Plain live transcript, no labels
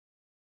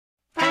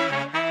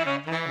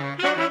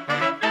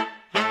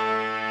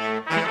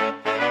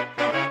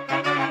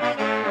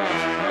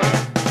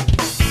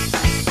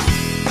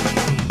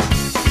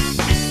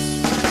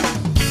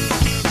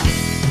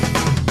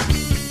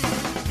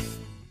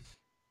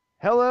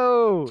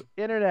Hello,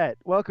 Internet.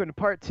 Welcome to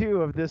part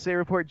two of the Say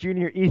Report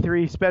Junior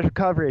E3 special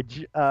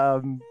coverage.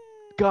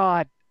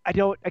 God, I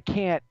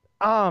can't.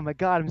 Oh my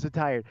God, I'm so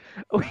tired.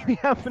 We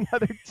have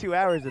another 2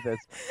 hours of this.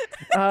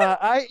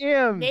 I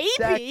am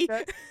Zach. Maybe.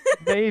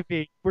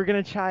 Maybe we're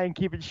gonna try and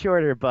keep it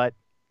shorter, but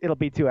it'll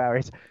be 2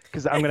 hours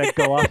because I'm gonna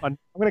go off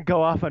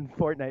on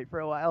Fortnite for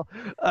a while.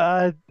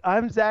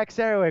 I'm Zach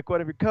Sarowik,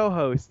 one of your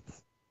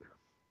co-hosts,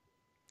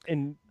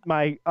 and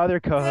my other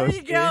There co-host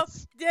you go.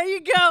 is. There you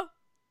go.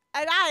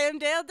 And I am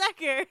Dale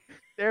Decker.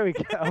 There we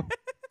go.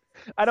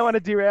 I don't want to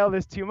derail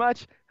this too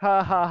much.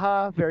 Ha ha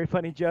ha. Very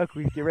funny joke.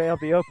 We've derailed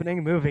the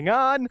opening. Moving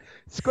on.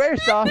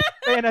 Squaresoft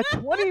ran a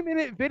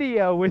 20-minute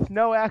video with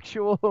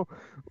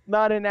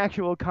not an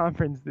actual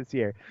conference this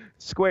year.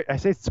 I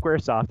say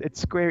Squaresoft. It's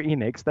Square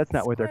Enix. That's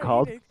not what they're Square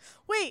called. Enix.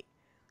 Wait,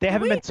 They did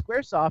haven't we been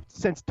Squaresoft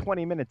since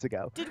 20 minutes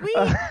ago. did we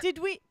Uh, did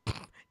we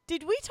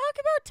did we talk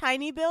about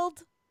Tiny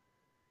Build?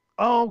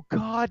 oh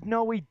God,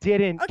 no, we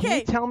didn't. Can you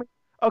Okay. tell me?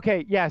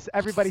 Okay, yes,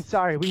 everybody,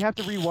 sorry. We have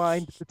to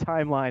rewind the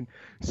timeline.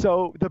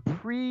 So the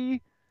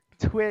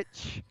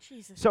pre-Twitch.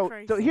 Jesus So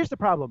Christ. here's the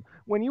problem.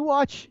 When you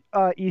watch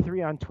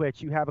E3 on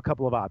Twitch, you have a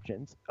couple of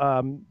options.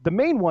 The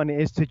main one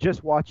is to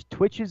just watch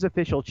Twitch's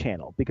official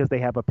channel because they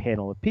have a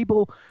panel of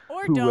people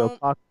Or who will don't.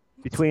 talk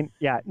between.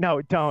 Yeah,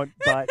 no, don't.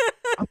 But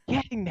I'm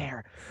getting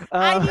there.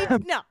 I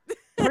need no.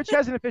 Twitch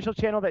has an official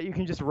channel that you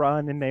can just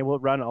run, and they will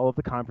run all of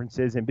the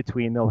conferences in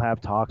between. They'll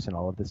have talks and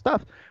all of this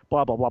stuff.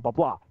 Blah blah blah blah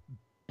blah.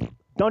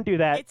 Don't do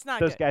that. It's not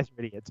Those good. guys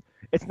are idiots.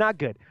 It's not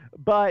good.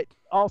 But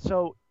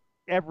also,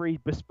 every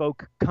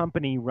bespoke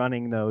company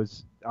running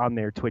those on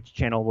their Twitch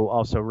channel will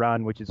also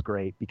run, which is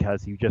great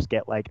because you just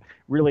get like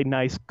really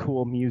nice,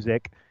 cool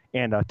music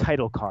and a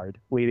title card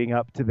leading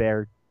up to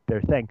their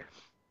thing.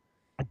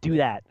 Do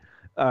that.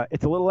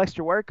 It's a little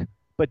extra work,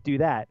 but do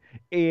that.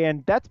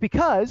 And that's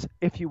because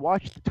if you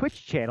watch the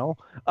Twitch channel,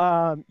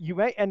 you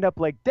might end up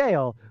like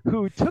Dale,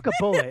 who took a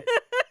bullet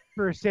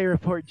for Say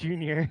Report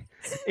Junior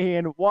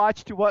and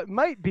watched what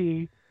might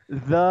be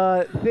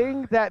the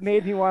thing that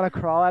made me want to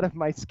crawl out of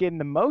my skin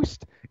the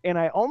most, and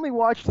I only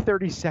watched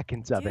 30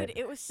 seconds of Dude, it.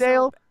 it was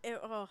Dale,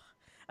 oh.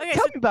 Okay,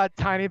 tell me about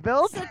Tiny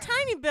Build. so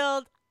Tiny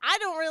Build, I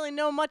don't really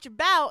know much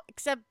about,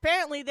 except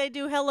apparently they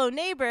do Hello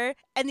Neighbor,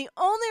 and the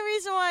only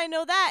reason why I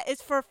know that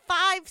is for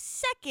 5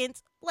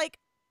 seconds, like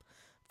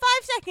 5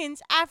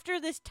 seconds after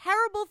this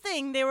terrible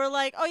thing, they were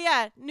like, "Oh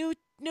yeah, new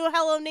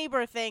Hello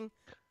Neighbor thing.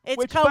 It's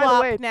Which, by the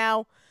co-op way,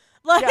 now."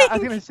 Like, Yeah, I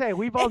was gonna say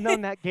we've all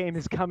known that game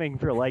is coming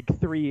for like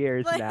 3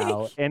 years Like-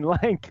 now, and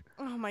like,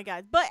 oh my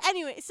god. But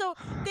anyway, so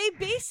they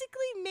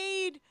basically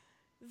made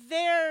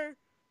their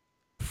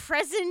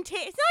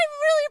presentation. It's not even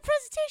really a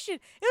presentation.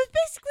 It was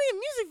basically a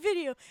music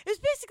video. It was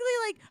basically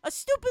like a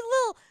stupid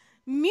little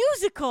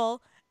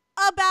musical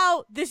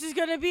about this is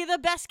gonna be the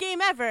best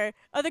game ever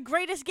or the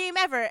greatest game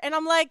ever, and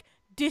I'm like,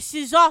 this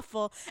is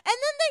awful. And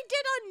then they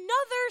did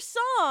another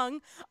song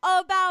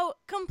about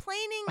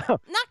complaining,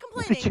 not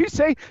complaining.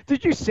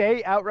 did you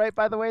say outright,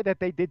 by the way, that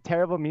they did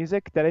terrible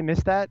music? Did I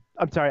miss that?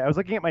 I'm sorry, I was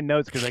looking at my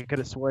notes because I could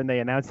have sworn they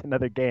announced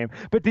another game.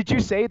 But did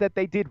you say that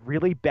they did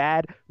really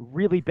bad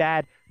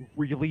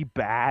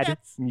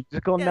Yes.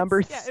 musical Yes,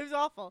 numbers? Yeah, it was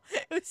awful.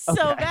 It was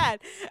so Okay. bad.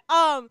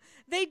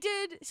 They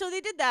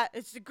did that.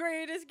 It's the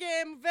greatest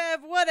game of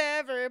ever,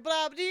 whatever.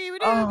 Blah blah doo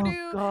Oh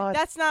doo. God.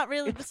 That's not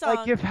really the It's song.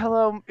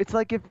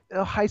 like if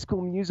a High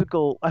School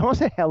Musical. I almost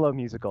said Hello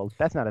Musical.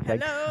 That's not a thing.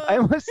 Hello. I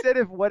almost said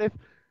what if.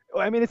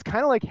 I mean, it's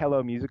kind of like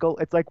Hello Musical.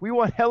 It's like we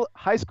want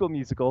High School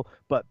Musical,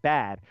 but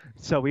bad.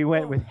 So we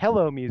went with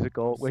Hello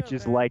Musical, so which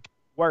is bad. like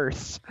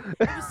worse.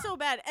 It was so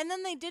bad. And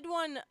then they did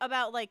one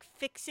about like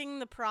fixing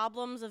the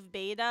problems of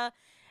beta,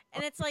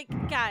 and it's like,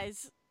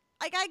 guys,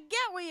 like I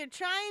get what you're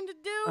trying to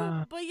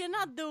do, but you're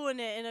not doing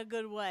it in a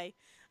good way.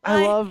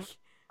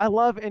 I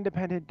love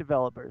independent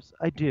developers.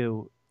 I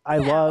do. I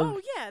yeah, love.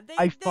 Oh yeah, they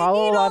I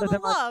follow need a lot all of the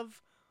them on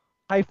love.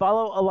 I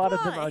follow a lot of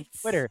them on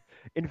But- Twitter.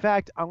 In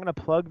fact, I'm going to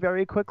plug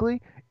very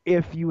quickly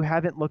if you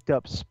haven't looked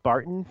up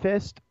Spartan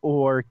Fist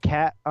or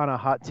Cat on a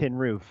Hot Tin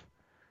Roof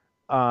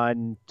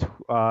on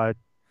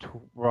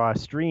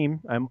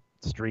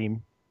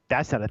Stream.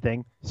 That's not a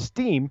thing.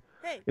 Steam.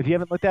 Hey, If you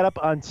haven't looked that up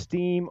on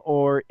Steam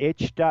or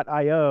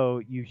itch.io,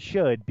 you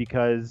should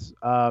because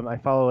I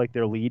follow like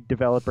their lead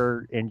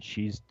developer and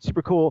she's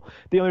super cool.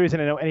 The only reason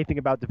I know anything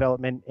about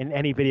development in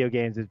any video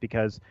games is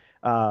because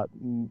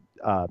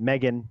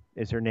Megan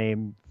is her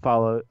name.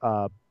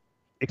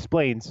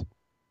 Explains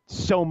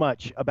so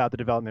much about the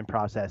development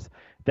process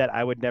that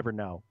I would never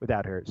know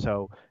without her.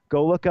 So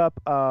go look up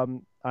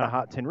on a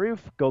Hot Tin Roof.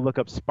 Go look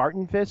up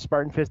Spartan Fist.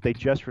 Spartan Fist they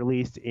just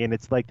released, and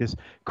it's like this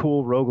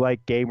cool roguelike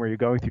game where you're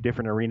going through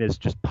different arenas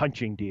just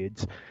punching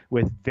dudes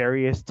with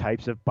various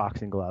types of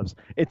boxing gloves.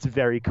 It's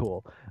very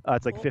cool.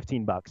 It's like Cool.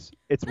 $15.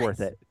 It's Nice.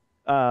 worth it.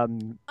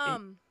 um,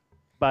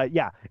 But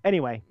yeah.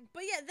 Anyway.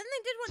 but yeah, then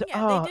they did one. So,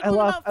 Yeah, they did I one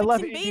love about I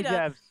love fixing indie beta.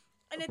 devs.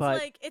 And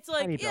but it's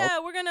tiny like, build.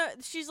 yeah,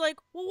 she's like,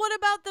 well, what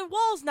about the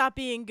walls not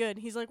being good?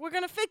 He's like, we're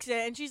gonna fix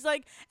it. And she's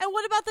like, and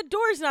what about the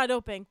doors not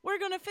opening? We're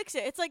gonna fix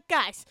it. It's like,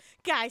 guys,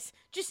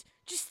 just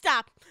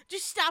stop.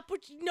 Just stop.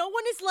 No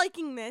one is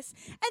liking this.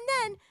 And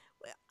then,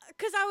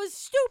 because I was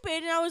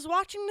stupid and I was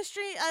watching the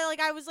stream, I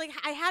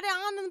had it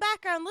on in the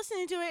background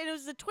listening to it, and it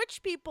was the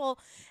Twitch people.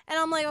 And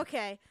I'm like,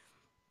 okay.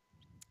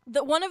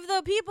 One of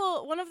the,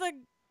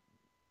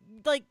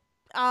 like,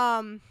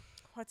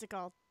 what's it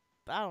called?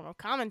 I don't know,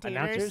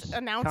 commentators, Yeah.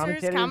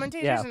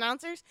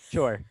 announcers.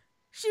 Sure.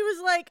 She was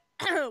like,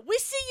 "We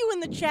see you in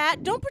the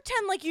chat. Don't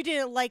pretend like you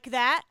didn't like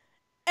that."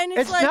 And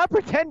it's like, not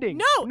pretending.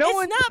 no, no it's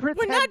one's not.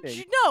 pretending. We're not.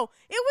 No,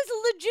 it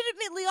was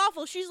legitimately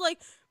awful. She's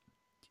like,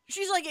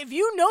 if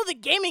you know the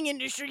gaming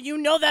industry, you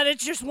know that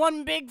it's just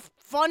one big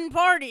fun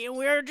party, and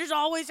we're just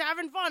always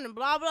having fun, and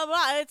blah blah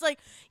blah. And it's like,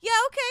 yeah,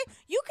 okay,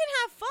 you can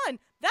have fun.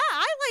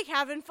 I like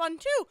having fun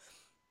too.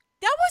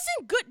 That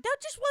wasn't good. That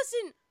just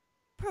wasn't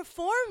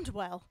performed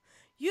well.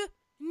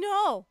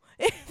 No.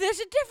 There's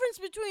a difference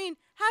between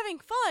having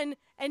fun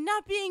and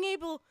not being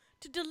able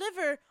to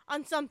deliver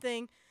on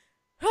something.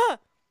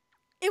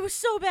 It was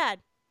so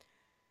bad.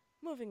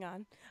 Moving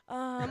on.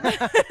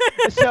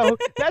 So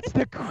that's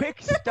the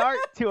quick start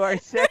to our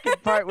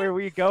second part where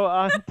we go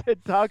on to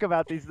talk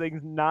about these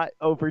things not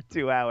over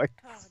 2 hours.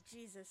 Oh,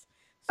 Jesus.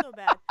 So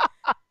bad.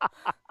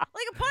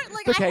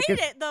 Okay, I hate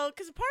it, though,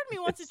 because a part of me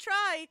wants to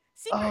try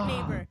Secret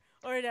Neighbor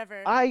or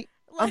whatever.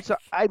 I'm sorry.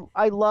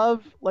 I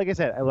love, like I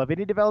said, I love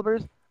indie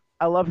developers.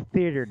 I love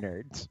theater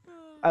nerds.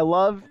 I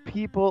love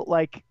people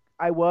like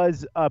I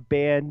was a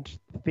band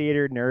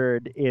theater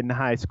nerd in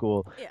high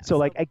school. Yeah, so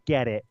like I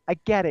get it. I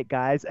get it,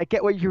 guys. I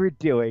get what you were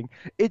doing.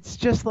 It's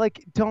just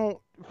like don't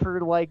for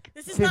like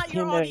This is 15 not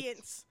your minutes,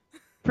 audience.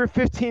 For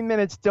 15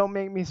 minutes, don't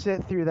make me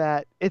sit through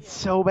that. It's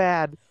so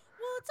bad.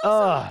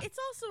 Well, it's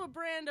also a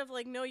brand of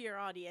like know your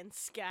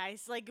audience,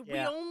 guys. Like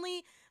Yeah.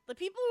 the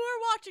people who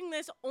are watching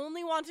this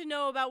only want to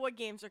know about what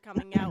games are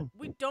coming out.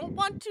 We don't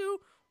want to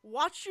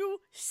watch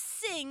you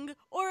sing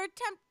or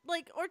attempt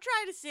or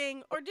try to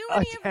sing or do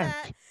any of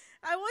that.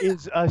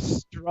 Is a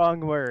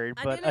strong word,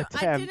 but I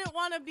attempt. didn't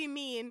want to be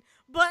mean,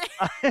 but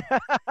but yeah,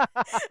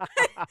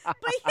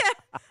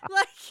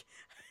 like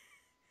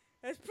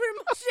that's pretty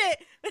much it.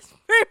 That's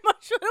pretty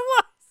much what it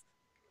was.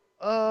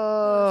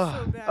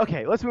 So bad.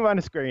 Okay, let's move on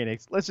to Square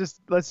Enix. Let's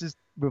just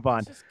move on.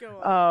 Let's just go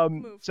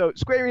on. Move. So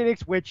Square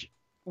Enix, which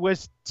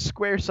was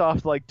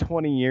Squaresoft like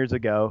 20 years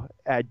ago.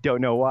 I don't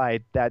know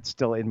why that's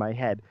still in my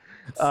head.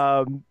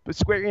 But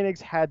Square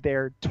Enix had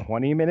their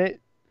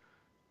 20-minute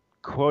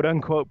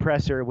quote-unquote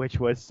presser, which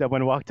was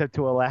someone walked up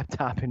to a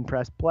laptop and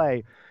pressed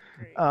play,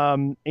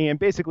 and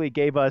basically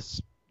gave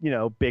us,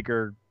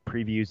 bigger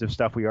previews of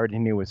stuff we already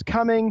knew was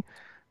coming.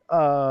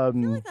 I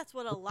feel like that's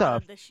what a lot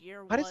of this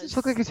year was. Why does this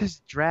look like it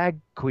says Drag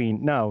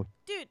Queen? No.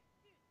 Dude,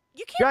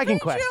 you can't Dragon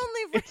read Quest. your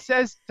only... It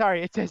says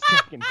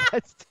Dragon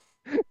Quest.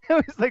 I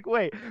was like,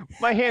 wait,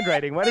 my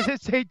handwriting. Why does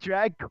it say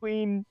Drag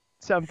Queen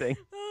something?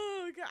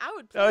 Oh, God. I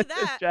would play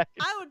that.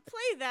 I would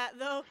play that,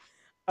 though.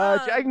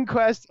 Dragon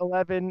Quest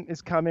 11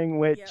 is coming,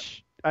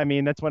 which, I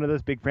mean, that's one of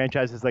those big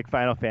franchises like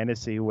Final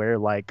Fantasy where,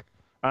 like,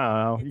 I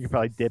don't know, you can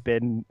probably dip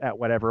in at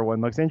whatever one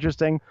looks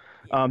interesting.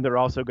 Yeah. They're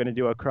also going to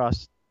do a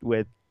cross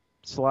with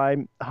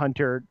Slime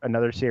Hunter,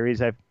 another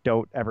series I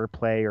don't ever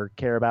play or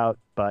care about,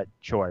 but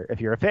sure,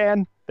 if you're a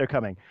fan, they're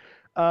coming.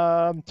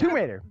 Tomb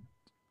Raider.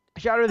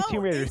 Shadow of the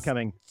Tomb Raider is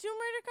coming. Tomb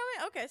Raider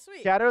coming? Okay,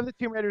 sweet. Shadow of the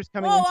Tomb Raider is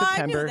coming in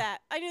September.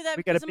 I knew that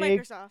We because got of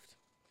Microsoft.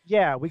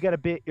 Yeah, we got a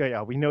bit.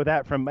 Yeah, we know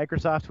that from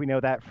Microsoft. We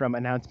know that from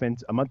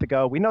announcements a month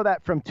ago. We know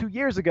that from 2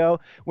 years ago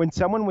when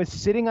someone was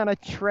sitting on a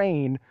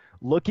train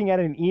looking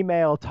at an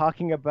email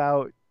talking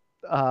about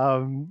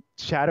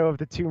Shadow of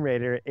the Tomb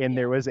Raider, and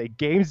there was a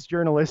games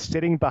journalist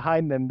sitting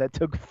behind them that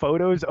took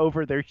photos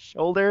over their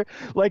shoulder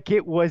like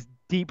it was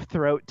Deep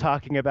Throat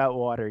talking about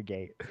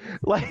Watergate.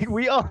 Like,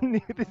 we all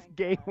knew this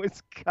game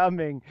was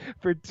coming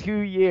for 2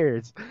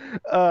 years.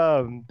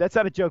 That's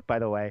not a joke, by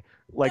the way.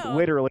 Like,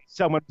 literally,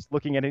 someone was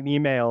looking at an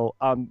email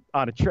on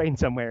a train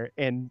somewhere,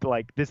 and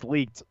like this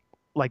leaked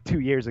like 2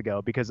 years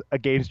ago because a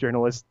games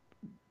journalist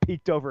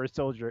peeked over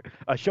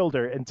a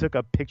shoulder and took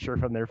a picture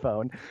from their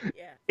phone.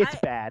 Yeah, it's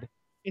bad.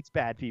 It's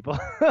bad, people.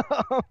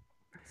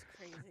 It's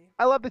crazy.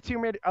 I love the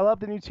Tomb Raider. I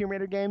love the new Tomb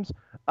Raider games.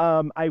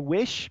 I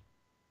wish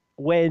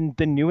when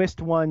the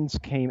newest ones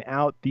came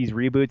out, these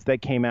reboots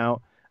that came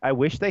out, I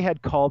wish they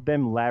had called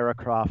them Lara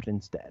Croft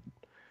instead.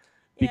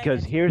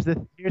 Because here's the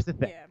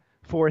thing. Yeah.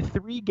 For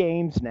 3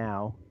 games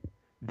now,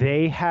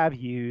 they have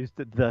used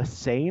the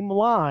same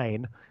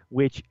line,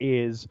 which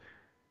is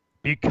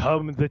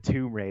become the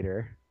Tomb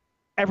Raider.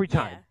 Every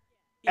time.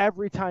 Yeah.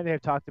 Every time they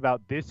have talked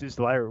about this is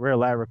where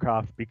Lara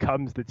Croft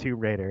becomes the Tomb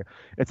Raider.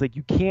 It's like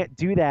you can't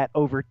do that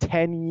over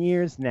 10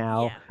 years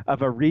now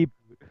of a reboot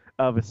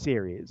of a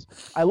series.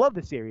 I love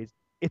the series.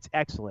 It's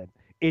excellent.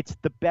 It's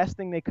the best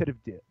thing they could have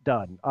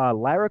done.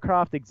 Lara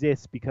Croft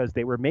exists because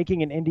they were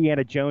making an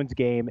Indiana Jones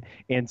game,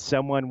 and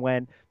someone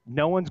went,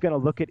 "No one's going to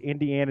look at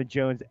Indiana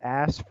Jones'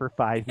 ass for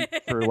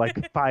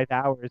like 5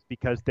 hours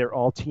because they're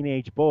all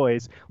teenage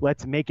boys.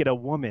 Let's make it a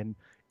woman,"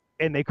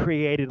 and they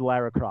created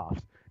Lara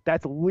Croft.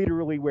 That's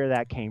literally where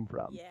that came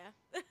from.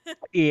 Yeah.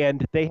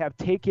 And they have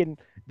taken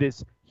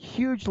this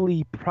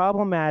hugely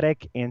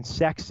problematic and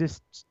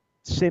sexist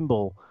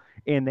symbol,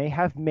 and they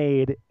have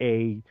made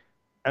an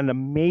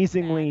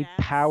amazingly Badass.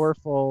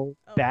 powerful,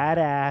 Oh yeah.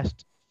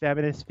 badass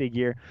feminist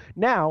figure.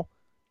 Now,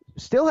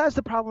 still has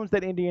the problems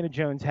that Indiana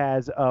Jones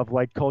has of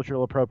like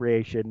cultural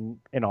appropriation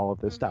and all of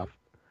this Mhm. stuff.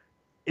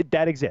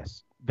 That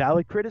exists.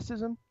 Valid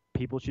criticism.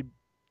 People should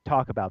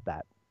talk about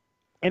that.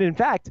 And in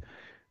fact,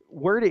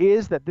 word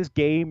is that this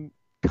game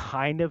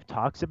kind of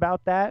talks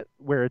about that,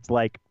 where it's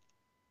like,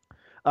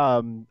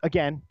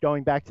 again,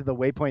 going back to the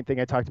Waypoint thing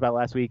I talked about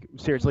last week. Mhm.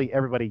 Seriously,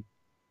 everybody,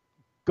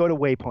 go to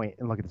Waypoint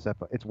and look at this stuff.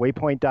 It's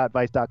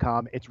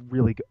waypoint.vice.com. It's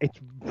really good. It's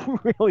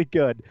really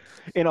good.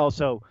 And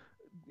also,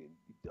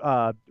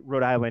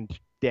 Rhode Island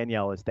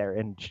Danielle is there,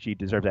 and she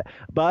deserves it.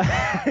 But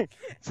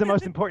it's the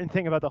most important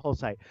thing about the whole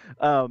site.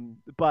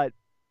 But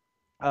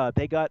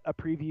they got a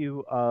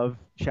preview of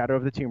Shadow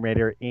of the Tomb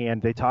Raider,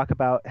 and they talk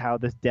about how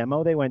this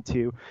demo they went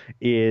to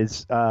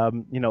is,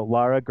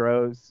 Lara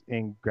grows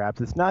and grabs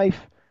this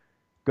knife,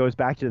 goes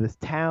back to this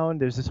town.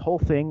 There's this whole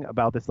thing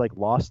about this like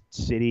lost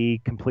city,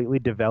 completely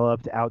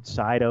developed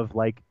outside of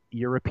like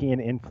European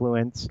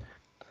influence.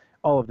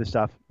 All of this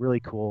stuff, really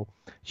cool.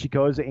 She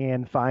goes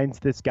and finds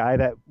this guy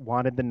that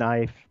wanted the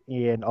knife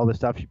and all this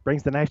stuff. She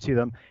brings the knife to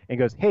them and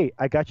goes, "Hey,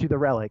 I got you the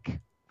relic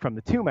from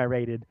the tomb I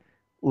raided.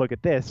 Look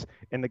at this."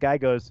 And the guy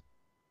goes,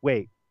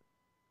 "Wait,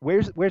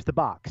 where's the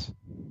box?"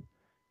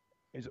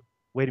 He's,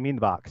 "Wait, do you mean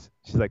the box?"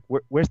 She's like,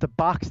 "Where's the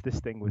box this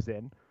thing was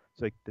in?"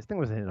 She's like, "This thing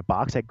wasn't in a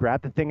box. I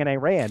grabbed the thing and I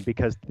ran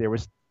because there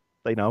was,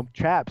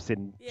 traps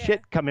and Yeah.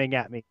 shit coming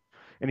at me."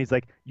 And he's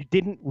like, "You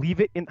didn't leave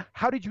it in.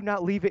 How did you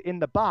not leave it in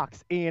the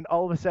box?" And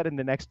all of a sudden,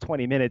 the next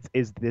 20 minutes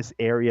is this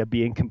area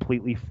being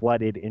completely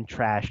flooded and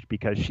trashed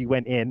because she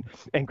went in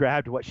and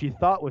grabbed what she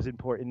thought was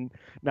important,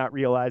 not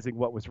realizing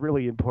what was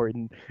really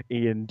important,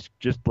 and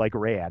just like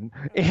ran. Oh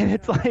my And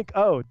it's god. like,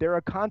 oh, there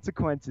are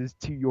consequences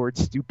to your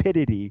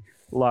stupidity,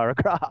 Lara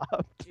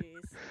Croft.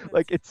 Jeez. That's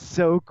Like, it's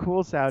so cool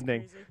that's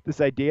sounding. crazy. This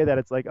idea that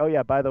it's like, oh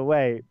yeah, by the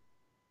way,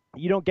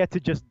 you don't get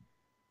to just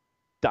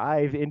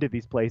dive into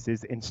these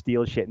places and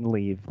steal shit and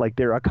leave. Like,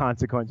 there are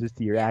consequences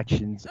to your Yeah.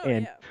 actions, Oh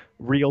and yeah.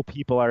 real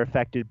people are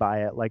affected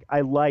by it. Like, I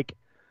like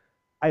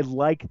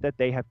that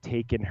they have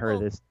taken her Well,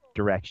 this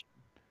direction.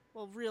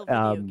 real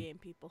video Um, game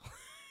people.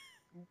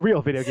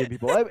 Real video game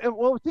people. And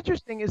what's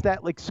interesting is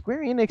that like Square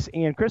Enix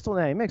and Crystal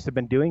Dynamics have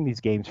been doing these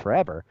games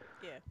forever.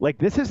 Yeah. Like,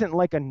 this isn't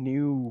like a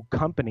new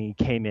company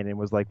came in and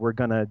was like, we're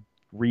gonna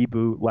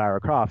reboot Lara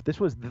Croft. This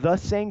was the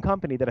same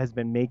company that has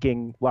been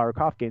making Lara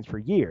Croft games for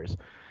years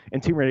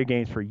and Tomb Raider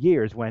games for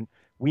years. When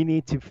we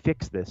need to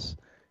fix this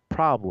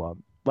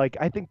problem. Like,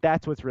 I think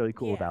that's what's really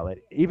cool Yeah. about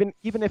it. Even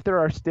if there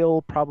are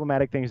still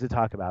problematic things to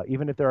talk about,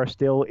 even if there are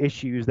still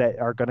issues that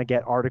are going to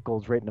get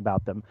articles written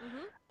about them,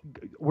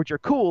 Mhm. which are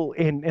cool,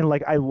 and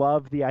like I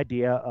love the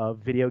idea of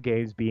video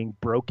games being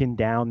broken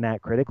down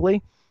that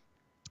critically.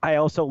 I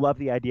also love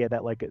the idea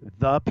that like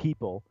the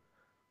people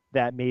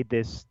that made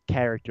this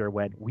character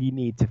went, we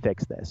need to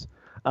fix this.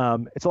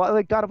 It's a lot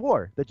like God of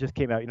War that just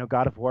came out.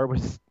 God of War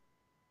was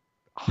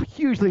a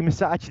hugely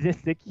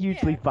misogynistic,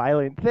 hugely Yeah.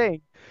 violent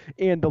thing,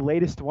 and the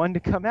latest one to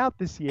come out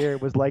this year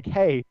was like,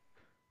 hey,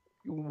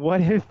 what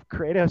if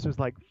Kratos was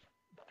like,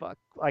 fuck,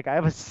 like I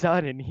have a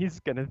son and he's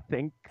gonna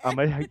think I'm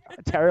a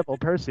terrible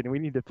person and we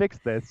need to fix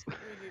this. We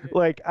need it.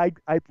 Like,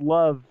 I'd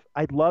love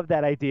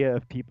that idea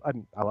of people.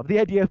 I love the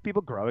idea of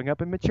people growing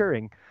up and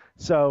maturing.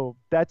 So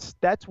that's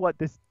what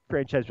this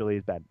franchise really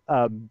has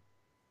been.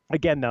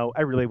 Again, though,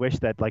 I really wish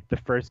that like the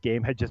first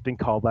game had just been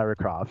called Lara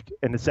Croft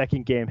and the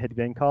second game had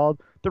been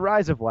called The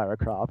Rise of Lara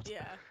Croft,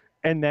 Yeah.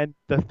 and then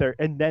the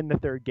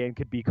third game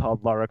could be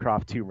called Lara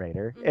Croft Tomb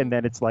Raider, and Mhm.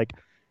 then it's like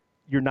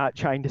you're not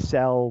trying to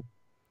sell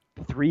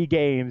three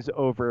games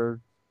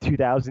over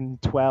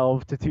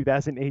 2012 to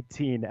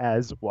 2018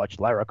 as watch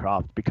Lara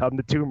Croft become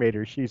the Tomb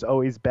Raider she's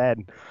always been.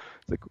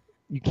 It's like,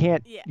 you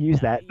can't Yeah.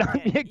 use No, that you on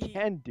me can't.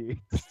 again,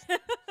 dude.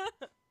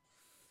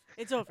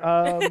 It's over.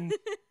 Um,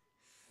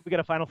 we got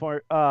a Final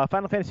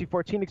Fantasy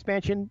 14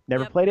 expansion.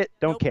 Never Yep. played it.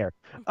 Don't Nope. care.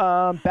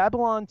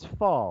 Babylon's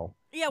Fall,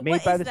 Yeah. made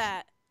What by is the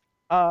that?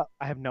 I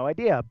have no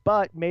idea,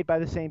 but made by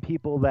the same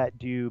people that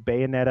do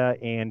Bayonetta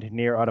and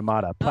Nier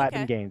Automata.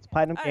 Platinum Okay. Games.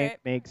 Platinum All Games right.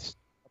 makes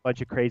a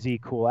bunch of crazy,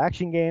 cool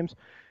action games.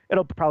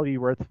 It'll probably be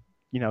worth,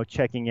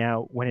 checking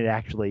out when it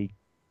actually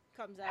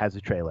Comes out. has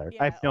a trailer. I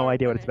Yeah. have no Or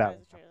idea what when it's it about.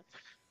 has a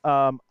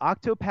trailer.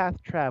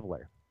 Octopath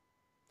Traveler.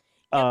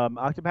 Yep.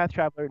 Octopath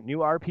Traveler,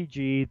 new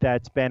RPG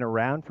that's been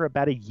around for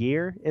about a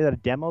year in a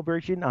demo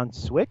version on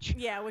Switch.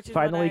 Yeah, which is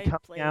Finally what I coming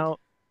played. out.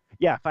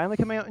 Yeah, finally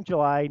coming out in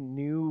July.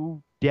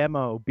 New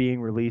demo being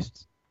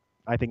released,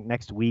 I think,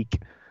 next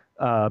week,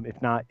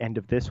 if not end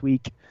of this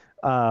week.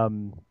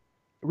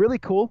 Really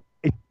cool.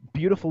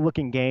 Beautiful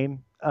looking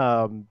game.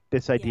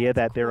 This Yeah, idea it's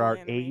that there cool are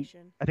eight,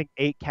 animation. I think,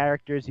 eight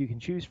characters you can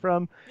choose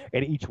from, Yep.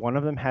 and each one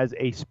of them has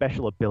a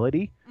special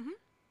ability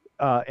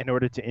Mhm. in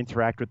order to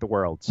interact with the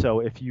world. So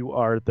if you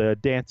are the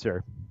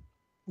dancer,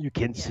 you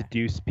can Yeah.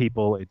 seduce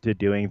people into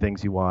doing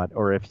things you want,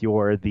 or if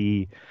you're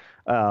the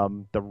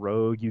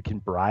rogue, you can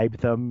bribe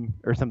them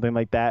or something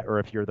like that, or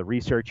if you're the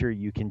researcher,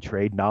 you can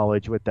trade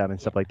knowledge with them and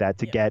Yeah. stuff like that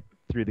to Yep. get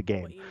through the What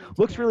game. you need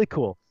to Looks get. really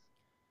cool.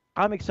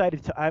 I'm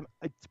excited to. I'm.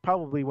 It's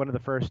probably one of the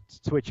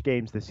first Switch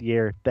games this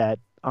year that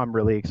I'm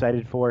really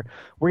excited for.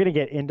 We're gonna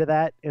get into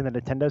that in the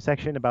Nintendo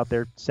section about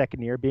their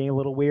second year being a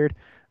little weird.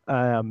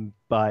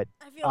 But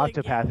I feel like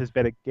Octopath has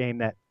been a game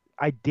that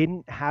I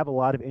didn't have a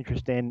lot of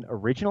interest in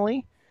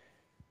originally,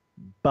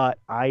 but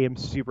I am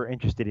super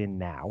interested in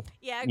now.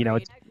 Yeah, You know,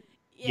 agreed. it's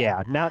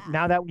Yeah. yeah.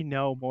 Now that we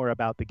know more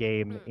about the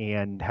game Mm.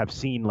 and have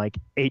seen like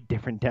 8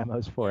 different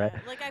demos for it, Yeah,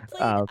 like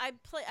uh,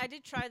 I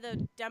did try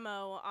the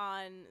demo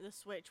on the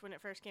Switch when it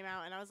first came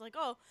out, and I was like,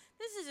 oh,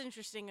 this is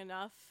interesting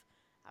enough.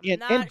 I'm and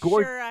not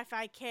Gord, sure if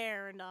I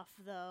care enough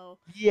though.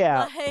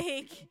 yeah,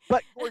 Like,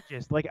 but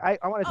gorgeous. Like I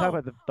want to talk oh,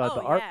 about oh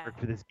the yeah, artwork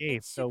for this game.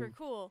 it's super So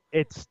cool.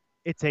 it's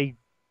a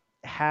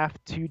half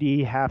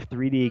 2D, half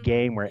 3D Mhm.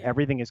 game where Yeah.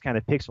 everything is kind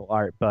of pixel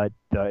art, but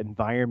the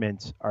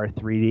environments are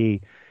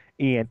 3D,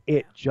 and Yeah.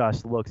 it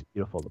just looks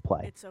beautiful to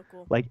play. It's so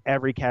cool. Like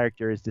every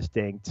character is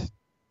distinct.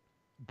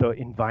 The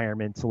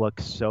environments look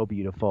so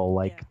beautiful.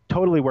 Like Yeah.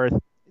 totally worth.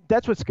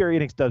 That's what Square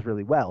Enix does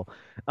really well.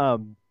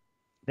 Um,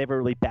 they have a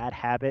really bad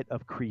habit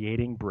of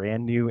creating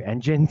brand new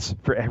engines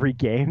for every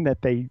game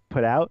that they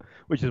put out,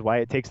 which is why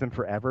it takes them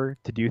forever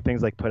to do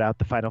things like put out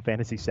the Final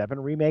Fantasy VII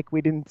remake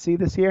we didn't see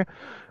this year,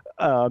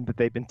 that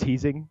they've been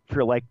teasing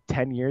for like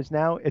 10 years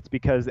now. It's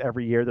because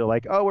every year they're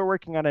like, oh, we're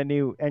working on a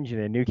new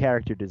engine and new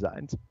character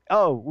designs.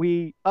 Oh,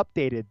 we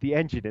updated the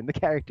engine and the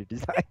character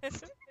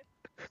designs.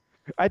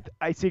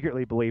 I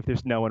secretly believe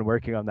there's no one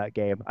working on that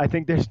game. I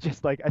think there's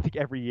just like, I think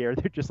every year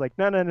they're just like,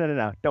 no, no, no, no,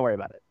 no, don't worry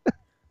about it.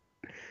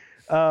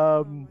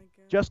 Oh my god.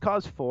 Just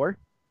Cause 4.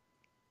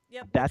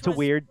 Yep. That's a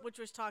weird. Which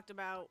was talked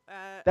about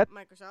at That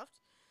Microsoft.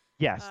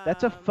 Yes,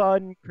 that's a Um.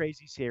 fun,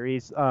 crazy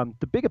series.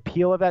 The big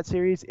appeal of that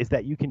series is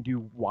that you can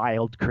do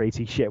wild,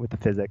 crazy shit with the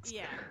physics.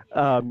 Yeah.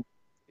 Um,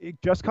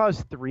 Just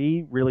Cause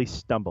 3 really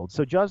stumbled.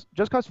 So Just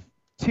Cause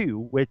 2,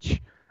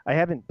 which I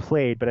haven't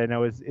played, but I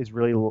know is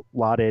really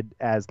lauded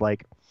as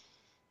like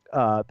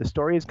the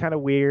story is kind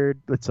of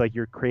weird. It's like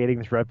you're creating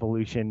this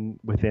revolution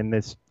within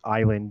this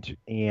island,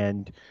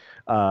 and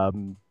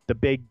the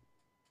big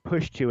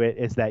push to it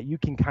is that you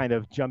can kind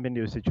of jump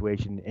into a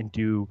situation and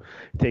do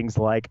things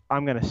like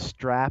I'm going to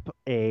strap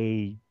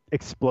a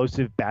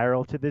explosive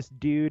barrel to this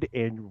dude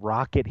and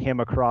rocket him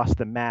across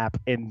the map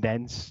and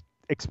then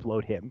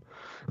explode him.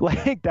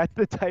 Like that's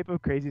the type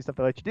of crazy stuff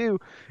they let you do.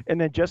 And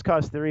then Just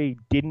Cause 3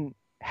 didn't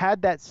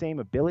had that same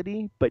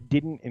ability but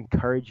didn't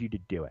encourage you to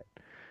do it.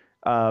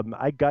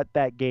 I got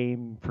that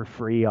game for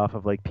free off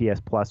of like PS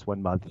Plus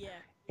 1 month, Yeah.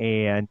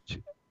 and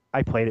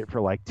I played it for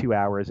like 2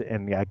 hours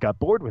and I got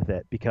bored with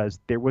it because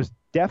there was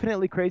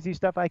definitely crazy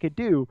stuff I could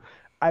do.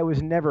 I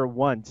was never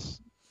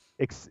once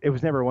it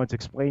was never once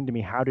explained to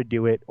me how to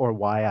do it or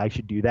why I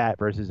should do that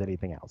versus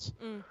anything else.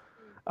 Mm.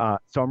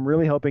 So I'm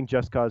really hoping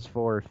Just Cause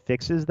 4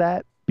 fixes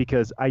that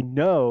because I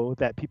know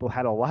that people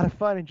had a lot of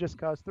fun in Just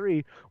Cause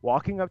 3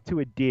 walking up to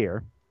a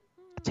deer,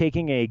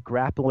 taking a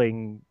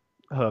grappling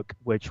hook,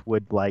 which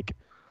would like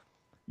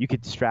you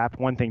could strap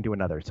one thing to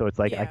another. So it's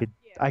like Yeah.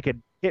 I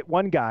could hit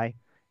one guy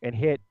and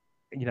hit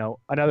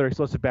another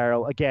explosive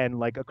barrel again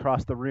like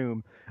across the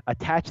room,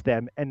 attach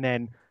them, and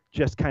then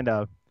just kind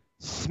of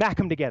smack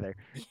them together,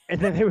 and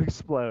then they would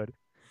explode.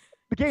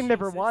 The game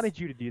never Jesus. wanted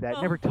you to do that,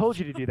 Oh. never told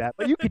you to do that,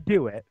 but you could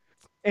do it.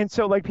 And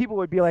so like people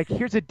would be like,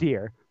 "Here's a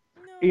deer."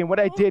 No. And what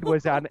I did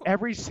was on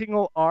every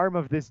single arm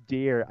of this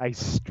deer, I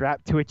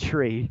strapped to a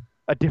tree,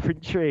 a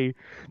different tree,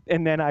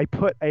 and then I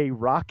put a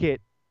rocket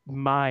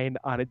mine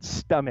on its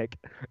stomach,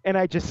 and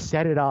I just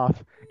set it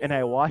off, and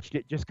I watched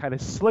it just kind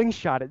of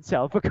slingshot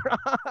itself across.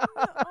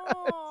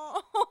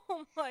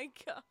 Oh my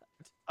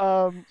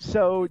god.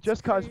 So That's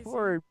Just Cause crazy.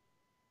 4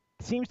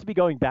 seems to be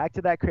going back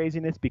to that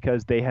craziness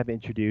because they have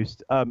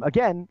introduced,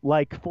 again,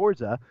 like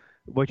Forza,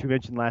 which we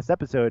mentioned last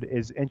episode,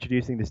 is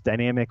introducing this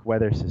dynamic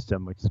weather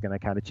system, which is going to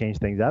kind of change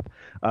things up.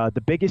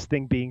 The biggest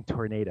thing being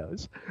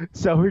tornadoes.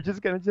 So we're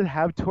just going to just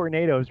have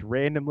tornadoes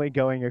randomly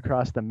going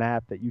across the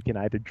map that you can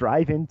either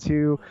drive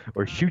into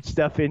or shoot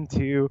stuff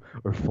into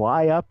or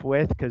fly up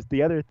with. Because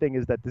the other thing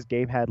is that this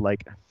game had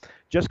like,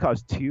 Just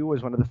Cause 2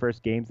 was one of the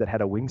first games that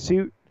had a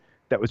wingsuit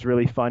that was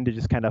really fun to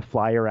just kind of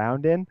fly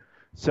around in.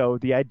 So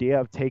the idea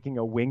of taking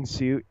a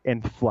wingsuit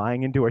and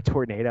flying into a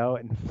tornado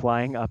and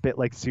flying up it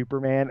like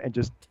Superman and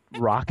just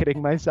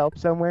rocketing myself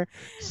somewhere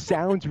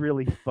sounds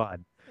really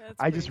fun. That's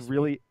I just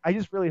really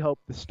hope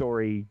the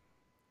story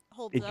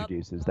holds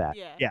introduces that.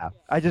 Yeah.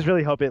 I just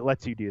really hope it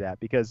lets you do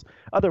that because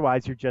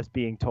otherwise you're just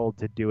being told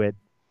to do it.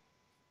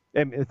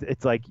 And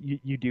it's like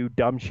you do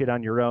dumb shit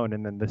on your own,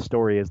 and then the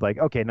story is like,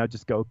 okay, now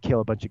just go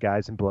kill a bunch of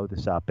guys and blow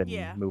this up and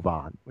Yeah. move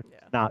on, which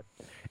Yeah. is not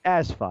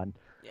as fun.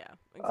 Yeah.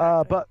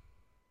 Exactly.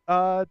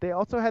 But they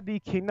also had the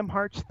Kingdom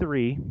Hearts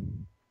 3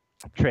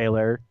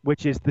 trailer,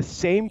 which is the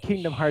same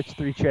Kingdom Hearts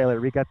 3 trailer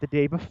we got the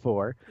day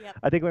before. Yep.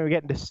 I think when we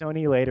get into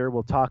Sony later,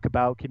 we'll talk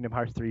about Kingdom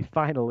Hearts 3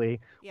 finally,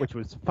 Yep. which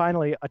was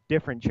finally a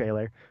different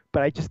trailer.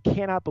 But I just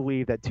cannot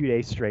believe that 2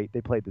 days straight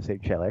they played the same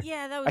trailer.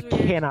 Yeah, that was I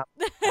weird. cannot.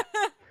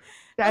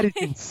 That is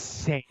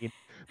insane.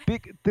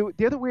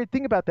 The other weird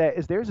thing about that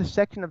is there's a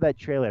section of that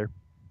trailer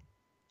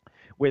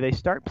where they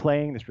start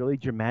playing this really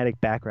dramatic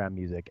background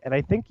music. And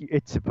I think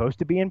it's supposed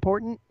to be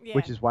important, Yeah.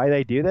 which is why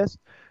they do this.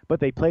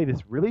 But they play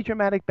this really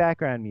dramatic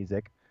background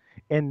music,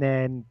 and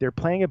then they're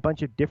playing a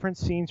bunch of different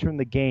scenes from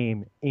the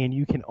game, and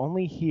you can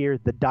only hear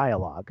the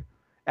dialogue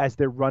as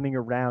they're running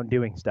around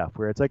doing stuff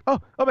where it's like, oh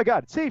my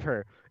God, save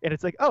her. And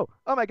it's like, oh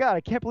my God,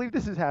 I can't believe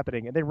this is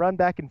happening. And they run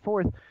back and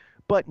forth,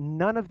 but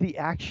none of the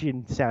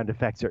action sound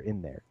effects are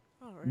in there.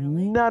 Oh,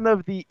 really? None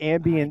of the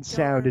ambient I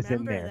sound don't is in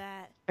remember there.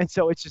 that. And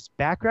so it's just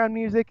background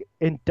music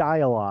and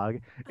dialogue.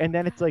 And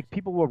then it's like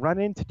people will run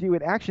in to do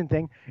an action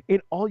thing,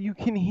 and all you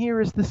can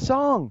hear is the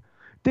song.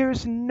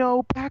 There's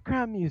no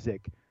background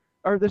music,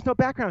 or there's no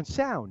background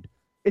sound.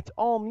 It's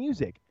all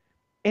music.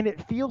 And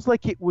it feels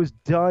like it was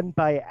done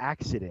by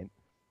accident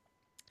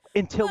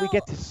until we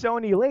get to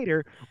Sony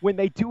later when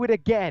they do it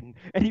again.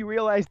 And you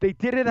realize they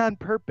did it on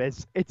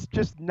purpose. It's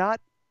just not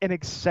an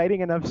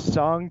exciting enough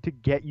song to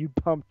get you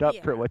pumped up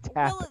for what's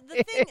happening. Well,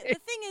 the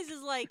thing is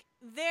like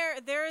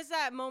there is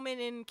that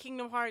moment in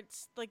Kingdom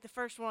Hearts, like the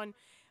first one,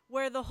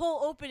 where the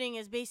whole opening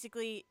is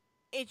basically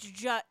it's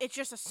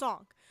just a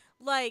song,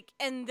 like,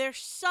 and there's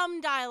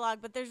some dialogue,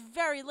 but there's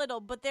very little.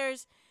 But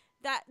there's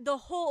that the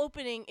whole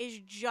opening is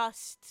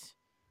just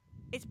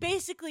it's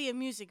basically a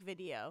music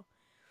video.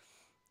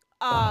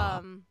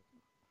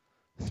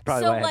 It's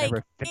probably so, why I like,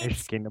 never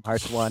finished Kingdom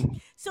Hearts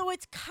 1. So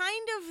it's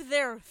kind of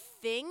their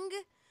thing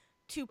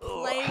to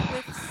play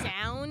with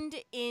sound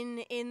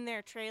in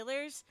their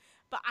trailers,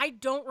 but I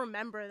don't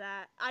remember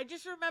that. I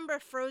just remember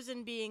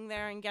Frozen being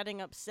there and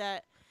getting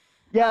upset.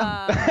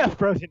 Yeah,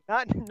 Frozen.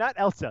 Not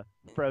Elsa.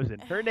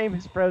 Frozen. Her name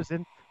is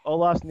Frozen.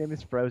 Olaf's name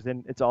is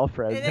Frozen. It's all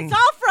Frozen. It's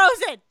all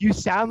Frozen. You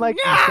sound like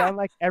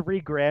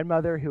every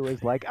grandmother who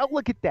is like, "Oh,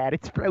 look at that!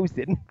 It's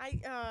Frozen."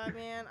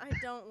 Man, I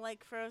don't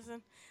like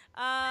Frozen.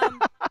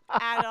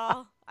 At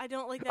all. I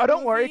don't like that. Oh,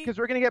 don't worry, movie. because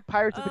we're gonna get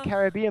Pirates of the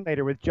Caribbean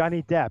later with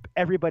Johnny Depp,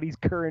 everybody's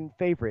current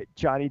favorite,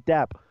 Johnny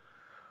Depp.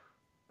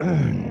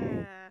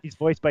 He's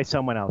voiced by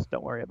someone else.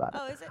 Don't worry about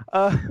it. Oh, is it?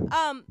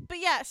 But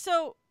yeah.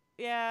 So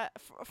yeah,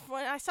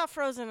 when I saw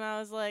Frozen, I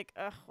was like,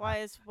 ugh, why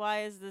is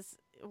this?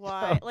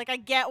 Why? Like, I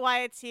get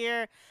why it's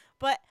here,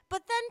 but then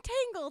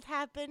Tangled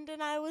happened,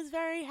 and I was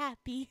very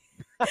happy.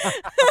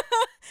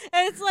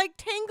 And it's like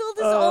Tangled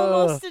is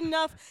almost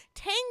enough.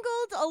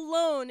 Tangled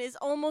alone is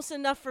almost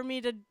enough for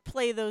me to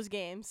play those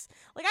games.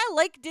 Like, I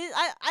like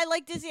I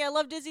like Disney. I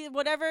love Disney.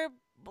 Whatever.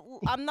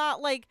 I'm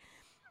not like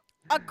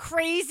a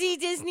crazy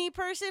Disney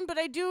person, but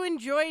I do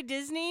enjoy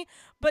Disney.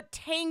 But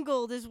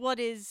Tangled is what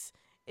is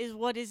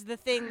the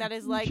thing that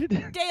is like,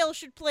 Dale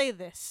should play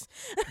this.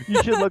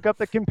 You should look up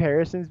the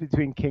comparisons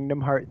between Kingdom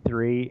Hearts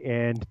 3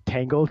 and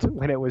Tangled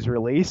when it was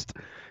released,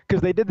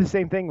 because they did the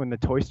same thing when the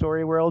Toy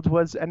Story World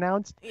was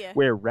announced,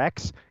 where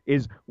Rex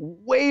is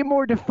way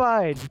more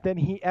defined than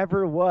he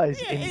ever was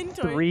in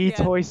three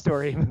Toy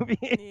Story movies.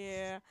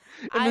 Yeah.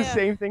 And the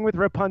same thing with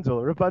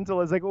Rapunzel.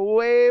 Rapunzel is like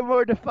way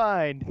more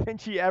defined than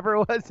she ever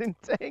was in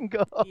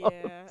Tangled.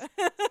 Yeah.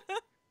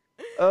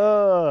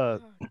 Oh,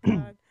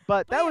 God.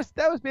 But that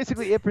was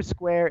basically it for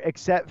Square,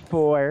 except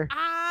for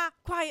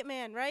Quiet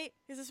Man, right?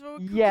 Is this what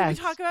can we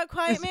talk about?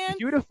 Quiet Man?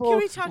 Beautiful Can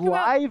we talk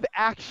live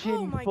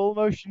action full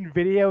motion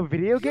video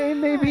game,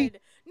 maybe?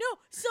 No,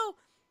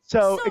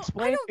 so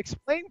explain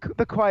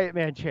the Quiet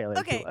Man trailer.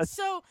 Okay,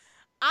 so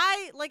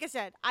like I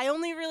said, I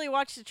only really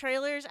watched the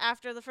trailers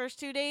after the first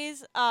 2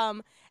 days.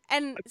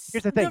 And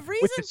here's the thing,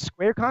 with the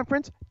Square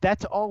conference,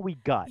 that's all we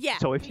got. Yeah.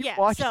 So if you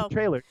watch the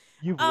trailer,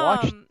 you've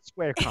watched the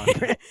Square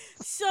conference.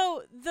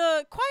 So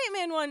the Quiet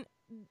Man one,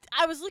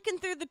 I was looking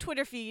through the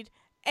Twitter feed,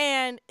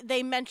 and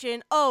they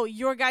mentioned, oh,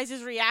 your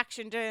guys'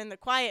 reaction during the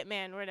Quiet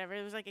Man or whatever.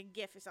 It was like a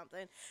GIF or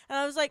something. And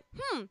I was like,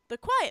 the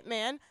Quiet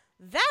Man,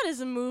 that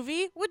is a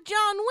movie with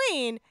John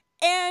Wayne.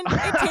 And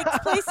it takes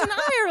place in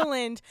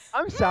Ireland.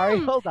 I'm sorry,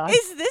 hold on.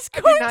 Is this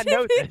going to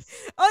be?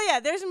 This. Oh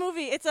yeah, there's a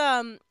movie. It's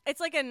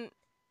like I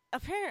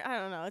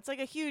don't know. It's like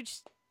a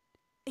huge.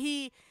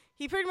 He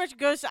pretty much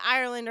goes to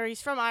Ireland, or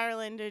he's from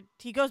Ireland.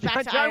 He goes back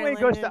to John Ireland.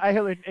 Wayne goes to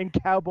Ireland and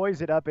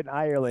cowboys it up in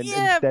Ireland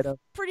instead of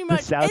pretty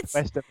much the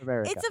southwest of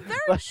America. It's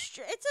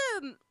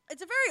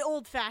a very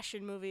old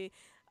fashioned movie.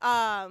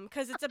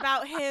 Because it's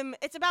about him.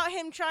 It's about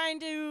him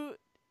trying to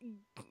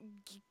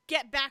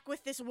get back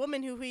with this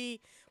woman who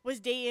he was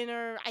dating,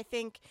 or I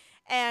think,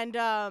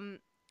 and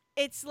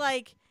it's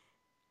like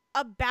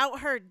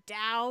about her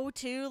Dow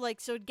too, like,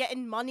 so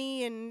getting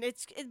money, and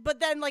but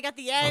then like at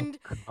the end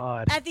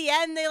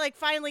they like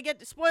finally get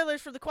the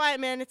spoilers for the Quiet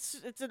Man. It's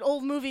an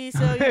old movie, so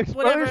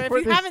whatever. If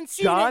you haven't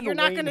seen it, you're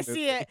not gonna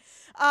see it.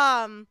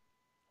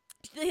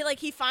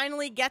 He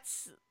finally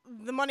gets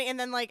the money, and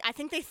then like I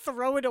think they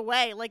throw it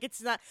away. Like,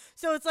 it's not.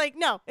 So it's like,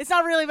 no, it's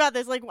not really about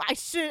this. Like, I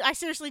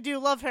seriously do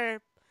love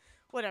her.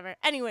 whatever.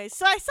 Anyways,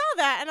 so I saw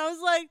that and I was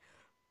like,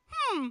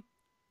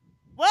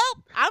 well,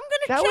 I'm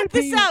gonna check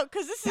this out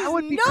because this is That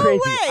would be no crazy.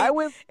 way. I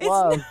would It's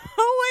love. no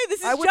way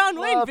this I is would John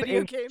Wayne love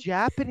video a game.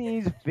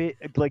 Japanese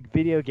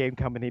video game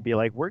company be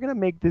like, we're gonna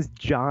make this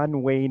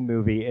John Wayne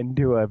movie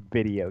into a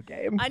video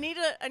game. I need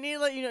to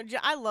let you know.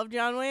 I love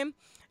John Wayne,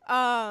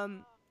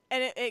 and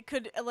it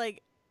could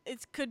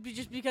it could be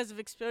just because of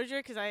exposure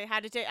because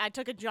I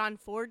took a John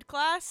Ford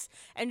class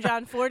and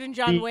John Ford and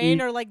John Wayne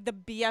are like the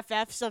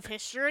BFFs of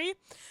history.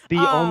 The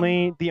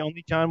only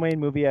John Wayne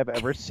movie I've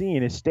ever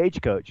seen is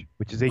Stagecoach,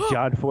 which is a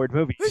John Ford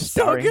movie It's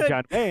so starring good.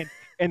 John Wayne.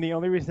 And the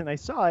only reason I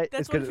saw it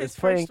That's is one because of it was his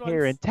playing first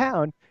here in ones.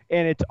 town,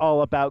 and it's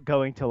all about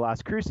going to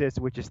Las Cruces,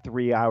 which is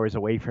 3 hours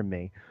away from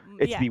me.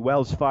 It's Yeah. the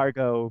Wells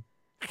Fargo,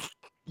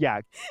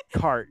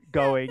 cart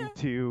going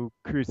to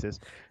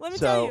Cruces. Let me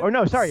tell you. Or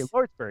no, sorry,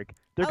 Lordsburg.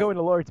 They're going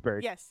to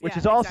Lordsburg, Yes, which yeah,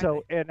 is also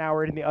exactly. an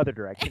hour in the other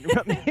direction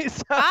from me.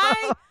 So.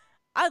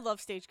 I love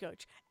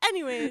Stagecoach.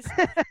 Anyways, so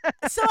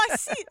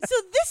this is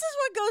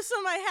what goes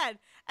through my head,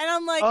 and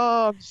I'm like,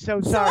 Oh, I'm so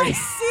so sorry.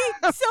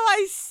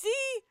 I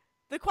see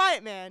The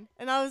Quiet Man,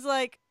 and I was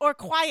like, or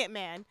Quiet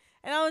Man,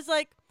 and I was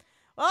like,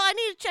 well, I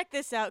need to check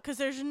this out because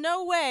there's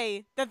no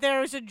way that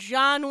there is a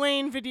John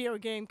Wayne video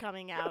game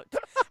coming out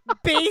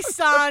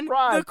based on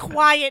The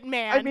Quiet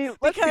Man. I mean,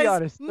 let's be because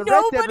honest, the Red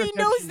Dead nobody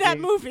knows Redemption that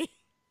game- movie.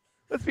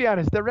 Let's be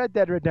honest. The Red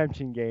Dead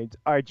Redemption games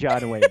are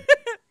John Wayne.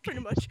 Pretty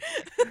much.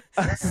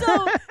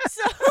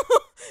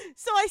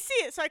 So I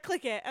see it, so I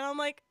click it, and I'm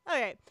like,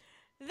 okay.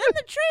 Then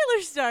the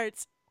trailer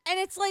starts, and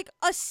it's like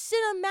a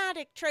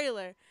cinematic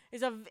trailer.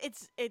 It's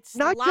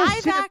Not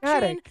live just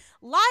cinematic.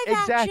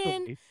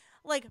 action,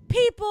 like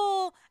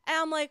people, and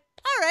I'm like,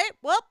 all right,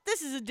 well,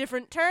 this is a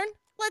different turn.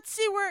 Let's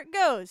see where it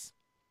goes.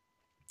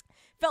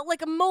 Felt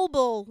like a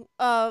mobile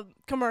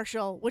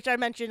commercial, which I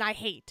mentioned I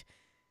hate.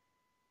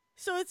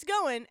 So it's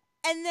going,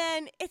 and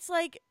then it's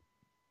like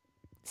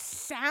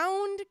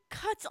sound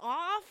cuts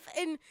off,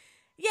 and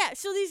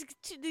so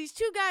these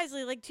two guys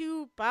like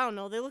two, I don't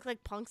know, they look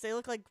like punks, they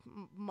look like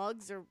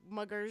mugs or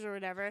muggers or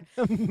whatever.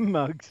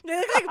 Mugs. They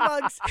look like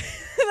mugs.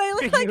 They look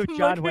Speaking like of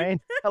John muggers. Wayne.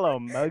 Hello,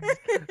 Mugs.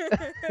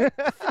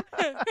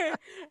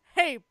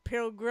 Hey,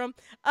 Pilgrim.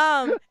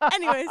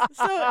 Anyways,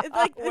 so it's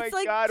like oh my it's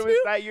like God, two. was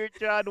that your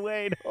John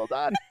Wayne? Hold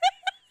on.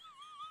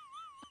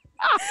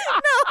 No,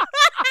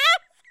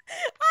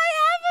 I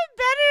have a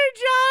better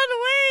John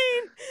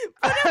Wayne,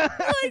 but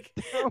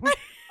I'm like,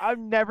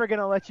 I'm never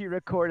gonna let you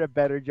record a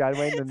better John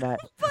Wayne than that.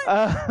 but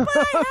I have a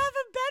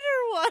better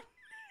one.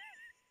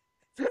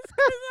 Just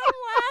 'cause I'm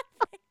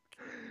laughing.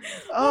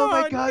 Oh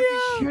my Oh, God, no.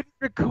 we shouldn't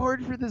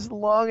record for this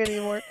long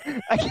anymore.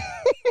 I can't.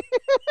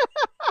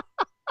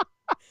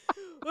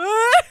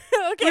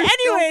 Okay. We're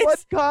still Anyways. one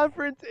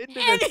conference into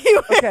this.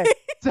 Anyway. Okay.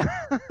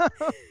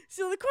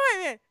 So the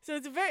Quiet Man. So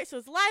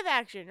it's live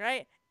action,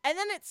 right? And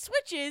then it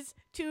switches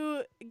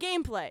to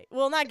gameplay.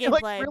 Well, not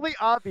gameplay. Like really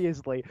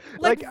obviously.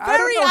 Like I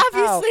don't very know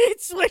obviously how.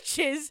 it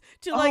switches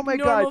to Oh like my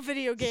normal God.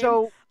 video game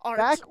So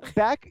art.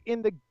 back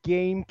in the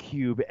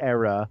GameCube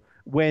era,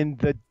 when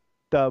the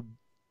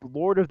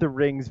Lord of the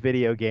Rings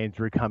video games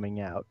were coming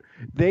out,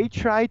 they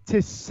tried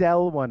to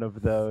sell one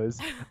of those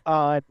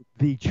on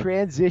the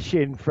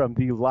transition from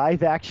the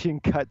live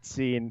action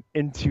cutscene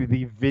into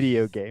the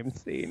video game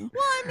scene.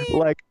 Well, I mean,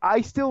 Like,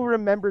 I still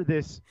remember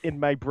this in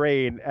my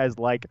brain as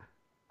like,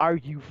 are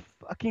you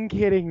fucking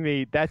kidding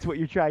me? That's what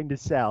you're trying to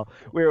sell.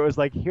 Where it was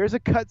like, here's a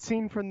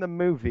cutscene from the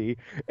movie,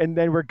 and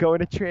then we're going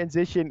to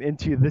transition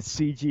into the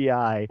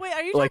CGI. wait,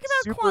 are you like,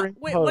 talking about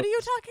wait, what are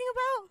you superimposed. talking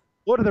about?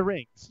 Lord of the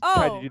Rings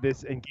tried Oh. to do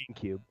this in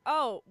GameCube.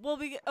 Oh, well,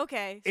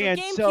 okay. So And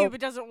GameCube, so- it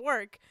doesn't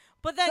work.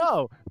 But then,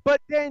 No, but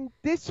then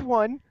this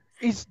one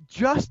is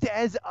just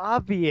as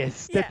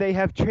obvious Yeah. that they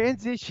have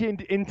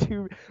transitioned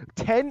into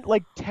 10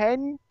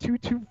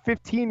 to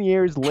 15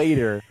 years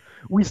later.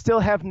 We still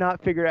have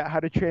not figured out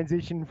how to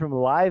transition from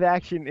live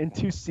action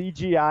into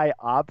CGI,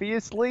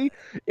 obviously,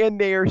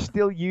 and they are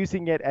still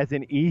using it as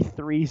an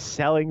E3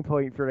 selling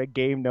point for a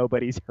game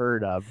nobody's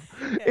heard of.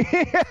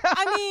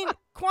 I mean,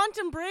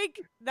 Quantum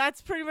Break,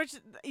 that's pretty much,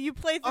 you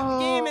play the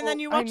game and then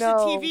you I watch the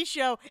know. TV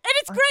show, and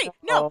it's great.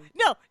 No,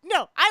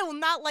 I will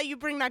not let you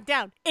bring that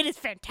down. It is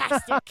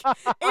fantastic.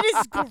 It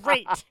is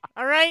great.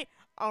 All right?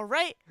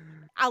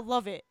 I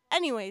love it.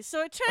 Anyway,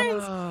 so it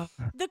turns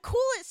the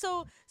coolest.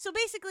 So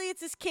basically, it's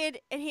this kid,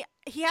 and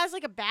he has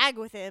like a bag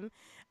with him,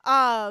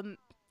 a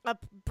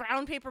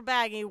brown paper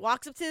bag, and he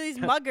walks up to these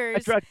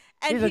muggers. and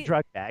Here's a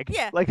drug bag.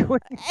 Yeah. Like,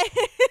 what?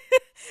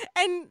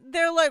 And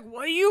they're like,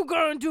 "What are you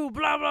gonna do?"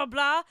 Blah blah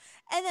blah.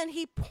 And then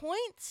he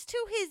points to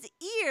his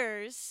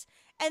ears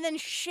and then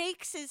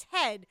shakes his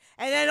head,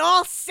 and then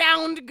all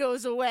sound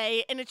goes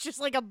away, and it's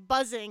just like a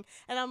buzzing.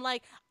 And I'm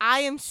like, I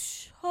am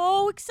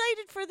so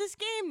excited for this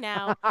game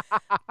now,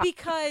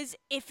 because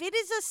if it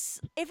is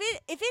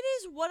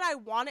what I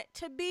want it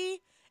to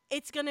be,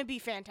 it's gonna be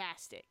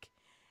fantastic.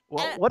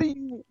 Well, what do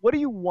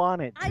you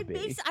want it to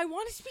be? I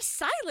want it to be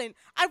silent.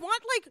 I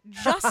want like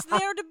just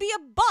there to be a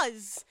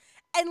buzz,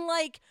 and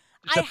like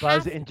Just I a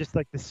buzz have and just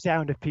like the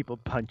sound of people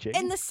punching.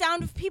 and the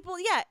sound of people,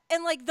 yeah,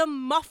 and like the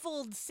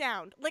muffled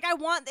sound. Like I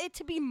want it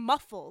to be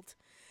muffled.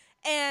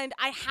 And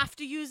I have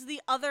to use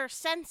the other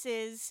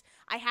senses.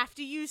 I have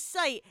to use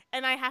sight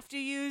and I have to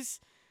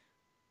use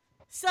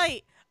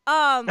sight.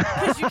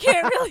 Because you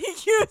can't really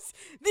use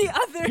the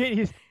other.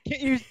 Can't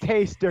use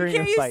taste during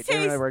can't a use fight.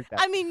 Doesn't taste. really work that.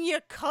 I mean, you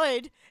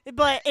could,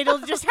 but it'll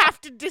just have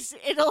to it'll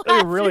It'll be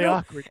have really to.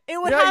 awkward. It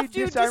would You know how have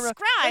you to disarm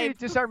how you describe.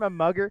 disarm a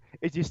mugger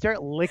is you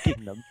start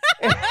licking them.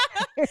 They're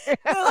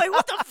like,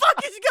 what the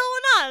fuck is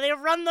going on? They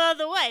run the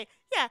other way.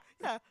 Yeah,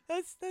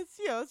 that's that's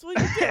what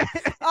you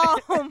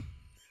do.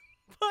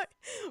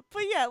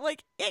 But yeah,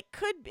 like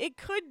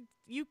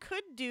you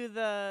could do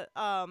the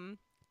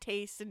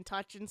taste and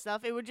touch and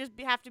stuff. It would just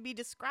have to be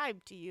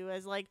described to you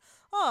as like,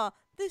 oh,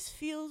 this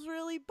feels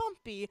really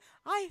bumpy.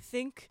 I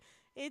think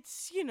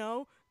it's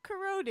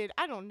corroded.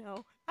 I don't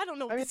know. I don't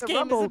know what this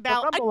game is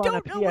about. I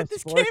don't know what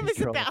this game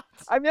is about.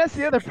 I mean, that's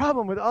the other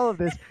problem with all of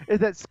this is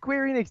that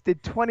Square Enix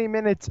did 20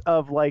 minutes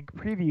of like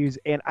previews,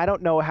 and I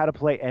don't know how to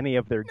play any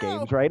of their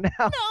games right now.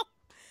 No.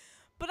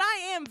 But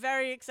I am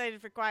very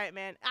excited for Quiet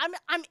Man.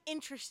 I'm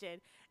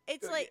interested.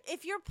 It's like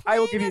if you're I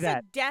will playing give you as a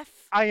that. deaf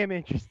I am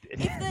interested.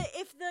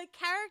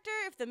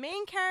 if the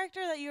main character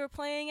that you are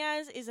playing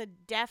as is a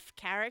deaf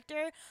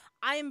character,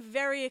 I am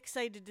very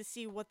excited to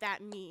see what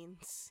that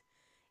means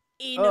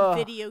in a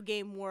video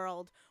game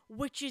world,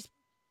 which is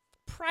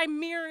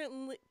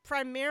primarily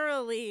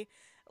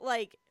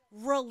like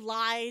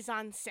relies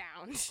on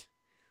sound.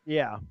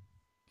 Yeah.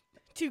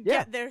 To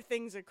get their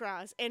things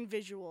across and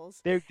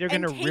visuals. They're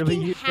gonna really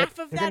use half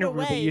of that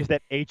away. Really use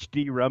that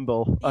HD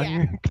rumble on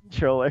your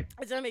controller.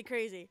 It's gonna be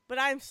crazy, but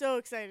I'm so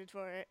excited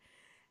for it.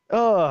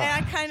 Oh,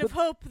 and I kind of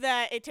hope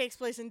that it takes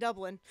place in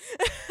Dublin.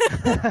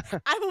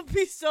 I will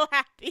be so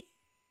happy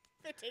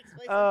if it takes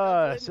place in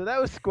Dublin. So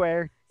that was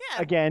Square.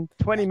 Yeah. Again,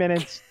 20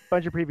 minutes,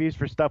 bunch of previews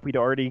for stuff we'd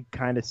already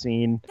kind of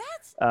seen.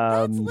 That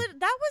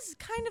was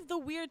kind of the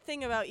weird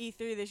thing about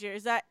E3 this year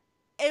is that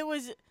it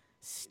was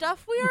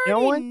stuff we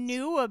already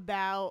knew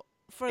about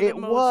for the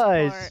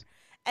most part,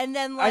 and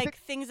then like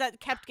things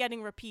that kept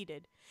getting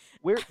repeated.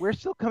 We're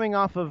still coming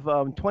off of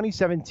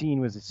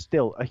 2017 was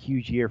still a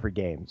huge year for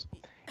games,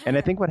 and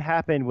I think what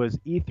happened was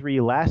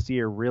E3 last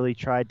year really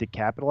tried to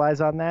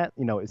capitalize on that.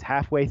 You know, it's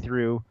halfway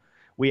through.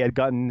 We had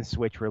gotten the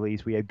Switch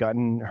release, we had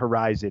gotten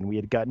Horizon, we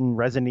had gotten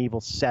Resident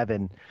Evil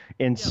 7,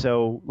 and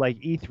so like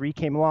E3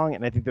 came along,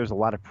 and I think there's a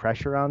lot of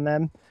pressure on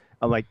them.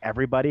 Like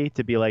everybody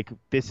to be like,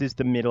 this is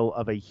the middle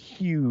of a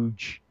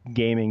huge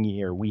gaming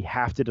year. We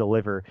have to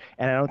deliver.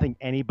 And I don't think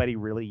anybody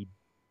really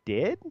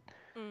did.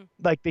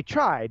 Like they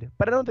tried,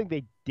 but I don't think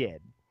they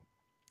did.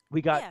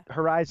 We got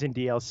Horizon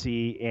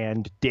DLC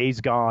and Days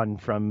Gone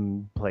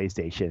from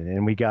PlayStation,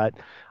 and we got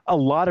a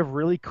lot of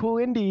really cool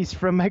indies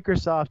from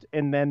Microsoft,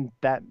 and then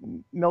that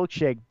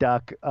milkshake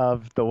duck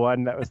of the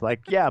one that was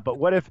like, yeah, but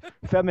what if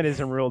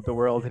feminism ruled the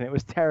world and it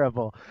was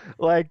terrible?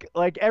 Like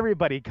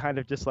everybody kind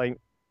of just like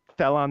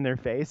fell on their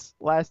face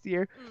last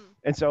year.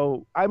 And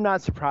so I'm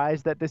not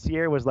surprised that this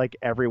year was like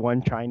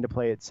everyone trying to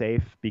play it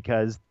safe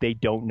because they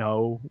don't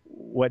know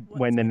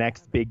when the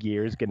next big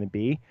year is going to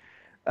be.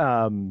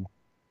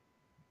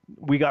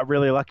 We got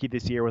really lucky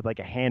this year with like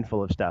a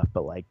handful of stuff,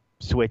 but like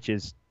Switch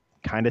is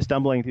kind of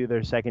stumbling through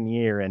their second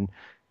year, and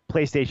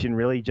PlayStation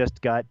really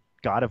just got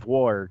God of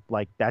War.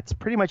 Like that's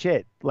pretty much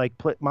it. Like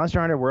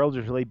Monster Hunter Worlds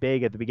was really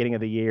big at the beginning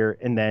of the year,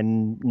 and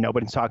then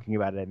nobody's talking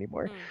about it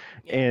anymore.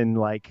 And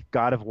like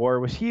God of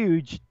War was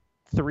huge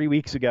 3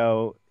 weeks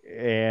ago,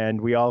 and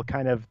we all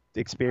kind of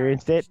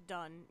experienced it.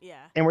 Done,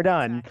 yeah. And we're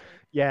done. Exactly.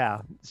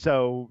 Yeah.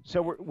 So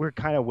we're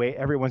kind of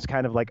everyone's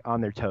kind of like on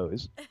their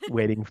toes,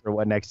 waiting for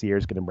what next year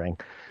is going to bring.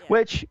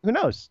 Which who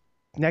knows?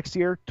 Next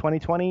year,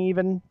 2020,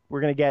 even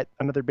we're going to get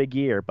another big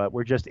year, but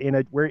we're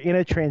in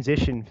a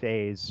transition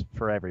phase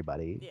for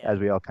everybody as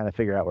we all kind of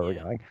figure out where we're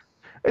going.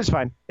 It's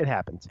fine. It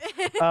happens.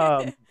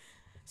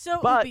 So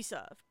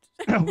Ubisoft.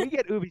 We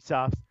get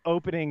Ubisoft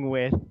opening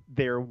with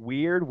their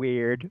weird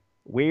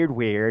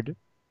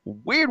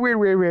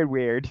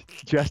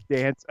Just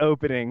Dance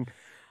opening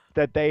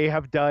that they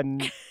have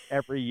done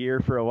every year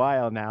for a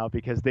while now,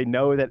 because they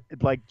know that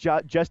like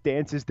Just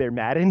Dance is their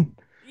Madden.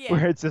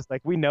 Where it's just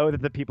like, we know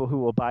that the people who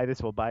will buy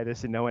this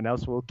and no one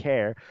else will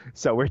care.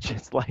 So we're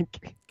just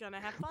like gonna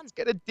have fun. Let's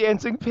get a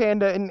dancing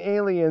panda and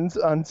aliens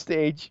on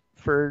stage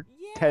for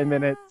 10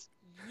 minutes.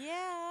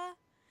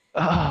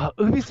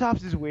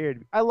 Ubisoft is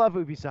weird. I love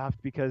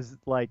Ubisoft because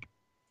like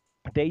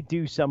they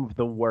do some of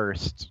the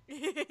worst.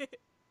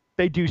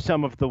 They do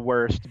some of the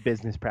worst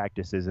business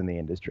practices in the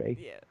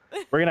industry.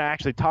 We're going to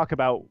actually talk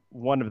about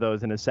one of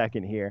those in a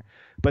second here,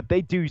 but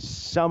they do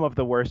some of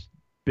the worst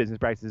business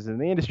practices in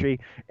the industry,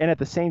 and at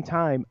the same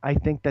time I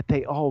think that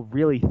they all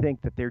really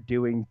think that they're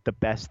doing the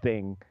best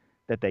thing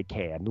that they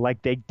can.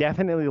 Like they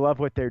definitely love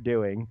what they're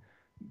doing,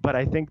 but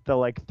I think the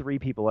like three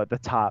people at the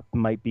top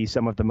might be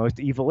some of the most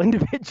evil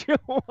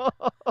individuals.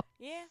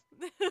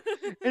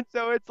 and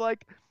so it's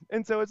like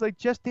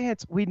Just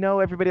Dance, we know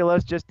everybody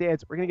loves Just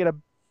Dance. We're gonna get a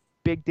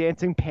big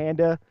dancing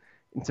panda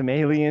and some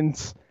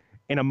aliens,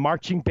 and a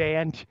marching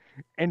band,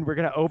 and we're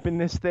gonna open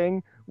this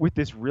thing with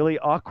this really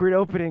awkward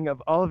opening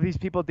of all of these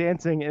people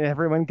dancing and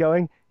everyone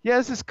going, "Yeah,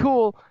 this is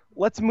cool.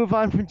 Let's move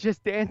on from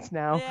Just Dance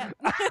now." Yeah.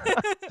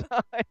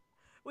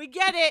 We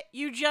get it.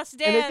 You just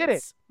And they did it.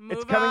 dance. Move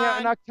It's coming out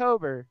in on.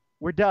 October.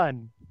 We're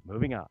done.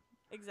 Moving on.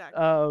 Exactly.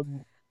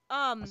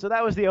 So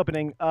that was the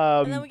opening.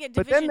 And then we get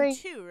but then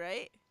Division 2,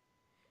 right?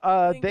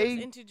 I think it goes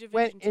they into Division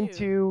went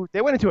 2.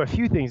 into a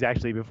few things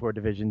actually before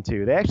Division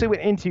 2. They actually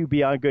went into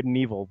Beyond Good and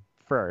Evil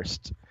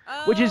first,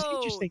 which is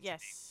interesting.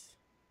 Yes.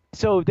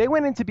 So they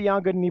went into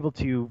Beyond Good and Evil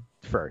 2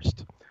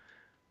 first.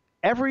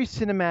 Every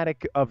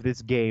cinematic of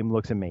this game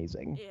looks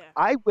amazing. Yeah.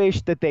 I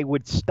wish that they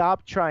would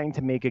stop trying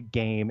to make a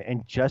game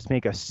and just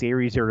make a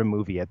series or a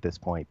movie at this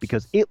point,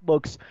 because it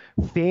looks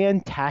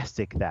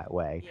fantastic that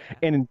way. Yeah.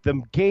 And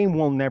the game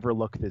will never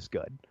look this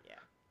good. Yeah.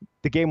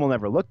 The game will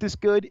never look this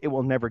good. It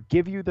will never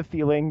give you the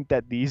feeling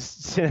that these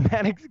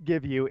cinematics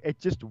give you.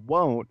 It just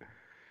won't.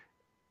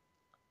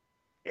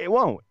 It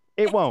won't.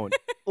 It won't.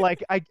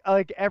 Like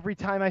every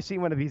time I see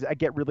one of these, I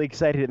get really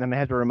excited, and then I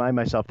have to remind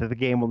myself that the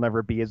game will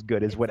never be as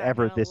good as It's not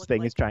whatever gonna this look thing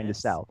like is trying this.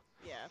 to sell.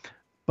 Yeah.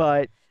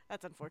 But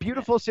That's unfortunate.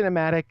 beautiful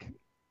cinematic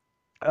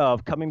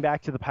of coming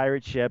back to the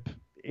pirate ship,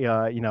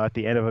 at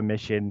the end of a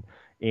mission,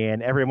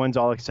 and everyone's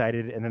all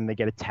excited, and then they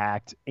get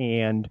attacked,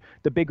 and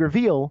the big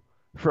reveal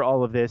for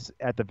all of this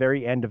at the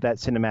very end of that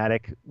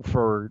cinematic,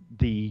 for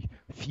the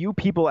few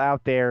people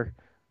out there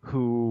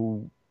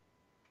who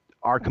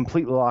are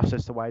completely lost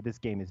as to why this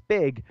game is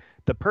big,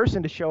 the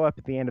person to show up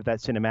at the end of that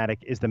cinematic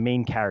is the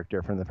main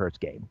character from the first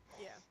game.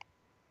 Yeah.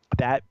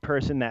 That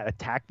person that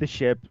attacked the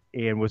ship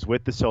and was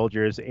with the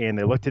soldiers, and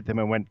they looked at them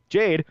and went,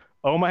 "Jade,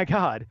 oh my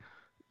God."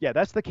 Yeah,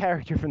 that's the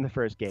character from the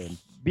first game.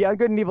 Beyond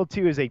Good and Evil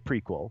 2 is a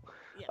prequel.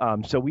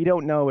 Yeah. So we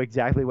don't know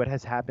exactly what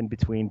has happened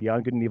between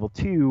Beyond Good and Evil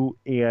 2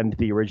 and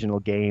the original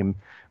game,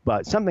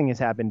 but something has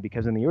happened,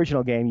 because in the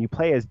original game you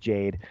play as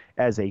Jade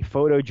as a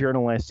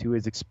photojournalist who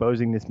is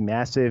exposing this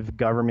massive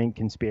government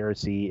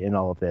conspiracy in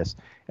all of this,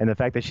 and the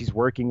fact that she's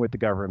working with the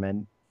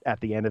government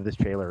at the end of this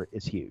trailer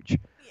is huge.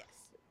 Yes.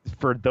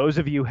 For those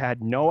of you who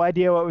had no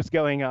idea what was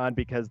going on,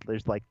 because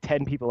there's like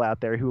 10 people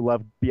out there who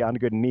love Beyond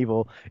Good and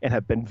Evil and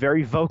have been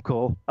very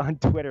vocal on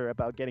Twitter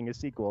about getting a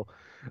sequel,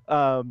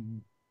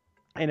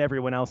 and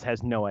everyone else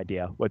has no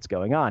idea what's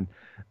going on.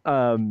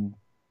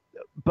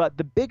 But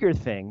the bigger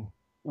thing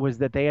was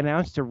that they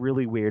announced a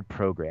really weird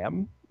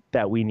program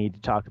that we need to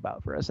talk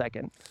about for a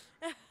second.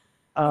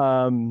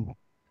 And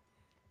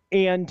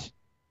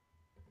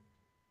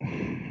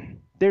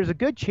there's a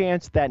good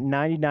chance that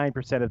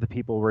 99% of the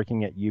people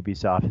working at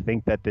Ubisoft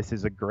think that this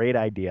is a great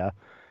idea,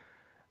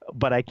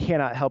 but I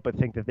cannot help but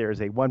think that there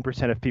is a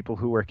 1% of people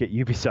who work at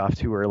Ubisoft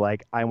who are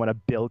like, I want to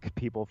bilk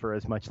people for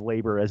as much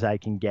labor as I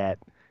can get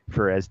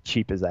for as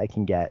cheap as I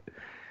can get.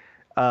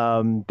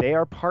 They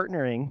are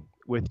partnering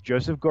with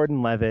Joseph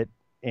Gordon-Levitt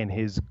and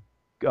his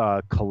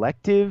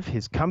collective,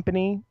 his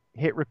company,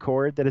 Hit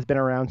Record, that has been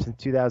around since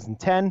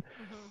 2010,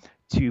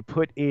 to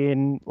put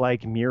in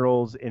like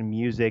murals and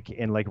music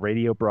and like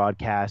radio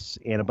broadcasts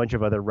and a bunch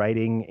of other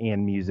writing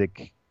and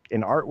music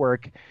and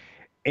artwork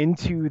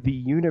into the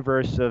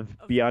universe of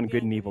Beyond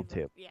Good and Evil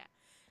 2. Yeah.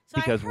 So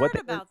Because I what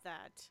heard they- about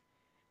that.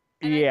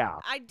 And Yeah.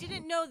 I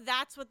didn't know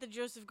that's what the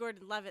Joseph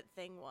Gordon-Levitt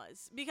thing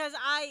was, because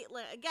I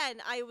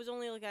was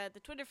only looking at the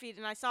Twitter feed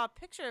and I saw a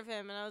picture of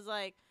him and I was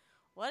like,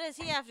 what does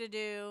he have to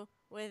do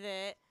with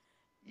it?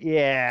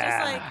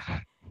 Yeah.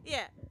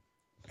 Yeah.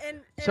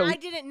 And So- I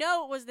didn't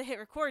know it was the Hit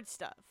Record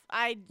stuff.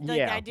 I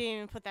Yeah. didn't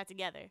even put that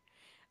together,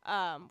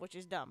 which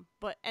is dumb.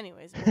 But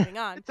anyways, moving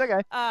on. It's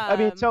okay. I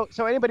mean, so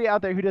anybody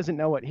out there who doesn't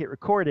know what Hit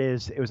Record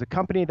is, it was a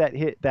company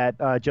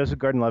that Joseph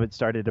Gordon-Levitt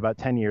started about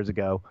 10 years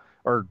ago,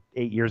 or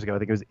 8 years ago. I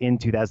think it was in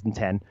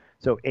 2010,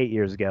 so 8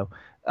 years ago,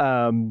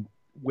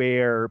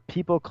 where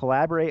people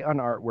collaborate on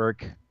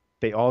artwork.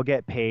 They all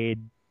get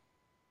paid.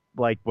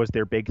 Like, was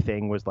their big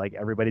thing was like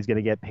everybody's going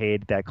to get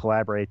paid that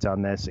collaborates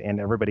on this, and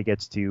everybody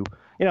gets to,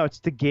 it's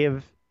to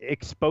give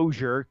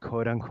exposure,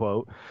 quote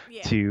unquote,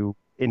 Yeah. to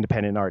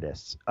independent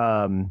artists.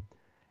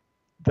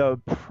 The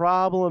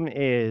problem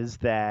is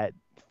that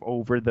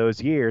over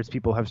those years,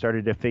 people have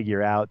started to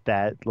figure out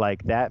that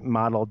like that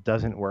model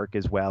doesn't work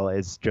as well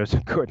as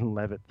Joseph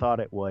Gordon-Levitt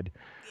thought it would.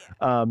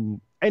 And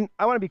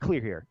I want to be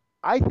clear here.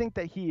 I think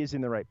that he is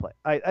in the right place.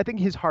 I think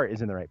his heart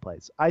is in the right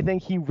place. I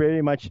think he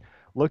very much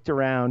looked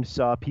around,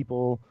 saw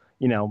people,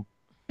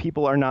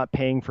 people are not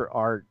paying for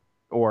art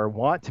or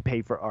want to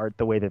pay for art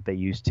the way that they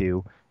used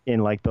to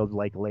in like the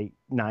late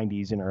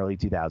 90s and early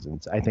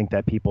 2000s. I think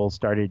that people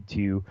started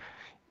to,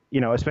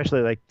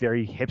 especially like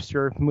very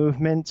hipster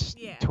movements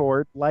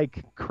toward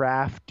like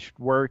craft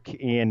work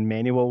and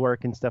manual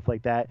work and stuff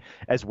like that,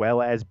 as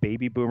well as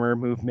baby boomer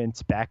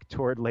movements back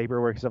toward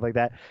labor work, stuff like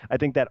that. I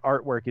think that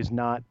artwork is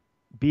not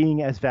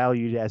being as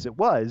valued as it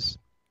was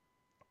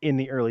in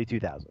the early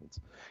 2000s.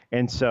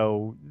 And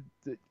so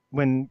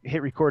when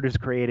Hit Recorders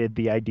created,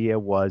 the idea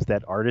was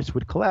that artists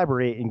would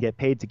collaborate and get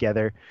paid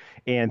together,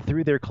 and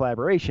through their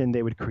collaboration,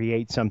 they would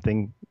create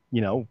something,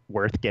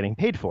 worth getting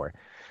paid for.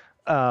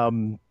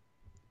 And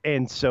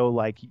so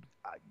like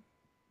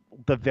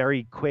the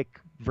very quick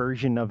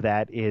version of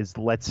that is,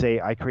 let's say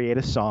I create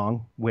a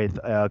song with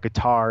a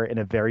guitar and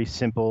a very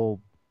simple,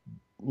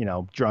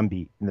 drum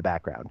beat in the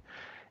background,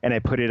 and I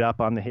put it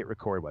up on the Hit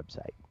Record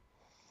website.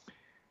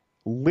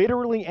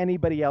 Literally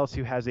anybody else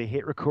who has a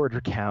Hit Record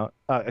account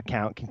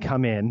can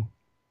come in,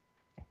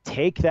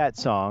 take that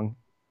song,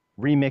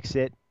 remix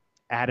it,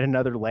 add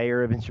another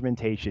layer of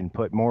instrumentation,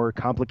 put more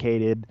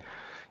complicated,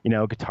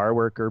 guitar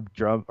work or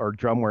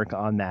drum work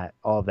on that,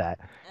 all of that.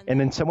 And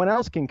then someone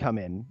else can come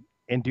in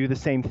and do the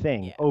same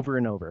thing over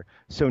and over.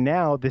 So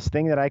now this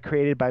thing that I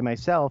created by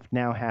myself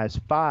now has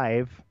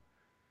 5,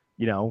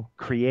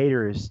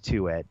 creators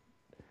to it.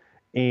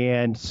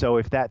 And so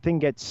if that thing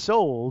gets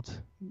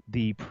sold,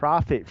 the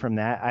profit from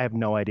that, I have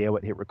no idea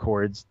what Hit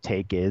Record's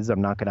take is.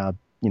 I'm not going to,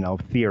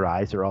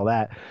 theorize or all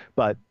that.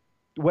 But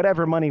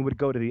whatever money would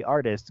go to the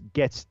artist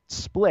gets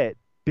split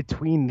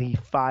between the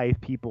 5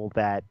 people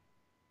that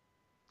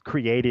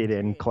created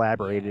and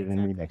collaborated and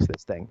remixed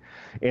this thing.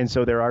 And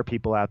so there are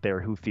people out there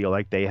who feel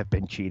like they have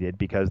been cheated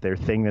because their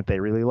thing that they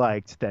really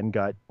liked then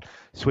got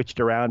switched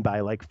around by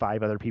like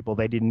 5 other people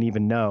they didn't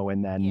even know,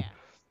 and then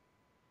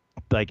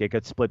like it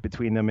got split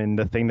between them, and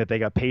the thing that they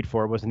got paid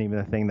for wasn't even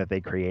the thing that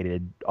they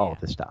created all of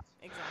the stuff.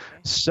 Exactly.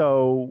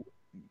 So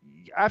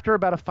after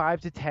about a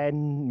 5 to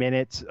 10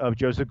 minutes of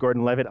Joseph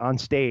Gordon-Levitt on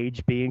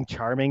stage being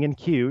charming and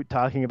cute,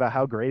 talking about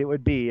how great it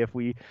would be if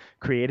we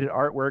created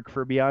artwork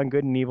for Beyond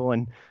Good and Evil,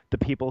 and the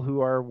people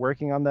who are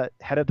working on the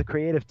head of the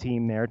creative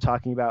team there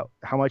talking about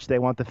how much they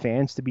want the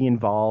fans to be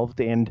involved.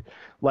 And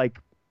like,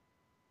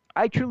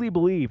 I truly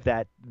believe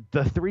that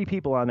the 3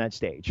 people on that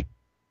stage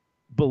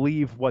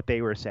believe what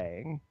they were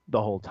saying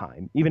the whole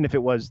time, even if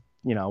it was,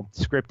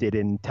 scripted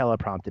and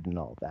teleprompted and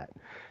all of that.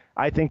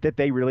 I think that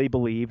they really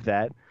believe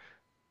that,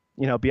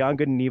 Beyond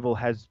Good and Evil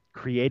has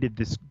created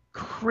this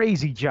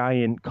crazy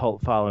giant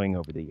cult following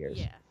over the years.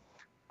 Yeah.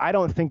 I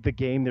don't think the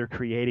game they're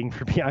creating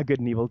for Beyond Good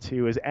and Evil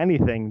 2 is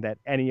anything that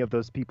any of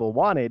those people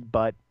wanted,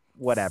 but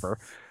whatever.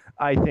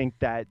 I think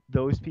that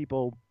there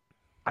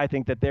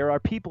are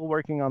people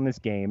working on this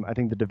game. I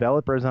think the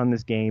developers on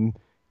this game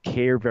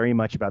care very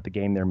much about the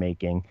game they're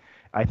making.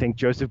 I think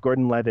Joseph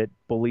Gordon-Levitt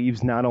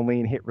believes not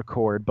only in Hit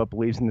Record, but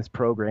believes in this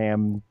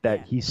program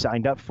that he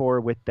signed up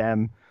for with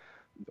them,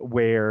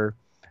 where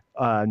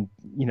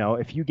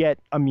if you get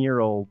a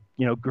mural,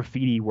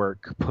 graffiti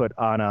work put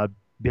on a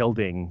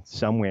building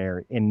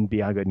somewhere in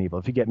Beyond Good and Evil,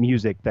 if you get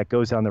music that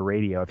goes on the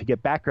radio, if you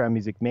get background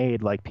music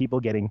made, like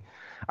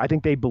I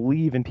think they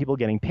believe in people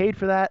getting paid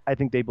for that. I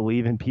think they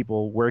believe in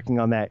people working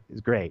on that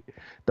is great.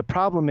 The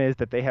problem is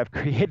that they have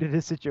created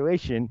a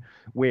situation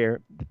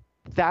where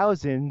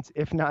thousands,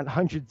 if not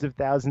hundreds of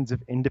thousands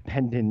of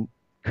independent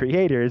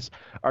creators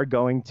are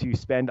going to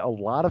spend a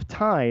lot of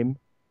time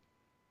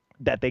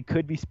that they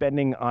could be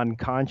spending on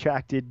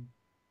contracted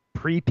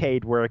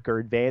prepaid work or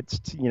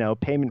advanced,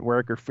 payment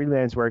work or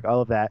freelance work, all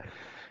of that.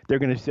 They're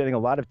going to be spending a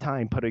lot of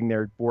time putting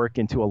their work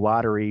into a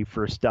lottery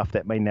for stuff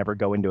that may never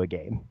go into a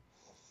game.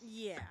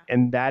 Yeah.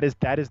 And that is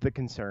the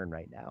concern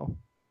right now,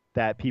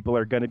 that people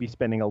are going to be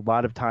spending a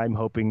lot of time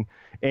hoping,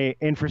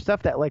 and for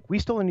stuff that, like, we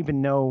still don't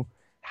even know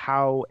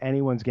how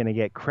anyone's going to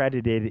get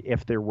credited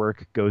if their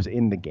work goes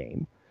in the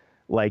game.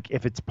 Like,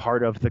 if it's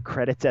part of the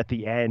credits at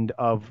the end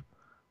of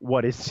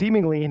what is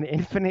seemingly an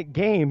infinite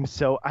game.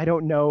 So I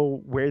don't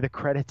know where the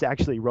credits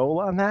actually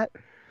roll on that.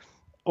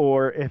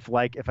 Or if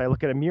I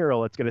look at a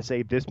mural, it's going to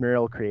say this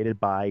mural created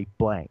by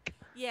blank.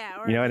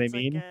 Yeah. Or you know what I it's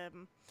mean? Like,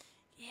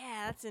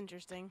 yeah, that's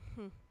interesting.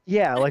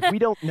 Yeah, like we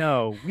don't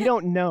know. We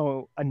don't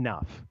know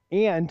enough.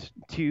 And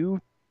to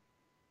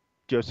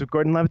Joseph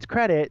Gordon-Levitt's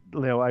credit,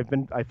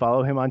 I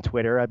follow him on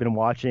Twitter. I've been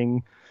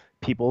watching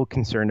people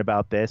concerned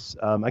about this.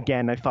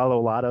 Again, I follow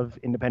a lot of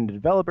independent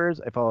developers.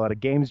 I follow a lot of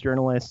games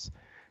journalists.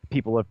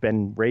 People have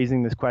been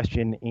raising this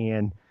question,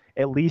 and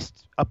at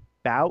least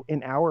about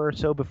an hour or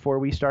so before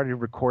we started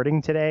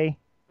recording today,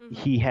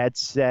 he had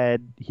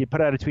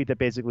put out a tweet that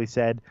basically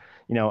said,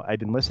 I've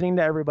been listening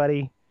to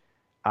everybody.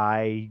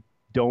 I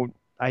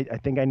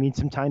think I need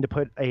some time to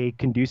put a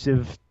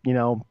conducive,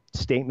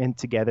 statement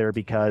together,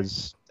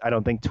 because I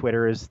don't think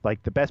Twitter is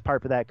like the best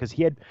part for that. Because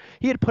he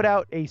had put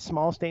out a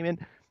small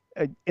statement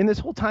in this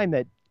whole time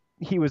that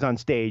he was on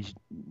stage.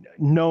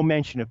 No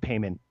mention of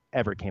payment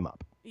ever came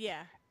up.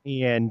 Yeah.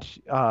 And,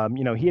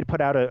 he had put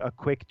out a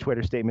quick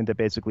Twitter statement that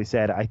basically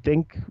said, I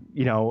think,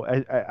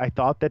 I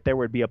thought that there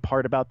would be a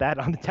part about that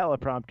on the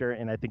teleprompter,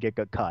 and I think it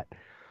got cut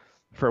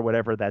for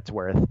whatever that's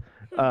worth.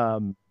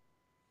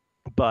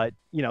 But,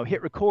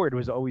 Hit Record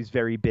was always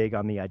very big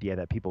on the idea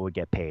that people would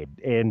get paid.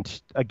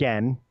 And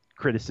again,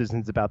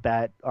 criticisms about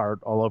that are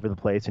all over the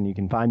place, and you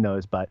can find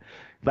those. But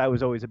that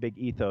was always a big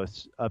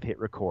ethos of Hit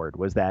Record,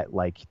 was that,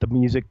 like, the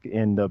music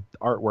and the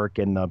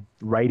artwork and the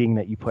writing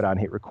that you put on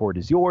Hit Record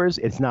is yours.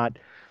 It's not,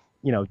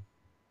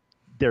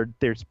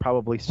 there's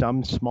probably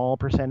some small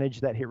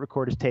percentage that Hit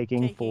Record is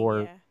taking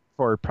for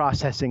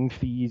processing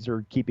fees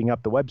or keeping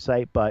up the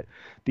website. But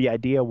the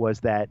idea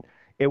was that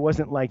it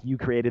wasn't like you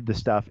created the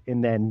stuff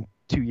and then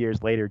 2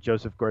 years later,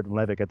 Joseph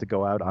Gordon-Levitt got to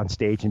go out on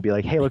stage and be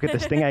like, "Hey, look at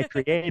this thing I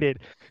created."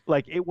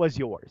 Like, it was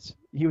yours.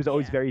 He was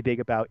always Yeah. very big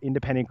about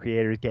independent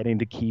creators getting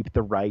to keep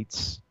the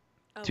rights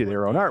Of to what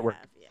their own they artwork.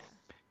 have, yeah.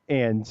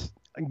 And,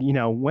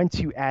 once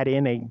you add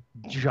in a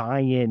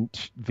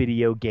giant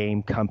video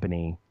game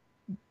company,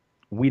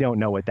 we don't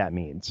know what that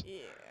means.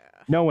 Yeah.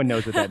 No one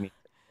knows what that means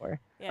anymore.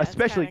 Yeah, it's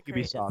Especially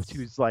kinda Ubisoft,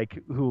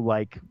 it's- who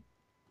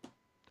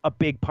a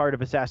big part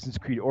of Assassin's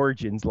Creed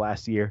Origins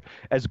last year,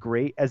 as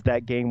great as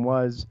that game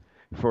was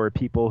for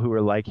people who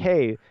were like,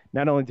 hey,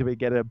 not only did we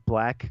get a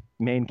black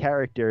main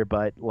character,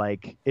 but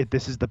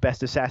this is the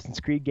best Assassin's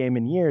Creed game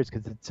in years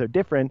because it's so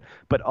different,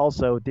 but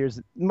also there's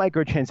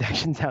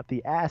microtransactions out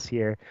the ass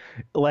here.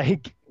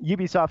 Like,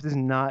 Ubisoft is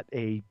not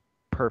a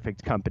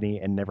perfect company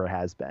and never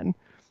has been.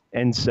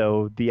 And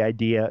so the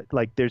idea,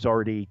 there's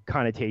already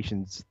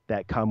connotations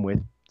that come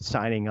with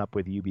signing up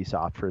with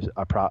Ubisoft for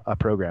a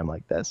program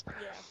like this.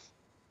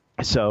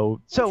 Yeah.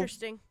 So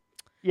Interesting.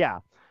 yeah.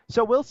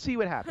 So we'll see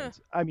what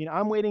happens. I mean,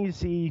 I'm waiting to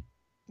see,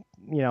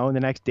 in the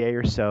next day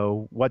or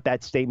so, what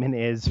that statement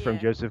is from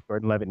Yeah. Joseph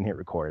Gordon-Levitt and Hit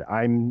Record.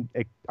 I'm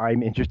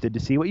interested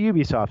to see what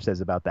Ubisoft says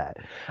about that.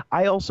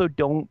 I also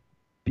don't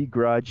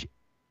begrudge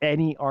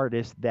any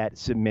artist that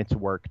submits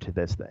work to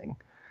this thing.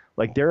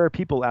 Like, there are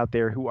people out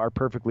there who are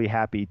perfectly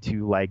happy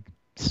to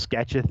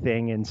sketch a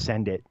thing and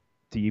send it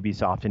to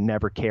Ubisoft and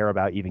never care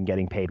about even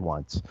getting paid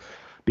once,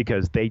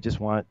 because they just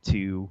want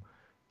to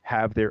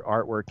have their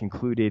artwork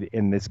included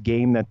in this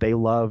game that they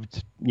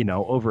loved,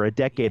 over a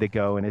decade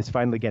ago, and is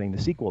finally getting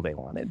the sequel they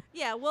wanted.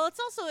 Yeah, well,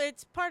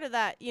 it's part of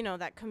that,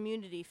 that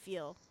community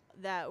feel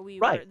that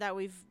Right. that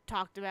we've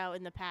talked about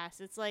in the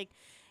past. It's like,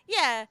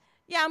 yeah,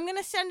 I'm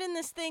gonna send in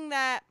this thing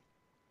that,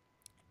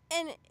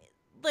 and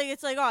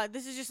it's like, oh,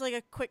 this is just like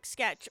a quick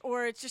sketch,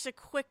 or it's just a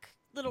quick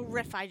little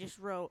riff I just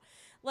wrote,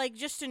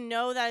 just to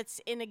know that it's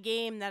in a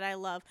game that I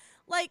love.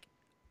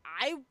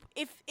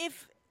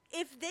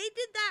 If they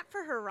did that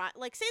for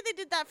say they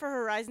did that for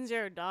Horizon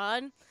Zero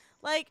Dawn,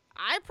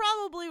 I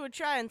probably would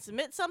try and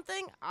submit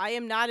something. I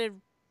am not a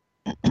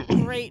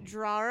great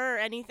drawer or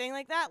anything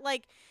like that.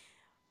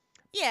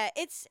 Yeah,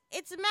 it's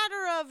a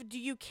matter of, do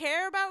you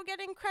care about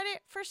getting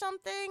credit for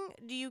something?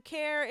 Do you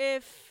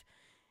care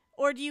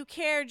or do you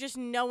care just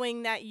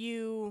knowing that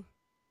you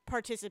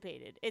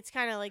participated? It's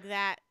kind of like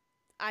that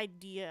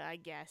idea, I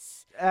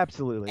guess.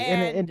 Absolutely.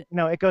 And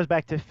it goes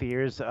back to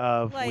fears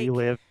of, we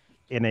live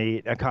in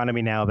a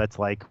economy now that's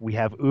we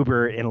have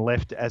Uber and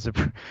Lyft as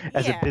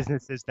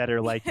businesses that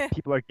are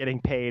people are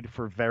getting paid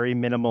for very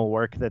minimal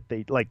work that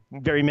they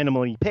very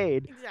minimally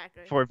paid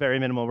Exactly. for very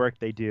minimal work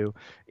they do,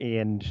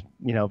 and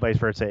vice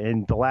versa.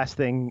 And the last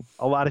thing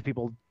a lot of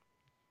people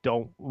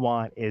don't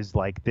want is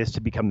this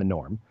to become the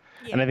norm.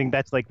 Yeah. And I think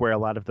that's where a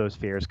lot of those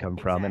fears come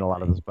from, and a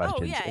lot of those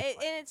questions. Oh yeah,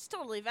 and it's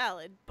totally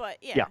valid. But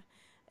yeah.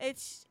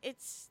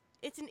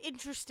 It's an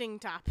interesting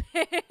topic.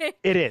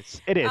 It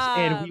is,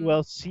 and we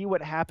will see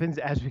what happens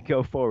as we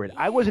go forward.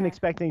 I wasn't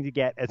expecting to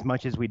get as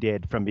much as we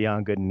did from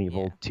Beyond Good and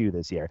Evil 2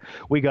 this year.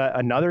 We got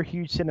another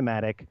huge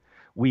cinematic.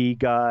 We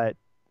got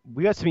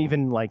some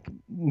even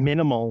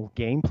minimal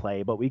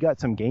gameplay, but we got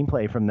some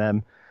gameplay from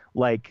them.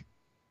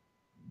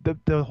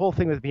 The whole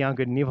thing with Beyond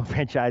Good and Evil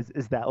franchise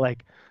is that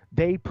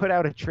they put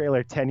out a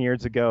trailer 10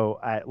 years ago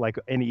at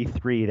an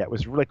E3 that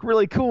was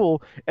really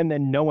cool, and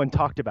then no one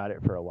talked about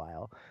it for a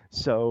while.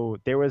 So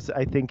there was,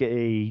 I think,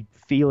 a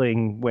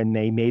feeling when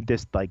they made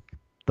this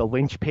the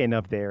linchpin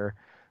of their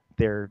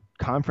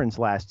conference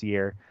last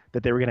year,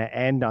 that they were going to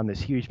end on this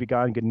huge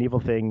Beyond Good and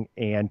Evil thing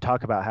and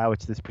talk about how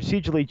it's this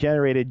procedurally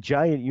generated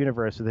giant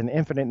universe with an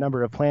infinite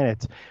number of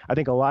planets. I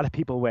think a lot of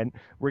people went,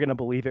 we're going to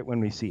believe it when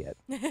we see it.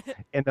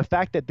 And the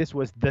fact that this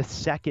was the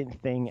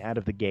second thing out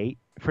of the gate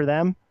for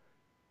them,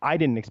 I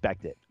didn't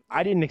expect it.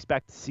 I didn't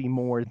expect to see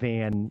more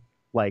than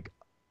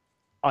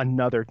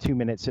another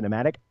 2-minute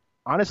cinematic.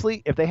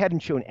 Honestly, if they hadn't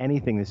shown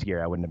anything this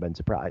year, I wouldn't have been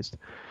surprised.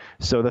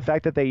 So the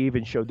fact that they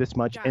even showed this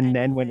much and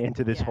then went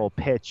into this whole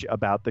pitch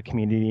about the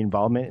community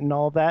involvement and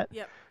all of that,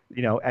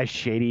 as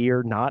shady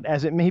or not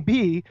as it may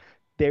be,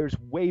 there's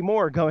way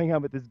more going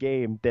on with this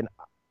game than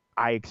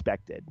I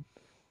expected.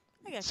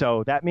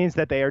 So that means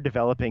that they are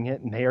developing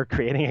it and they are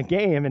creating a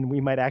game, and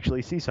we might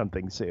actually see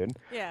something soon.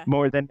 Yeah.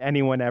 More than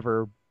anyone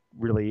ever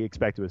really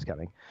expected was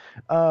coming.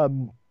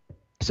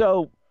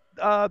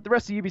 The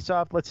rest of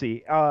Ubisoft, let's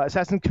see.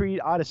 Assassin's Creed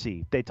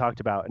Odyssey, they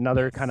talked about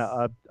another kind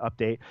of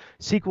update.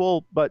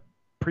 Sequel, but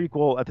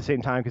prequel at the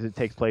same time because it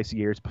takes place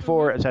years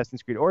before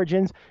Assassin's Creed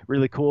Origins.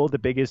 Really cool. The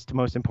biggest,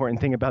 most important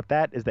thing about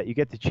that is that you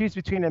get to choose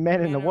between a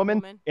man and a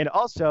woman, and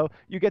also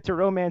you get to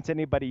romance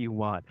anybody you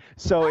want.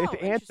 So if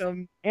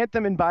Anthem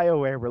and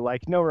BioWare were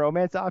no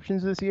romance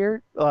options this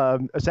year,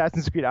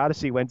 Assassin's Creed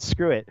Odyssey went,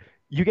 screw it.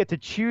 You get to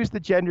choose the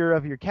gender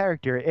of your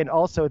character, and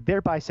also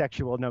they're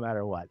bisexual no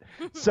matter what.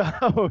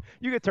 So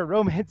you get to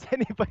romance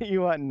anybody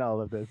you want in all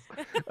of this.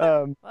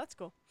 Well, that's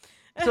cool.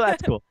 So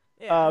that's cool.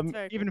 Yeah, that's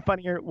very even cool.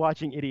 funnier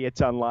watching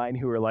idiots online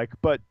who are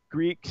but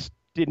Greeks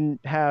didn't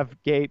have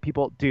gay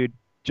people. Dude,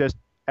 just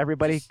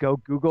Everybody, go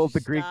Google just the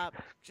Greek. stop.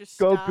 Just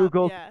Go stop.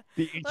 Google Yeah.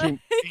 the Like,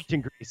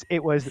 ancient Greece.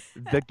 It was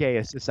the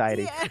gayest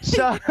society. yeah.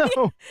 So,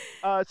 so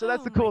that's Oh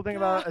the my cool thing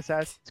god. about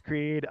Assassin's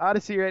Creed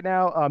Odyssey right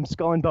now.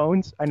 Skull and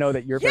Bones. I know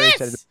that you're very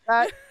excited Yes.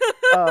 about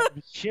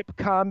that. Ship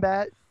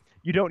combat.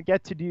 You don't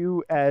get to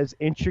do as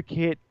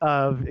intricate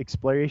of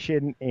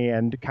exploration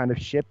and kind of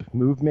ship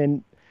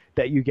movement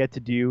that you get to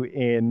do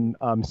in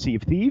Sea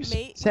of Thieves,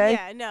 say.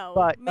 Yeah. No.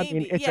 But I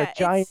mean, Maybe. Yeah.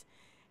 It's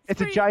it's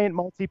a pretty. giant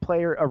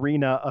multiplayer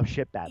arena of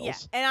ship Yeah,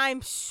 battles. and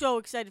I'm so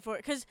excited for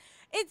it because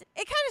it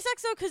kind of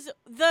sucks though because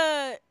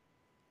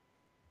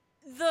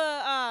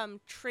the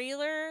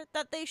trailer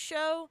that they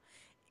show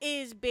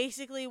is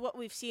basically what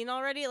we've seen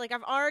already. Like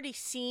I've already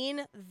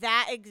seen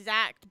that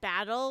exact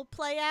battle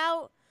play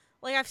out.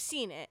 Like I've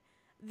seen it.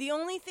 The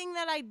only thing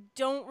that I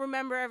don't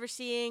remember ever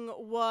seeing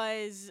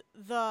was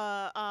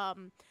the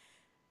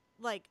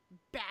like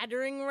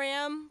battering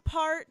ram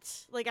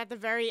part, like at the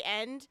very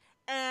end,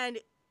 and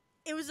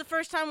it was the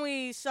first time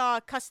we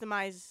saw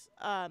customizable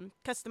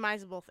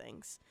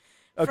things.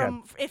 Okay.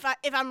 From if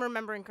I'm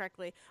remembering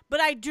correctly, but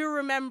I do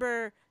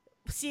remember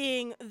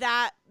seeing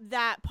that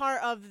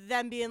part of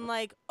them being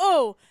like,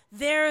 "Oh,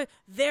 there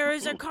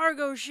is a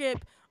cargo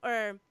ship,"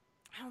 or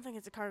I don't think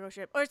it's a cargo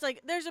ship, or it's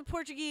like there's a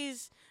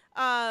Portuguese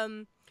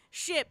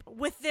ship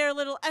with their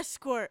little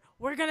escort.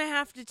 We're gonna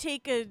have to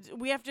take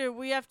we have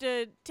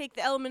to take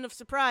the element of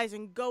surprise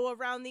and go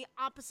around the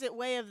opposite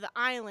way of the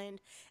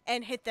island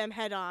and hit them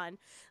head on.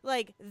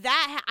 Like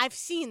that, I've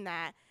seen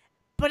that,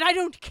 but I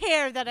don't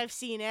care that I've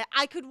seen it.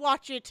 I could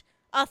watch it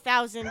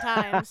 1,000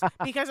 times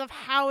because of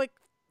how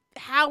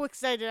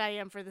excited I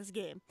am for this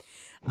game.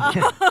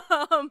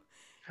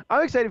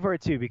 I'm excited for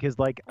it too because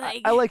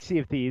I like Sea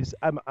of Thieves.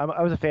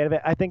 I was a fan of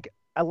it. I think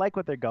I like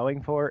what they're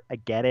going for. I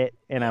get it,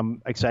 and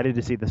I'm excited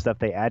to see the stuff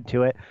they add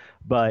to it.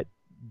 But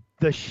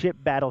the ship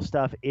battle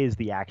stuff is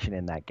the action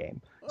in that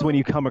game. It's when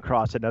you come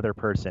across another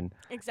person,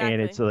 exactly.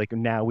 and it's like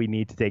now we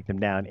need to take them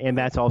down. And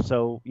that's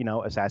also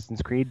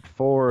Assassin's Creed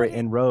 4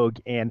 and Rogue,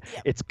 and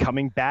it's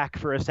coming back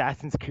for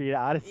Assassin's Creed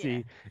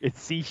Odyssey.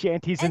 It's sea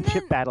shanties and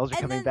ship battles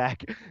are coming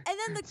back. And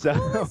then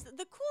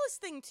the coolest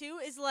thing too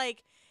is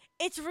like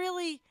it's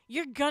really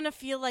you're gonna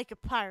feel like a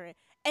pirate,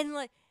 and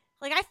like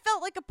I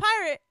felt like a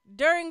pirate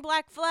during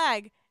Black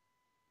Flag.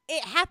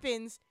 It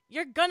happens.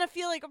 You're gonna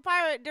feel like a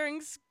pirate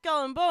during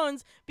Skull and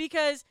Bones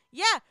because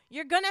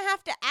you're gonna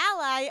have to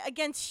ally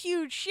against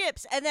huge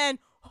ships, and then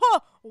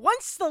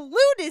once the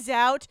loot is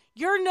out,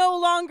 you're no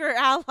longer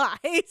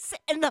allies,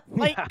 and the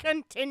fight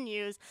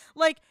continues.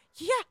 Like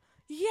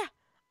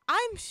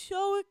I'm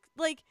so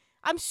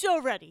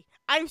ready.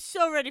 I'm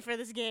so ready for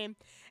this game,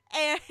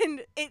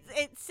 and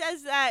it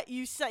says that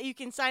you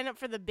can sign up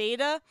for the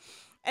beta,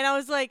 and I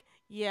was like,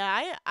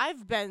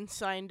 I've been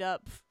signed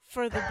up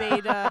for the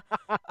beta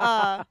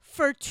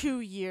for 2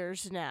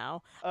 years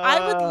now. I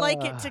would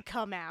like it to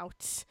come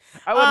out.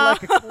 I would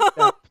like a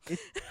cool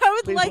I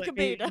would please like let a me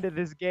beta. into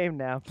this game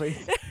now,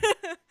 please.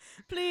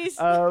 Please.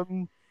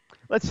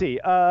 Let's see.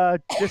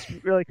 Just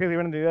really quickly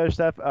running through the other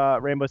stuff.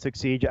 Rainbow Six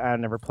Siege. I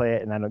never play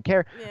it, and I don't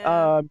care.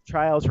 Yeah.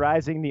 Trials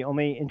Rising. The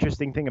only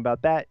interesting thing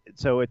about that,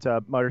 so it's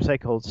a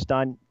motorcycle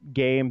stunt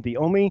game. The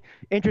only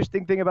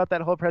interesting thing about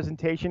that whole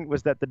presentation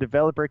was that the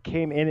developer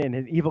came in an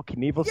Evel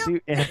Knievel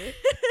suit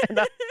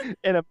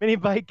and a mini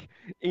bike,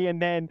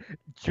 and then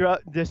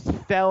just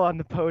fell on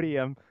the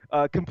podium,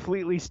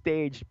 completely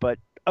staged, but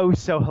oh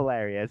so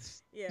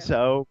hilarious. Yeah.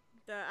 So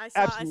I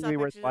absolutely saw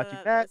worth pictures watching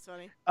of that. That's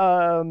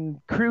funny.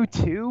 Crew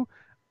 2.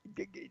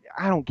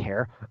 I don't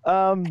care.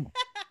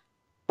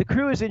 The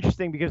Crew is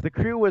interesting because the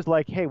Crew was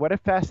like, hey, what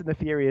if Fast and the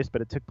Furious,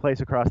 but it took place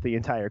across the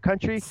entire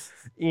country,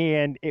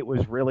 and it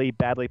was really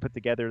badly put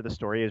together. The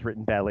story is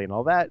written badly and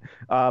all that.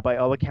 By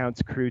all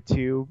accounts, Crew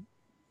 2,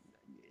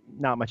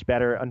 not much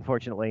better,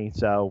 unfortunately.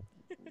 So,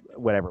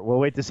 whatever. We'll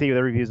wait to see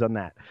the reviews on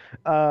that.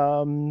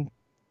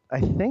 I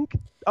think.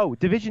 Oh,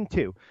 Division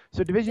 2.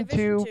 So Division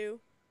 2,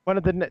 one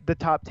of the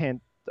top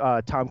 10.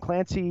 Tom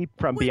Clancy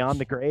from Beyond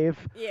the Grave.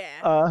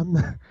 Yeah.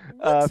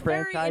 Looks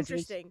very franchises.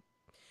 interesting.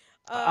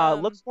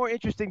 Looks more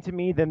interesting to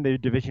me than the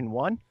Division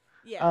 1.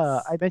 Yes.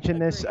 I mentioned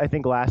this, agreed. I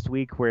think, last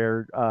week,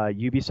 where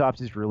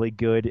Ubisoft is really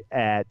good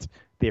at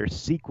their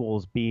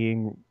sequels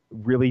being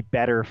really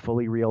better,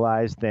 fully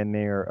realized than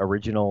their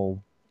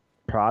original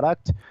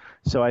product.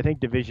 So I think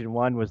Division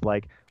 1 was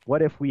like,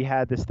 what if we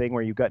had this thing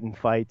where you got in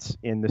fights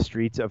in the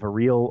streets of a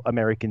real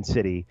American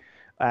city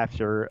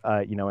after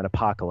an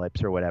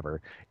apocalypse or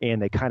whatever,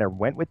 and they kind of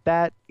went with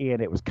that,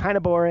 and it was kind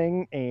of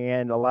boring,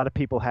 and a lot of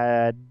people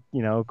had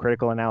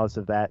critical analysis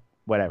of that,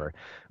 whatever.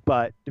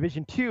 But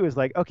Division 2 is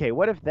like, okay,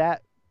 what if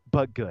that,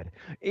 but good.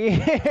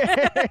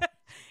 Yeah,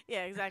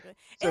 exactly.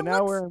 So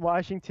now we're in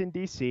Washington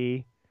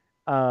D.C.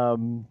 Yeah.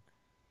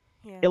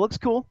 It looks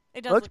cool.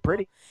 It does looks look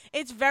pretty. Cool.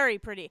 It's very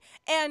pretty,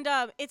 and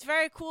it's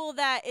very cool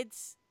that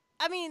it's.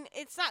 I mean,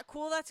 it's not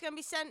cool that's gonna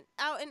be sent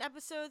out in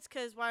episodes,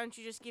 because why don't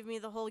you just give me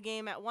the whole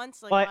game at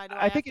once? Like, why do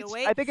I have to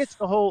wait? I think it's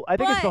the whole. I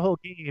think it's the whole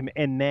game,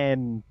 and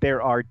then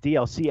there are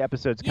DLC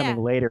episodes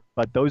coming later,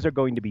 but those are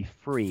going to be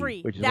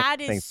free. Which is that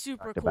is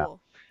super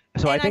cool.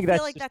 So and I think feel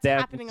that's like just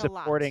that's happening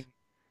supporting. a lot.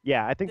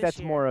 Yeah, I think this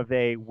that's more year. of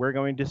a we're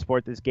going to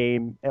support this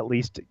game at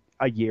least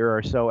a year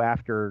or so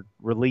after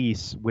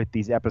release with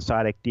these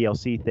episodic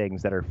DLC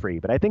things that are free.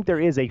 But I think there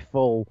Yeah. is a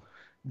full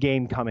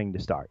game coming to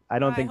start. I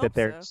don't I think that hope so.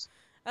 there's.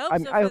 I hope so I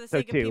for hope the so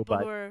sake of too, people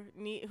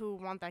but who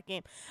want that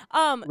game.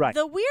 right.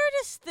 The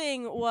weirdest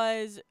thing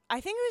was I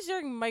think it was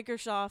during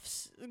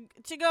Microsoft's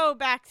to go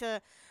back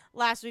to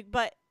last week,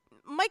 but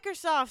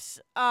Microsoft's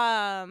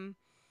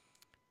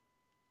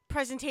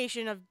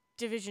presentation of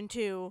Division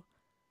 2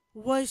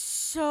 was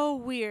so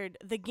weird.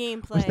 The Was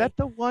gameplay. that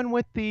the one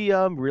with the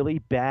really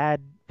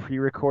bad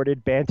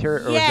pre-recorded banter,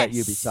 or was that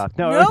Yes. Ubisoft?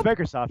 No, it was Nope.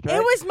 Microsoft, It right?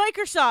 was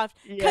Microsoft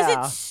because it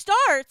Yeah.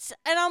 starts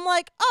and I'm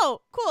like,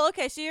 oh, cool.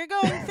 Okay, so you're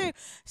going through.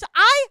 So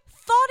I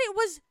thought it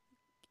was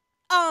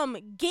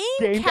game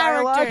Game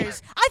dialogue?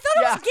 characters. I thought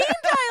it Yeah. was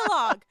game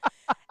dialogue.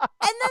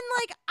 And then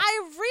like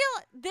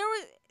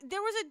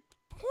there was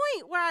a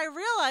point where I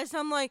realized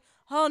I'm like,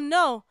 oh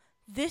no,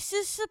 this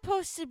is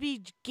supposed to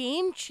be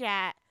game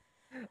chat.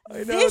 I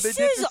know This they did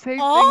the is same thing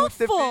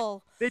with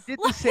awful. they did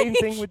the same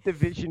thing Like, with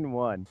Division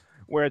 1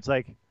 where it's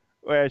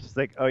just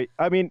like oh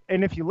I mean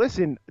and if you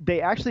listen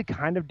they actually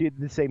kind of did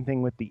the same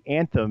thing with the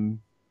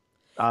Anthem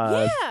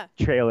yeah.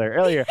 trailer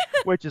earlier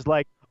which is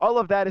like all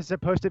of that is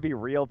supposed to be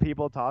real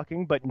people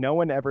talking but no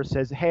one ever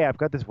says hey I've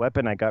got this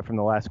weapon I got from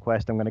the last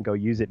quest I'm going to go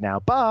use it now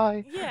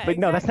bye. Yeah, Like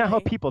no that's not how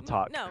exactly. people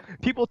talk. No.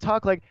 People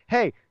talk like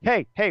hey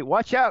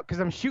watch out because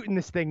I'm shooting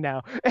this thing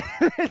now.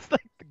 It's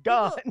like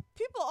gone.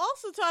 People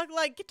also talk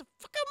like, get the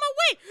fuck out of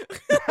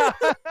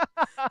my way.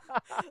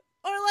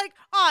 Or like,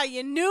 aw,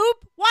 you noob.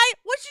 Why?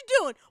 What you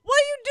doing? What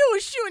are you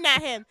doing shooting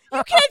at him?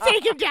 You can't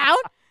take him down.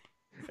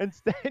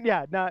 Instead,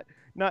 yeah, not.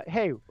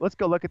 Hey, let's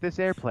go look at this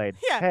airplane.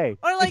 Yeah. Hey,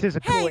 Or like, this is a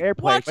cool hey,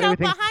 airplane. watch What do we out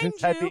think is behind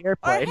inside you. the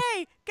airplane? Or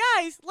hey,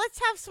 guys,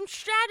 let's have some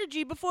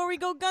strategy before we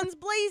go guns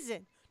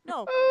blazing.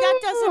 No, that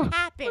doesn't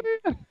happen.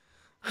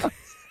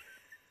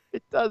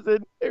 It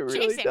doesn't. It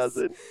really Jesus.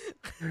 doesn't.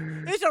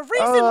 There's a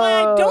reason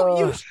why I don't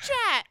Oh. use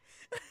chat.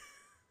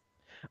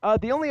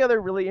 The only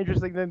other really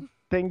interesting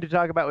thing to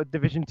talk about with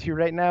Division 2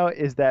 right now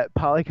is that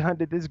Polygon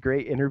did this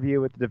great interview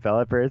with the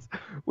developers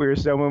where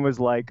someone was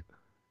like,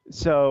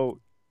 so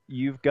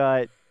you've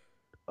got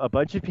a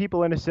bunch of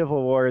people in a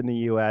civil war in the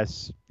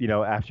U.S.,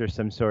 after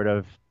some sort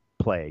of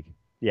plague.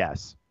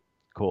 Yes.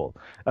 Cool.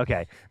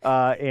 Okay.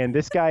 And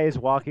this guy is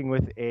walking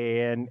with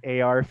an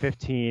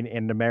AR-15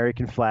 and an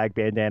American flag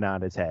bandana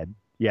on his head.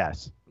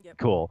 Yes. Yep.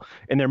 Cool.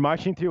 And they're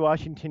marching through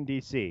Washington,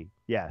 D.C.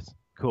 Yes.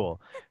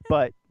 Cool.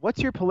 But what's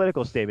your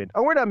political statement?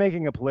 Oh, we're not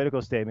making a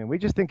political statement. We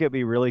just think it'd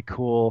be really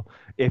cool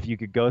if you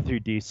could go through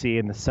DC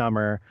in the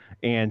summer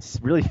and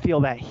really feel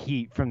that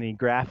heat from the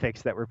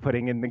graphics that we're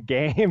putting in the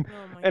game.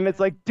 Oh my And it's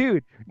God. like,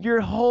 dude, your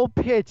whole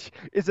pitch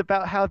is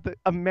about how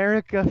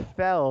America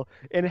fell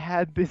and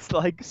had this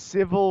like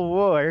civil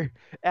war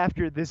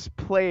after this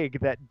plague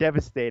that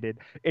devastated.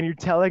 And you're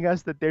telling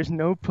us that there's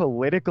no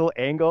political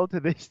angle to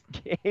this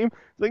game?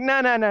 It's like,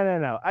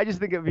 no. I just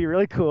think it would be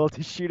really cool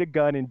to shoot a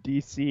gun in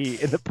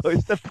DC in the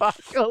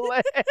post-apocalypse.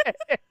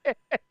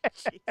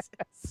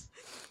 Jesus.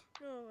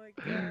 Oh my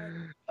God.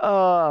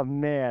 Oh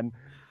man.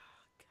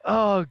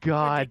 Oh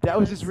God, that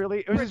was just Ridiculous. really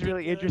it was just really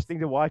Ridiculous. interesting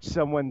to watch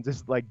someone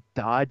just like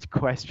dodge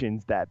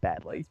questions that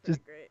badly. That's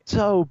Just pretty great.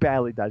 so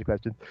badly dodge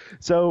questions.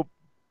 So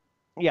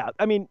yeah,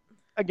 I mean,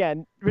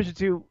 again, Division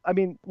 2, I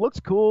mean, looks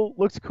cool,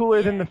 looks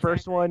cooler than Yeah, the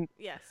first exactly. one.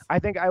 Yes. I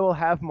think I will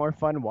have more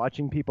fun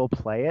watching people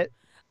play it.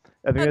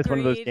 I think it's one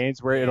of those Agreed.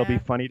 games where it'll be Yeah.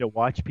 funny to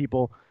watch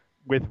people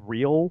with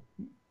real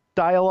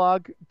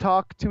dialogue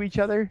talk to each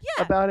other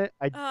Yeah. about it.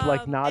 I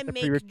like not and the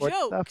make pre-recorded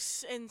stuff.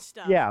 jokes and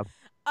stuff. Yeah,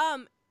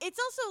 It's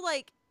also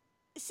like,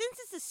 since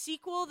it's a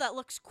sequel that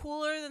looks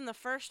cooler than the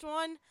first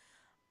one,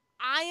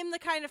 I am the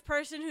kind of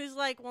person who's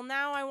like, well,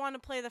 now I want to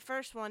play the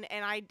first one,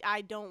 and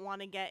I don't want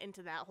to get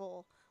into that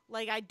hole.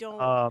 Like, I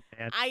don't. oh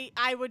man,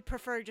 I would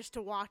prefer just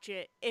to watch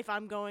it if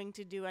I'm going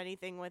to do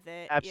anything with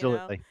it.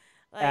 absolutely,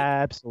 You know?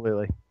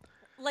 absolutely.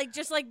 Like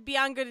just like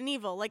Beyond Good and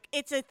Evil. Like,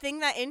 it's a thing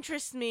that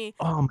interests me.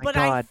 Oh my But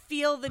I God,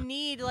 feel the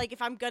need, like,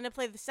 if I'm gonna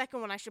play the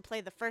second one, I should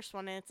play the first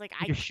one, and it's like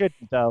you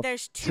shouldn't though.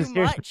 there's too Because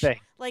here's the much. thing.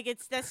 Like,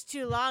 that's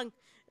too long.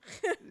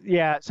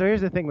 Yeah, so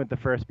here's the thing with the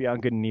first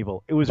Beyond Good and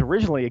Evil. It was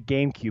originally a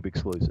GameCube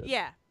exclusive.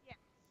 Yeah.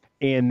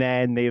 And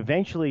then they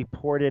eventually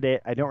ported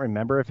it. I don't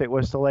remember if it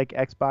was to like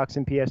Xbox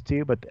and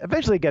PS2, but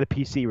eventually got a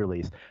PC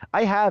release.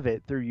 I have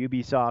it through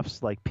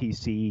Ubisoft's like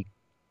PC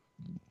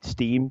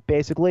Steam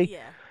basically. Yeah.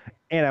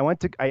 And I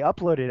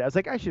uploaded it. I was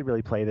like, I should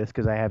really play this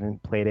because I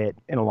haven't played it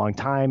in a long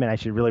time and I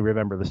should really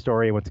remember the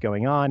story and what's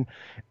going on.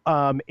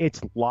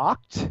 It's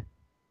locked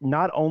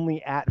not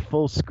only at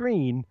full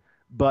screen,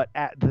 but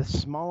at the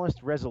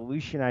smallest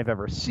resolution I've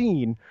ever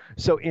seen.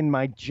 So in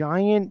my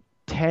giant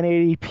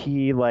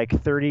 1080p, like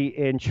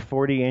 30-inch,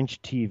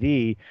 40-inch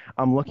TV,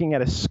 I'm looking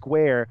at a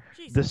square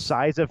the Jesus.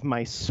 size of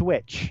my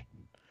Switch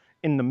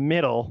in the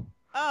middle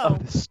Oh.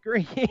 of the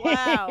screen.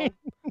 Wow.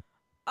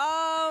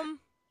 Um.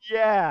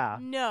 Yeah.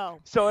 No.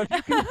 So if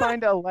you can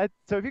find a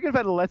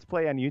let's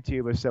play on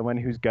YouTube of someone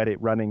who's got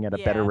it running at a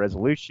better Yeah.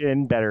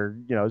 resolution, better,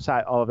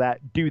 all of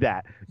that, do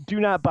that. Do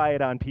not buy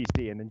it on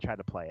PC and then try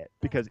to play it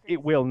That's because it crazy.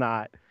 will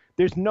not.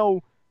 There's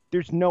no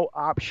there's no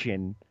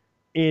option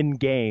in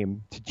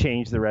game to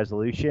change the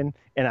resolution,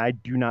 and I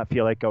do not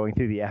feel like going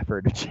through the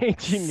effort of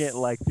changing it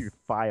like through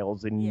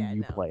files and Yeah,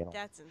 no, Uplay.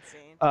 that's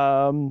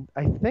insane.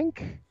 I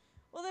think.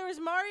 Well, there was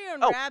Mario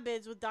and Oh,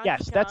 Rabbids with Donkey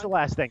yes, that's the Kong.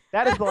 last thing.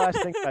 That is the last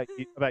thing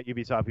about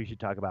Ubisoft we should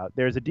talk about.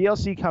 There's a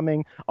DLC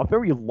coming, a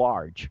very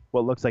large,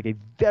 what looks like a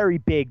very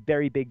big,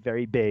 very big,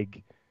 very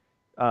big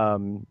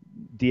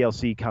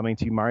DLC coming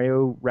to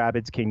Mario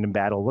Rabbids Kingdom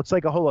Battle. Looks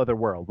like a whole other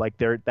world. Like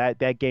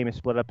that game is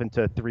split up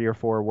into 3 or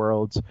 4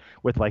 worlds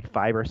with like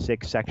 5 or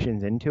 6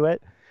 sections into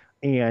it.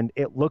 And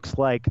it looks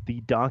like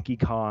the Donkey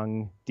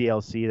Kong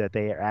DLC that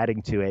they are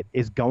adding to it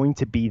is going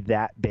to be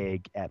that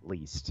big at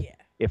least, Yeah.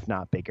 if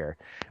not bigger.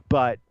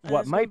 But And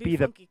what it's gonna might be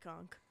the Funky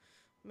Kong,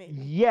 maybe.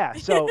 yeah,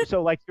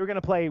 so like you're gonna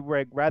play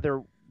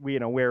rather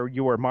where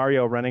you are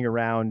Mario running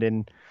around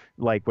and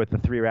like with the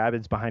 3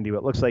 rabbits behind you,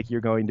 it looks like you're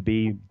going to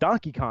be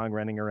Donkey Kong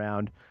running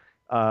around,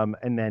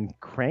 and then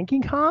Cranky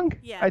Kong,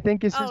 Yeah. I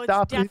think is Oh, his it's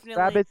definitely-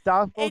 rabbit's It's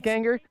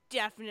doppelganger.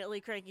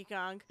 definitely Cranky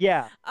Kong.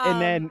 Yeah,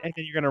 and then Um,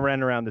 you're gonna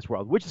run around this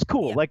world, which is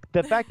cool. Yeah. Like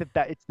the fact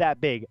that it's that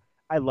big,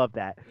 I love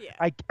that. Yeah.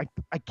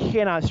 I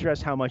cannot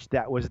stress how much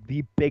that was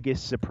the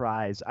biggest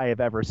surprise I have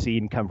ever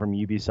seen come from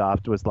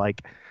Ubisoft. Was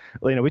like,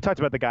 we talked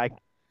about the guy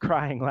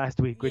crying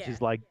last week, which Yeah.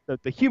 is like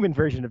the human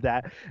version of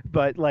that.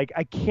 But like,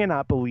 I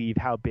cannot believe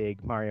how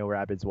big Mario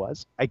Rabbids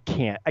was. I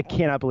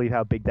cannot believe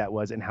how big that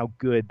was and how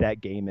good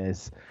that game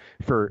is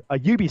for a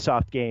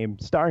Ubisoft game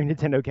starring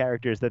Nintendo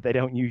characters that they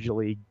don't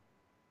usually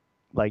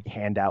like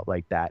hand out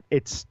like that.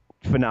 It's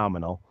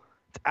phenomenal.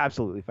 It's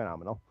absolutely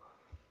phenomenal.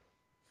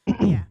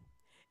 Yeah.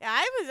 Yeah,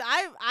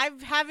 I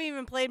haven't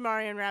even played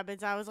Mario and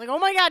Rabbids. I was like, oh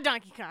my god,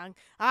 Donkey Kong.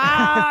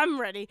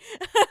 I'm ready.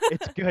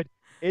 It's good.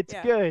 It's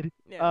Yeah. good.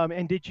 Yeah.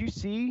 And did you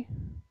see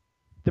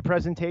the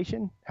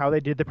presentation? How they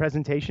did the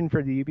presentation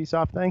for the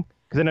Ubisoft thing?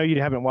 Because I know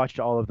you haven't watched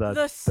all of the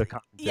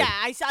content.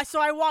 Yeah, so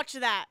I watched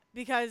that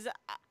because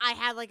I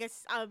had like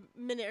a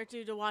minute or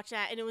two to watch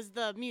that, and it was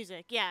the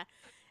music. Yeah.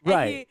 And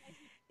Right.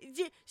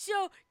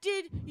 So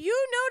did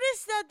you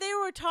notice that they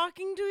were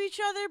talking to each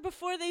other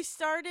before they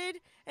started?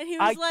 And he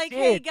was I like,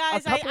 "Hey did.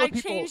 guys, A couple I of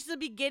people- changed the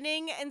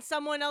beginning," and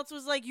someone else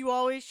was like, "You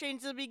always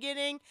change the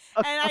beginning." A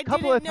And I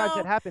couple of didn't times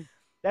know. that happened.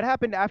 That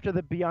happened after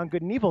the Beyond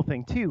Good and Evil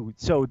thing too.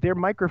 So their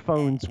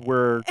microphones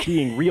were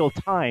being real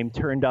time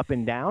turned up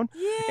and down.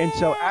 Yeah. And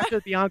so after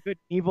the Beyond Good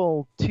and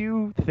Evil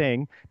 2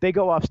 thing, they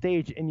go off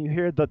stage and you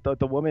hear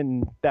the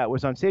woman that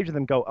was on stage with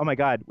them go, "Oh my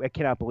God, I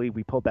cannot believe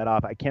we pulled that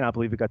off. I cannot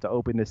believe we got to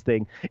open this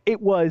thing."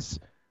 It was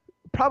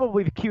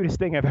probably the cutest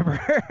thing I've ever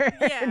heard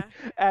Yeah.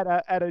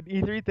 at an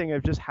E3 thing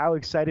of just how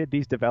excited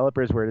these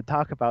developers were to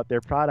talk about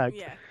their product.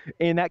 Yeah.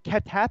 And that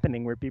kept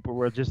happening where people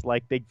were just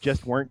like, they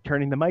just weren't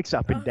turning the mics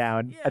up and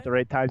down yeah. at the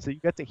right time. So you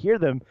got to hear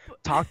them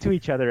talk to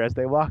each other as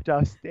they walked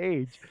off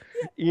stage.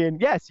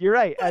 And yes, you're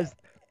right. As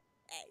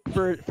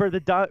for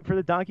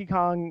the Donkey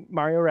Kong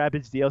Mario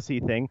Rabbids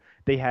DLC thing,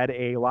 they had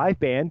a live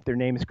band. Their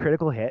name is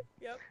Critical Hit.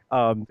 Yep.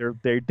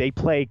 They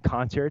play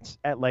concerts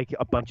at like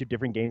a bunch of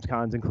different games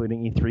cons,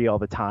 including E3 all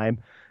the time.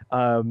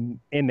 And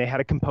they had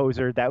a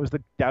composer. That was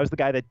the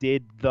guy that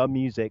did the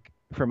music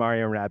for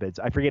Mario and Rabbids.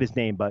 I forget his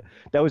name, but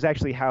that was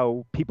actually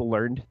how people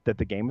learned that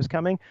the game was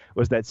coming.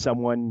 Was that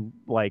someone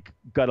like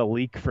got a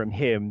leak from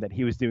him that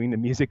he was doing the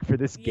music for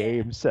this Yeah.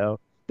 game? So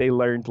they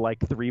learned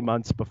like 3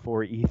 months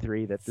before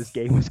E3 that this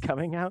game was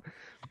coming out.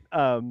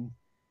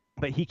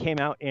 But he came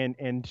out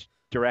and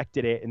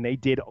directed it, and they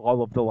did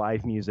all of the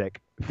live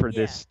music for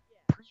this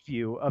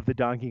preview of the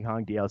Donkey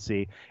Kong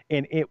DLC,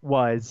 and it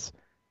was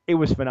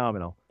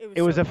phenomenal.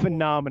 It was so a cool.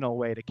 phenomenal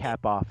way to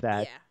cap off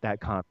that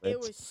conference. It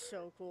was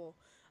so cool.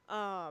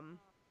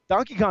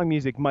 Donkey Kong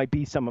music might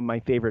be some of my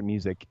favorite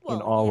music in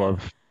Well, all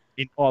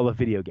yeah. of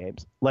video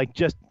games. Like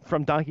just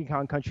from Donkey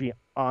Kong Country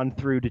on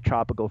through to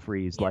Tropical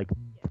Freeze, Yeah. like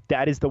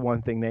that is the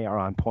one thing they are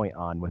on point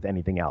on with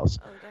anything else.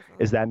 Oh,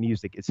 definitely. Is that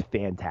music is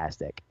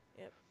fantastic.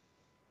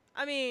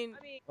 I mean,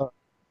 Uh,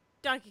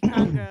 Donkey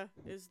Konga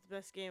is the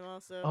best game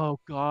also. Oh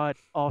God,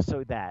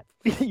 also that.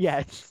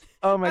 Yes.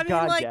 Oh my I mean,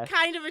 God, like, yes.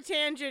 kind of a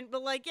tangent,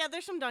 but like, yeah,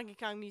 there's some Donkey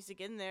Kong music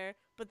in there,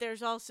 but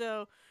there's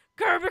also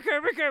Kirby,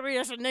 Kirby, Kirby,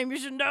 that's a name you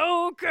should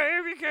know.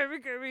 Kirby, Kirby,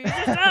 Kirby,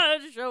 just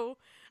a show.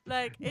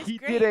 Like, it's He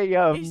great. did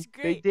It's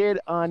they great. did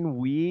on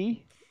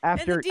Wii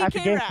after DK rap.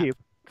 GameCube.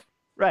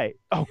 Right.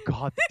 Oh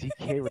God, the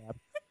DK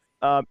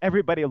rap.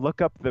 Everybody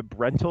look up the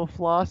Brental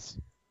Floss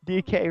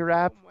DK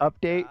rap Oh my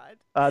update.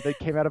 God. That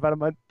came out about a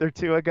month or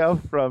two ago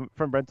from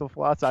Brental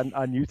Floss on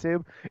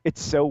YouTube.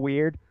 It's so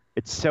weird.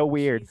 It's so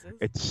weird. Jesus.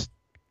 It's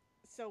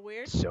So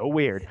weird. so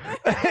weird.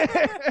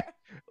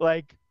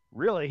 Like,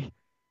 really,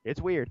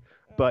 it's weird,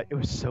 but it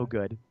was so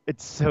good.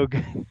 It's so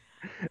good.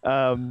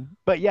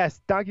 But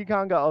yes, Donkey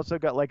Konga also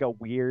got like a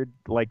weird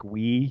like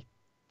Wii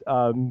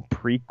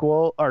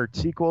prequel or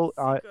sequel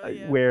Sequel,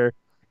 yeah. where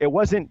it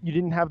wasn't, you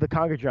didn't have the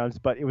conga drums,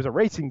 but it was a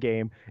racing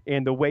game,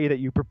 and the way that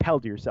you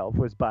propelled yourself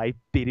was by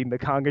beating the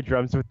conga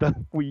drums with the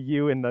Wii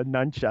U and the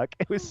nunchuck.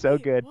 It was Oh, so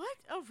wait, good. what?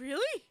 Oh,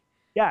 really?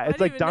 Yeah, Oh, I it's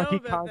didn't like even know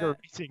Donkey about Konga that.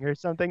 Racing or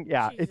something.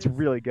 Yeah, it's Jesus.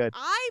 really good.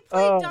 I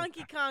played Oh,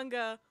 Donkey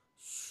Konga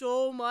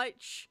so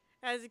much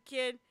as a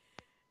kid.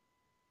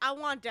 I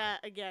want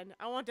that again.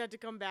 I want that to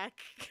come back.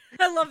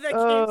 I love that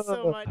game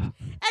so oh. much.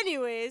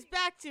 Anyways,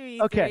 back to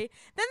Okay, E3.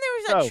 Then there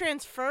was that so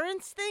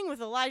transference thing with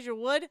Elijah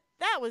Wood.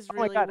 That was oh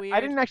my really God, I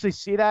weird. didn't actually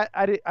see that.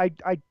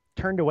 I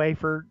turned away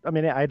for a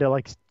minute. I had to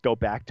like go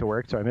back to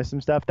work, so I missed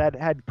some stuff that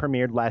had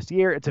premiered last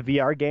year. It's a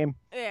VR game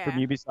from Yeah.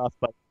 Ubisoft,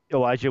 but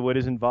Elijah Wood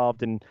is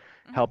involved in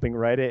Hmm. helping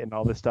write it and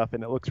all this stuff,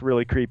 and it looks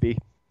really creepy.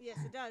 Yes,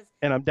 it does.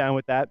 And I'm down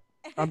with that.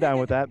 I'm down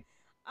with that.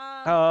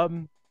 um,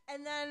 Um,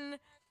 and then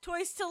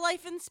Toys to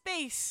Life in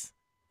Space.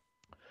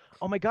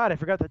 oh my God, I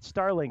forgot that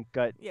Starlink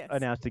got Yes.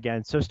 announced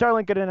again. So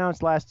Starlink got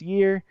announced last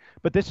year,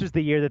 but this was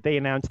the year that they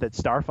announced that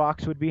Star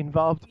Fox would be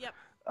involved. Yep.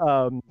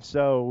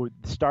 So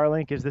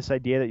Starlink is this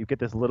idea that you get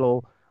this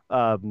little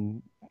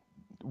um,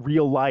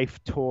 real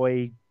life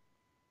toy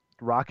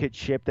rocket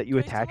ship that you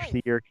Toys to attach Life.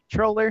 to your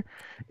controller,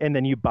 and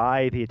then you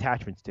buy the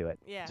attachments to it.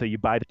 Yeah. So you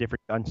buy the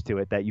different guns to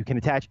it that you can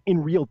attach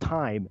in real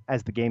time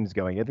as the game's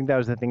going. I think that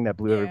was the thing that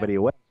blew Yeah. everybody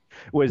away,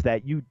 was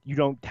that you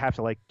don't have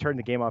to like turn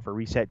the game off or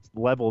reset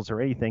levels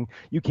or anything.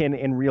 You can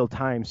in real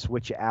time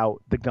switch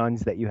out the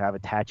guns that you have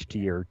attached to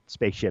your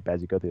spaceship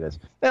as you go through this.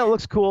 That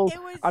looks cool.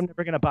 It was. I'm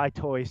never gonna buy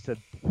toys to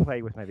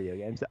play with my video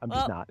games. I'm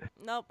just Well, not.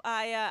 Nope.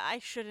 I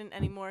shouldn't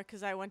anymore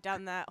because I went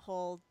down that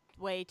hole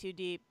way too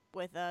deep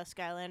with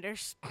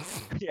Skylanders.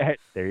 Yeah,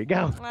 there you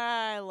go.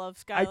 I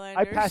love I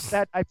Skylanders. passed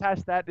that. I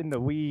passed that in the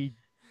Wii,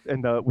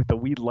 with the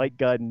Wii light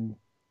gun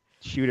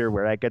shooter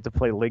where I get to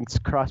play Link's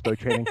crossbow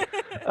training.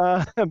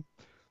 um,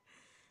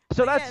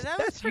 so But yeah, that's that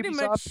was that's pretty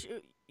Ubisoft. much.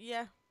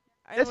 Yeah.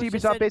 I That's almost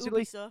just Ubisoft said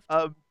basically.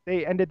 Ubisoft.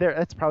 They ended their.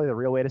 That's probably the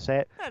real way to say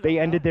it. I don't They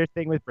know. ended their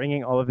thing with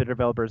bringing all of their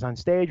developers on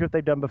stage, what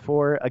they've done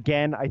before.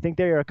 Again, I think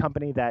they are a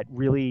company that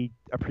really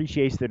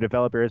appreciates their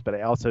developers, but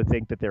I also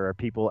think that there are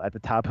people at the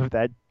top of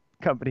that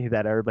company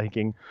that are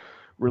making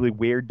really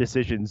weird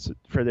decisions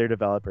for their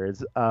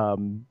developers.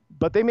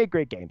 But they make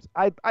great games.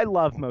 I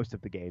love most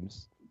of the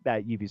games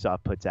that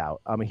Ubisoft puts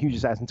out. I'm a huge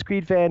Assassin's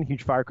Creed fan,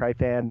 huge Far Cry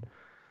fan,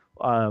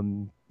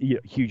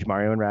 huge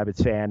Mario and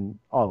Rabbids fan,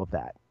 all of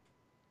that.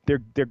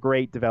 They're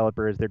great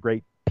developers. They're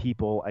great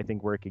people, I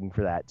think, working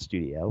for that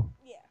studio.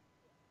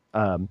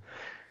 Yeah.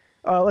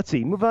 Let's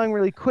see. Move on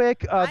really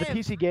quick. I The have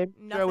PC game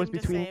show was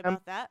Nothing to between say them.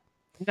 about that.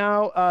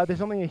 No,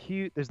 there's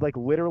only there's like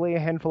literally a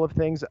handful of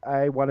things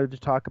I wanted to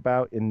talk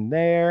about in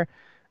there.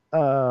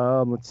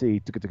 Let's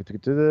see.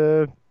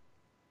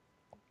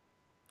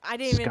 I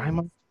didn't even.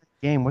 Skymonster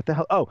game. What the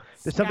hell? Oh,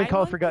 there's something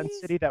called Sky Forgotten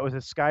Monkeys? City that was a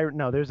Skyrim.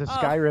 No, there's a Oh.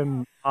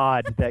 Skyrim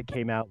mod that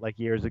came out like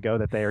years ago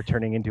that they are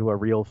turning into a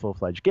real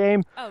full-fledged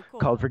game Oh, cool.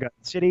 called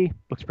Forgotten City.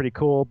 Looks pretty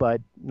cool, but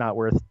not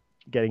worth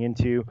getting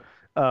into.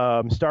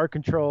 Star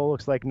Control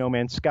looks like No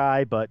Man's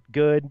Sky, but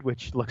good,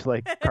 which looks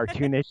like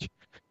cartoonish.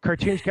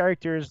 Cartoonish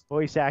characters,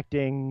 voice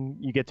acting,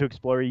 you get to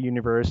explore a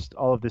universe,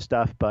 all of this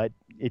stuff, but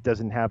it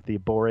doesn't have the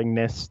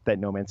boringness that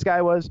No Man's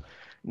Sky was.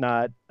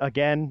 Not,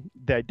 again,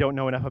 that don't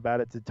know enough about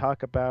it to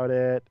talk about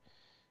it.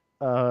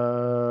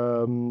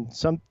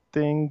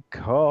 Something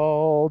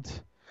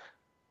called...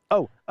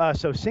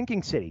 so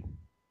Sinking City.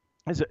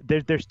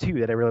 There's two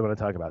that I really want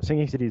to talk about.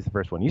 Sinking City is the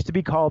first one. It used to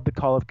be called the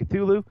Call of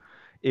Cthulhu.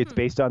 It's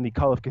based on the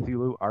Call of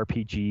Cthulhu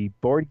RPG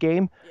board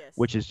game, Yes.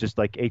 which is just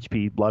like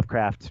H.P.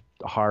 Lovecraft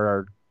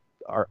horror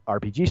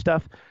RPG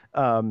stuff.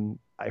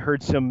 I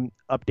heard some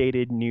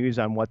updated news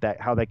on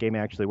how that game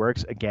actually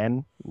works.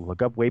 Again,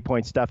 look up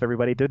Waypoint stuff,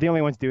 everybody. They're the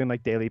only ones doing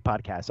like daily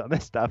podcasts on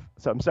this stuff.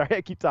 So I'm sorry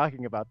I keep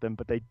talking about them,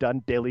 but they've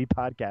done daily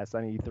podcasts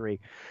on E3.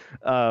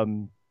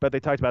 But they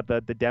talked about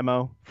the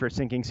demo for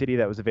Sinking City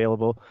that was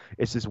available.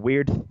 It's this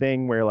weird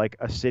thing where like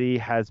a city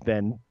has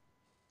been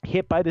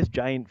hit by this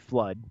giant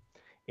flood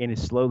and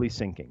is slowly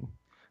sinking.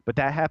 But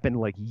that happened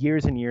like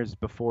years and years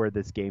before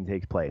this game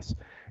takes place.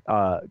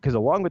 Because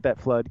along with that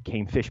flood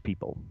came fish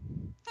people.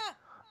 Huh.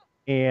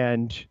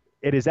 And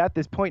it is at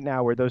this point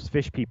now where those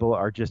fish people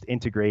are just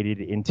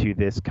integrated into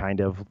this kind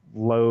of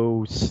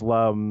low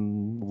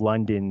slum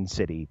London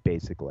city,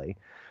 basically.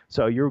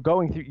 So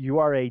you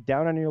are a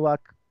down on your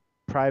luck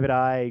private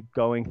eye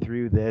going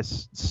through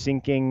this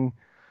sinking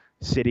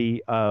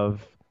city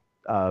of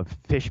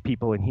fish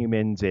people and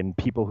humans and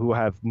people who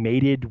have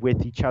mated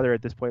with each other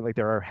at this point. Like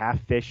there are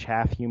half fish,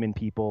 half human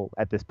people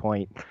at this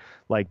point.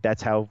 Like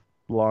that's how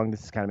long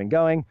this has kind of been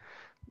going.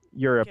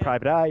 You're a Okay.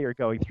 private eye, you're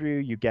going through,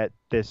 you get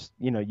this,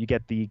 you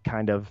get the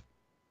kind of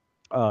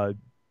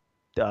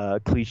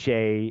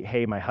cliche,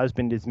 hey, my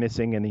husband is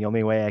missing and the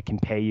only way I can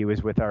pay you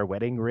is with our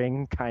wedding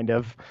ring kind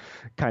of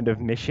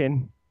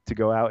mission to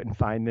go out and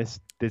find this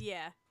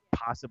Yeah.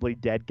 possibly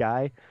dead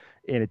guy.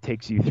 And it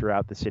takes you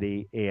throughout the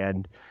city,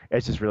 and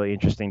it's just really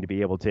interesting to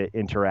be able to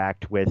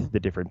interact with the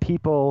different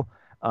people.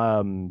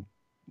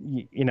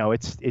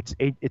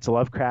 It's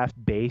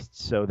Lovecraft based,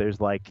 so there's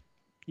like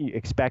you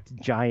expect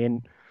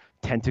giant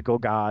tentacle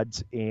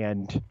gods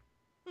and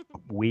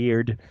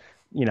weird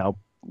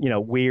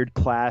weird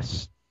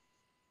class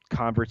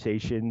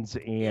conversations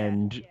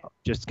and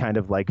just kind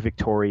of like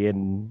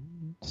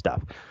Victorian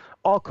stuff.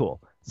 All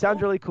cool.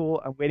 Sounds really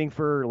cool. I'm waiting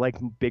for like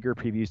bigger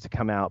previews to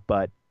come out,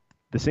 but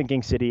The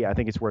Sinking City, I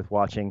think it's worth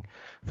watching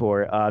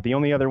for. The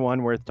only other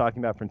one worth talking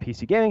about from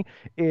PC Gaming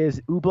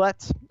is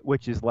Ooblets,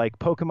 which is like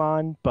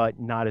Pokemon, but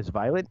not as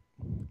violent.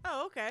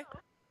 Oh, okay.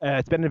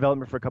 It's been in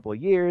development for a couple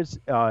of years.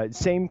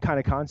 Same kind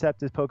of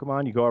concept as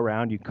Pokemon. You go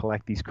around, you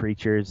collect these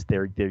creatures,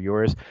 they're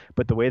yours.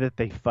 But the way that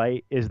they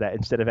fight is that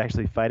instead of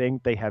actually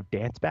fighting, they have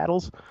dance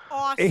battles.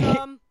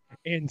 Awesome.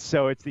 And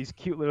so it's these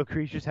cute little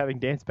creatures having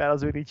dance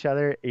battles with each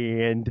other.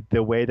 And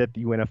the way that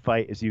you win a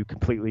fight is you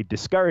completely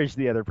discourage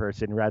the other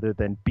person rather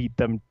than beat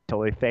them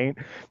till they faint.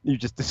 You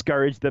just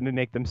discourage them and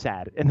make them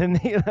sad. And then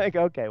they're like,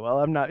 okay, well,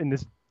 I'm not in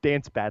this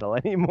dance battle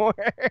anymore.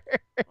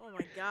 Oh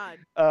my god.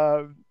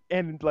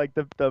 And like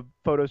the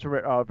photos from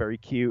it are all very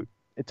cute.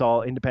 It's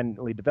all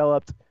independently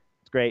developed.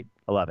 It's great.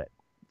 I love it.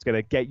 It's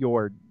gonna get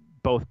your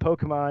both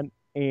Pokemon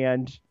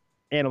and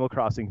Animal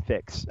Crossing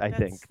fix, I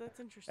think,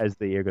 That's interesting. as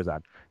the year goes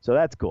on. So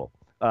that's cool.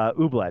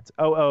 Ooblets,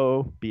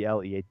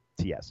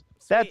 OOBLEATS.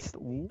 That's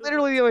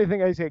literally the only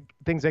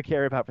things I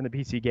care about from the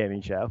PC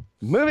Gaming Show.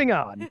 Moving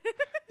on,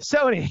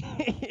 Sony.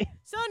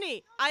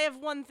 Sony, I have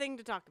one thing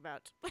to talk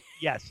about.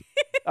 Yes.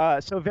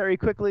 So very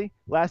quickly,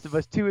 Last of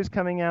Us 2 is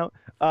coming out.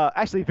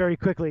 Actually, very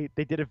quickly,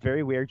 they did a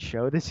very weird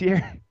show this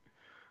year.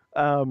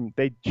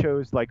 They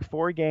chose like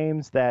 4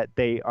 games that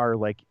they are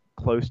like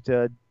close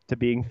to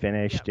being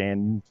finished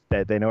and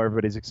that they know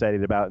everybody's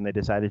excited about, and they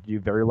decided to do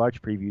very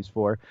large previews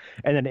for.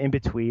 And then in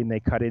between, they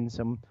cut in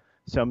some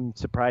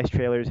surprise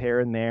trailers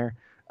here and there,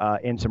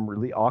 and some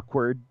really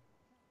awkward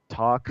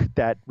talk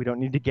that we don't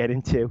need to get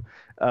into.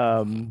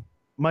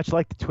 Much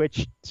like the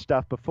Twitch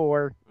stuff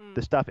before,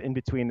 the stuff in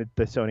between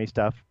the Sony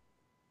stuff,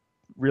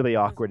 really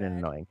awkward and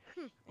annoying.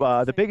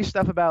 The biggest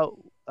stuff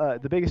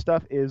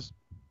is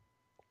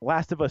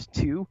Last of Us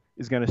 2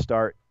 is going to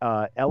start.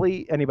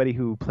 Ellie, anybody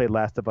who played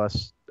Last of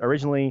Us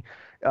originally,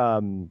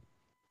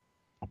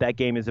 that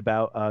game is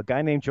about a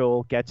guy named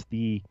Joel gets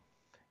he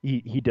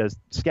does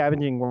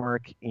scavenging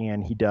work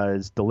and he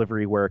does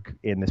delivery work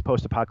in this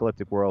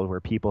post-apocalyptic world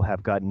where people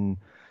have gotten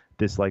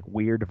this like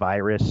weird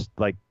virus,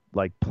 like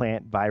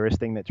plant virus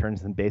thing that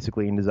turns them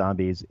basically into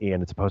zombies,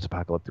 and it's a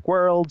post-apocalyptic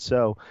world,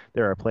 so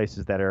there are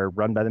places that are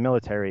run by the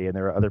military and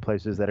there are other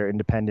places that are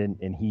independent,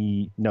 and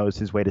he knows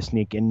his way to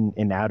sneak in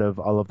and out of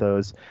all of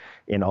those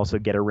and also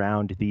get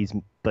around these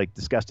like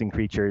disgusting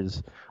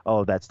creatures, all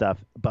of that stuff.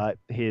 But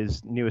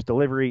his newest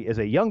delivery is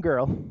a young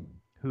girl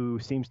who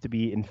seems to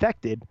be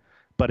infected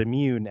but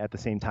immune at the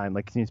same time,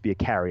 like seems to be a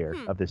carrier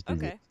of this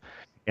disease. Okay.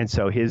 And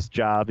so his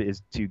job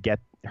is to get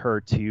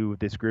her to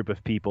this group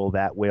of people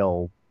that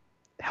will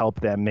help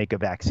them make a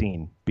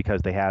vaccine,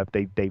 because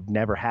they've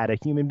never had a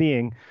human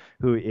being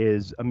who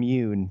is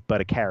immune but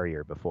a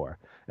carrier before,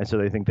 and so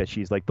they think that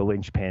she's like the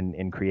linchpin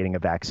in creating a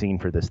vaccine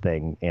for this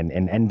thing and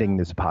ending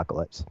this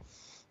apocalypse.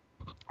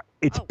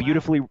 It's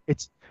beautifully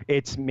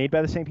it's made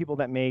by the same people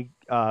that made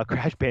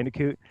Crash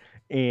Bandicoot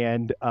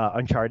and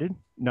Uncharted,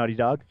 Naughty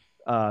Dog.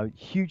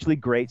 Hugely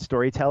great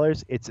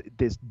storytellers. It's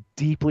this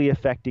deeply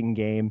affecting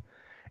game.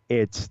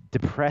 It's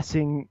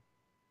depressing,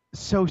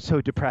 so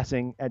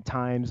depressing at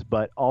times,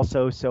 but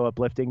also so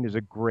uplifting. There's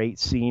a great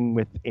scene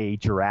with a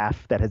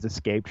giraffe that has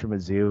escaped from a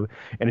zoo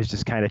and is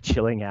just kind of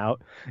chilling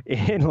out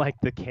in like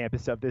the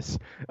campus of this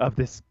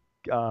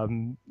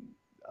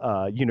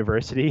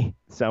university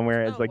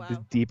somewhere. It's like this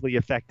deeply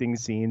affecting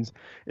scenes,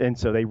 and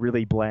so they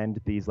really blend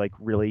these like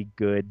really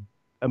good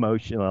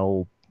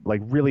emotional,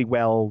 like really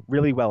well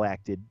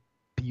acted,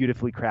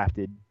 beautifully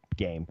crafted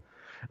game.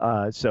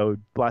 So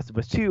Last of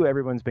Us 2,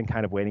 everyone's been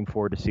kind of waiting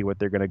for to see what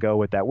they're going to go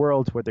with that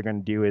world. What they're going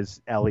to do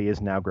is Ellie is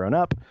now grown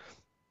up.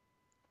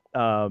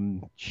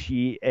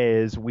 We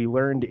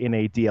learned in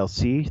a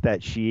DLC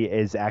that she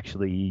is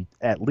actually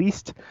at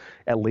least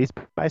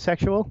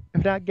bisexual,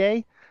 if not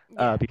gay,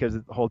 because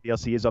the whole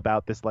DLC is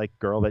about this like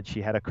girl that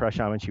she had a crush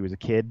on when she was a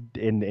kid.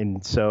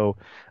 And so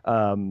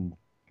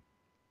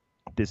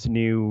this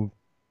new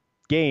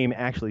game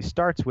actually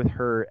starts with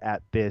her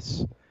at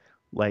this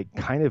like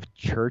kind of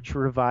church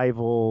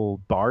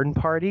revival barn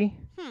party.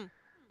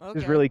 Okay.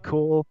 It's really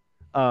cool.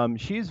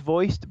 She's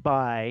voiced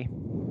by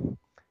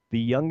the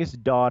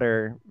youngest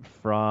daughter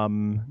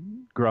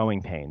from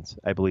Growing Pains,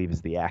 I believe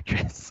is the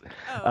actress.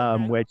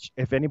 Which,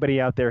 if anybody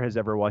out there has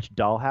ever watched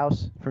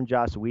Dollhouse from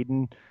Joss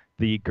Whedon,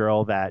 the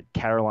girl that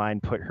Caroline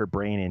put her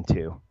brain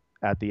into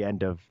toward the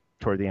end of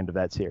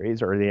that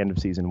series, or the end of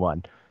season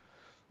 1.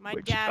 My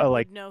dad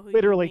would know who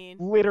you mean.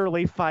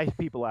 Literally 5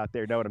 people out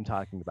there know what I'm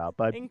talking about,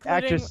 but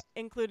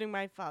including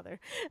my father.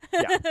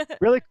 Yeah,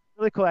 really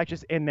cool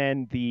actress. And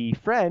then the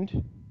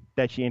friend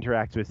that she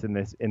interacts with in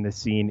this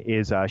scene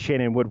is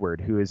Shannon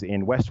Woodward, who is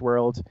in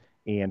Westworld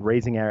and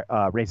Raising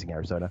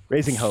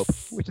Hope,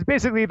 which is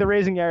basically the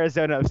Raising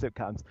Arizona of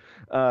sitcoms.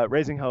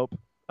 Raising Hope,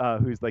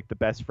 who's like the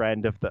best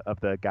friend of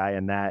the guy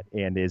in that,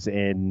 and is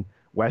in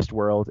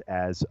Westworld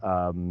as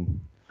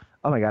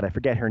oh my God, I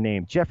forget her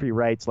name. Jeffrey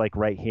Wright's like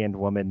right-hand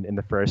woman in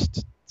the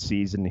first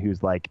season,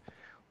 who's like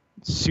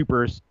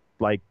super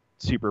like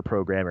super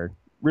programmer,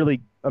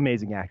 really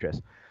amazing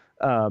actress.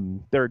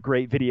 There are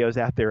great videos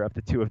out there of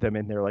the two of them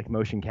in their like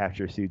motion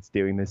capture suits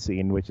doing this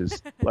scene, which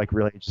is like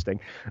really interesting.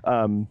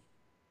 Um,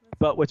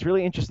 but what's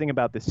really interesting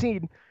about this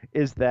scene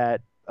is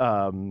that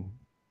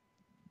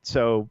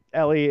so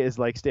Ellie is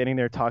like standing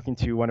there talking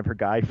to one of her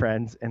guy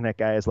friends, and that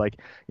guy is like,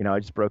 I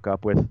just broke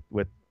up with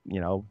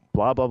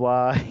blah blah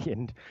blah,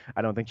 and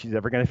I don't think she's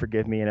ever gonna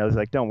forgive me. And I was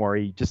like, don't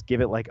worry, just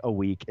give it like a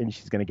week, and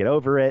she's gonna get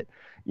over it.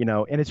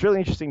 And it's really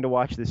interesting to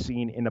watch this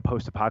scene in a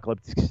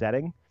post-apocalyptic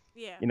setting.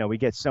 Yeah. We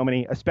get so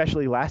many,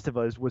 especially Last of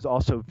Us was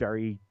also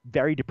very,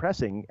 very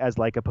depressing as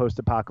like a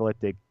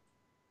post-apocalyptic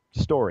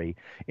story,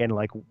 and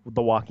like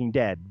The Walking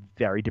Dead,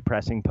 very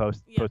depressing Yep.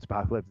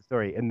 post-apocalyptic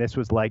story. And this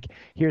was like,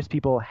 here's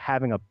people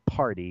having a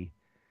party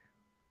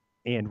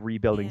and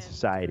rebuilding And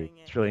society. doing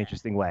it, It's a really yeah.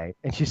 interesting way.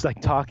 And she's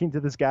like talking to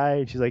this guy,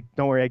 and she's like,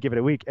 don't worry, I give it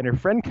a week. And her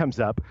friend comes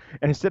up,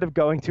 and instead of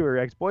going to her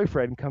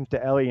ex-boyfriend, comes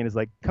to Ellie and is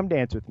like, come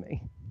dance with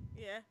me.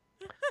 Yeah.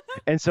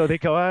 And so they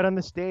go out on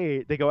the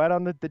stage, they go out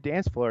on the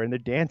dance floor, and they're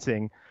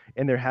dancing,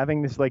 and they're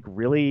having this like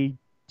really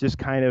just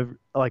kind of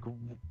like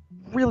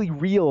really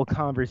real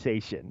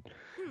conversation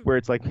where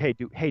it's like, hey,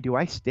 do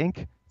I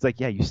stink? It's like,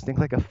 yeah, you stink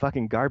like a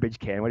fucking garbage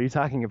can. What are you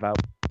talking about?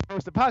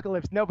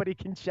 Post-apocalypse, nobody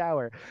can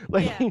shower.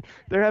 Like Yeah.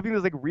 they're having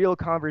this like real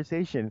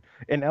conversation,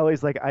 and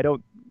Ellie's like, I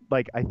don't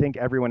like. I think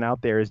everyone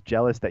out there is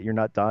jealous that you're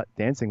not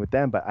dancing with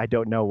them, but I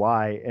don't know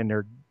why. And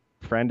her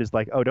friend is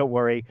like, oh, don't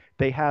worry,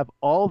 they have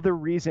all the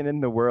reason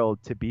in the world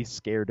to be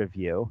scared of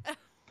you,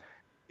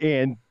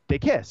 and they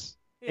kiss.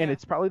 And Yeah.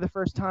 it's probably the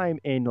first time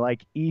in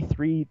like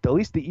E3, at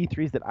least the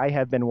E3s that I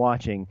have been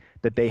watching,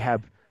 that they Yeah.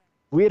 have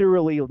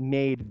literally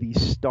made the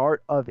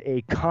start of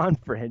a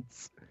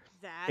conference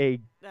That. a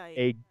Like,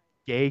 a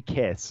gay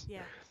kiss.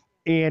 yeah.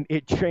 And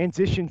it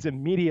transitions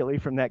immediately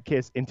from that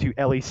kiss into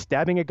Ellie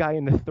stabbing a guy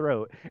in the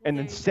throat, and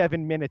There then you go.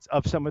 7 minutes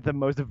of some of the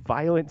most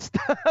violent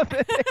stuff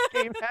that the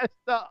game has to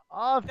That's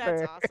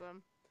offer.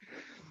 awesome.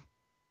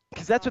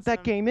 Because that's what that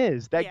awesome. game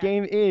is. That Yeah.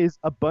 game is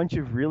a bunch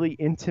of really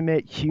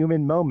intimate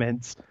human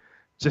moments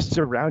just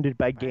surrounded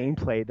by Right.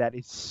 gameplay that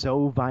is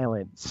so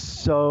violent,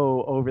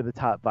 so over the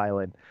top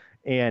violent.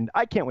 And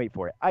I can't wait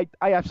for it. I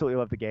absolutely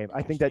love the game.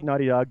 I think that Interesting.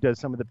 Naughty Dog does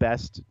some of the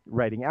best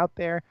writing out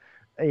there,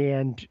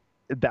 and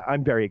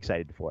I'm very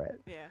excited for it.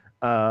 Yeah.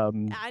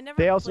 Um, I never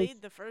they also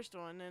played the first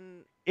one,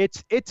 and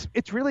it's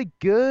really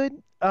good.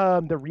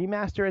 The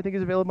remaster I think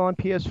is available on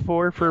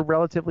PS4 for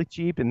relatively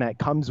cheap, and that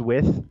comes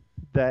with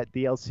that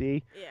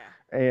DLC.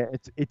 yeah.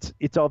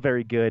 It's all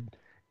very good.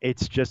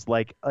 It's just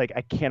like I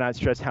cannot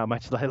stress how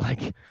much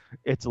like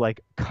it's like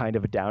kind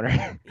of a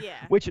downer, Yeah.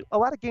 which a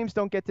lot of games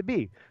don't get to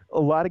be. A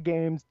lot of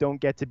games don't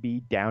get to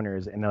be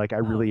downers, and like I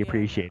really yeah,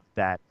 appreciate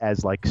that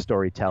as like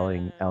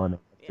storytelling no.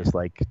 element. Yeah. Just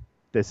like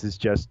this is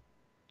just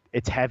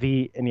it's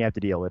heavy and you have to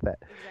deal with it.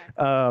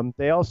 Exactly.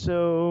 They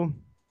also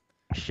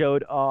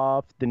showed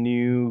off the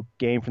new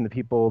game from the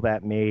people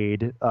that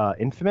made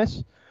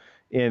Infamous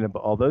in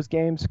all those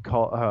games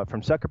called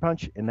from Sucker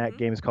Punch, and that Mhm.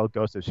 game is called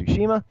Ghost of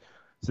Tsushima.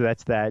 So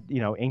that's that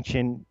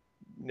ancient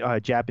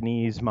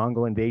Japanese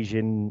Mongol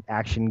invasion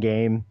action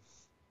game.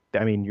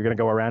 I mean, you're gonna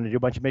go around and do a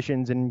bunch of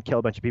missions and kill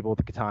a bunch of people with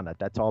a katana.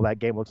 That's all that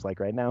game looks like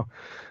right now.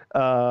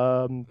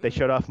 They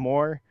showed off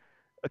more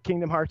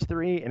Kingdom Hearts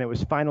 3, and it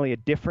was finally a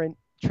different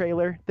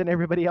trailer than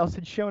everybody else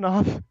had shown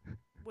off.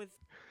 With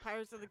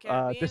Pirates of the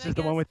Caribbean. This I is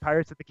the one guess. with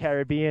Pirates of the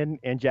Caribbean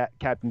and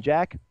Captain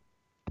Jack.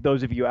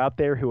 Those of you out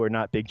there who are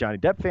not big Johnny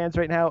Depp fans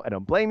right now, I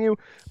don't blame you.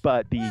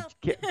 But the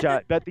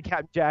Well. but the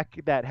Captain Jack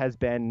that has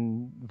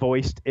been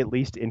voiced at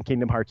least in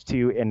Kingdom Hearts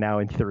 2 and now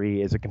in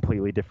 3 is a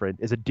completely different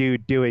is a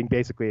dude doing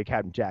basically a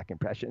Captain Jack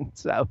impression.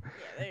 So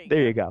Yeah,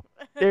 there you go.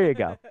 There you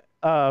go.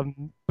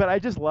 But I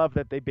just love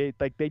that they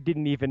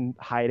didn't even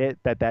hide it.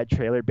 That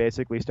trailer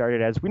basically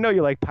started as, we know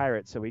you like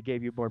pirates, so we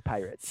gave you more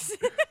pirates.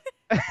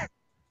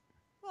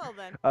 Well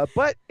then.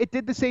 But it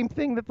did the same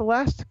thing that the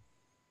last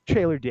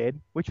trailer did,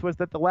 which was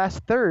that the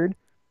last third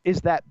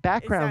is that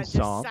background Is that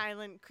song, just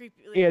silent,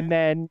 creepy? and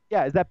then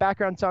is that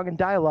background song and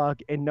dialogue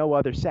and no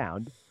other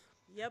sound,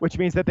 Yep. which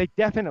means that they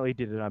definitely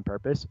did it on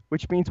purpose.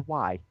 Which means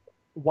why?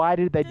 Why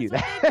did they do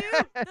That's that? what they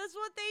do. That's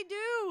what they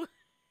do.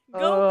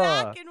 Go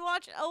back and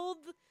watch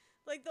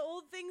the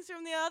old things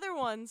from the other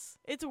ones.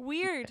 It's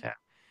weird. Yeah.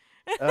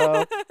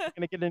 We're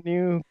gonna get a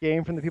new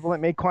game from the people that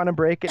made Quantum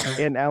Break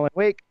and Alan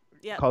Wake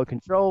Yep. called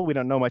Control. We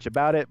don't know much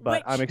about it,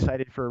 but Which- I'm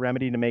excited for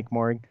Remedy to make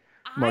more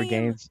I'm-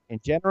 games in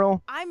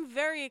general. I'm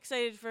very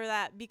excited for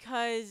that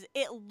because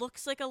it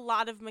looks like a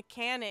lot of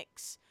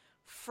mechanics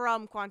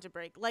from Quantum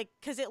Break. Like,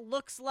 because it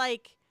looks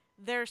like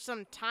there's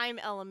some time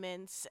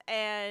elements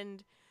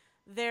and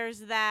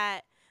there's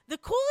that. The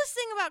coolest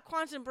thing about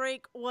Quantum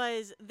Break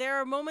was there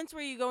are moments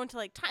where you go into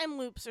like time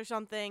loops or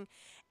something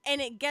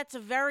and it gets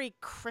very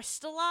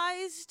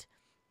crystallized.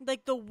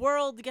 Like the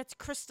world gets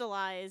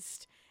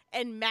crystallized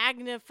and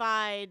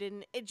magnified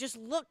and it just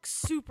looks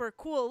super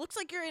cool. It looks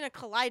like you're in a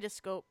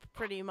kaleidoscope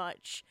pretty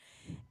much.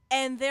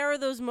 And there are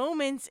those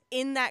moments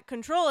in that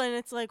Control and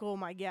it's like, oh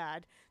my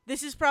god,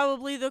 this is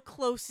probably the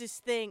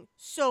closest thing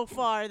so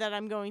far that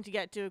I'm going to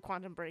get to a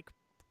Quantum Break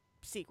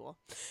sequel.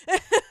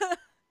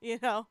 You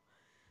know?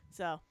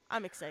 So,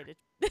 I'm excited.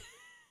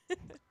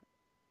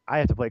 I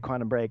have to play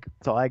Quantum Break.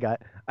 That's all I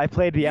got. I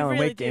played the You Alan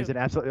really Wake games do. and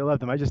absolutely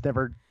loved them. I just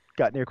never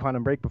got near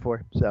Quantum Break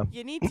before. So,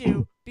 You need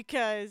to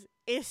because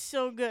it's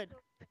so good.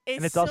 and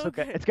It's it's so also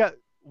got good. it's got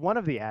one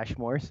of the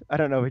Ashmores. I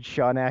don't know if it's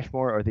Sean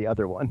Ashmore or the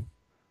other one,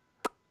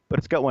 but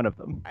it's got one of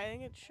them. I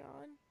think it's Sean.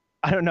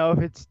 I don't know if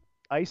it's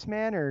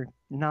Iceman or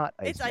not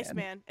It's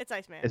Iceman. Iceman. It's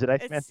Iceman. Is it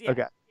Iceman? It's yeah.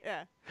 Okay.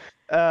 Yeah.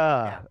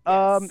 Yeah.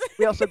 Yes.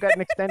 We also got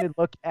an extended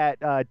look at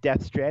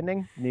Death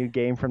Stranding, new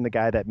game from the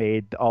guy that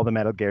made all the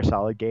Metal Gear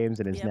Solid games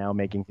and is Yep. now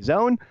making his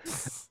own.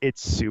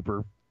 It's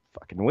super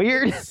fucking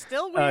weird. It's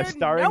still weird.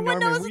 Starring No one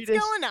Norman knows what's Reedus.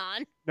 going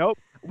on. Nope.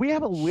 We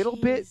have a little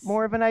bit Jeez.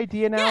 more of an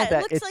idea now Yeah, it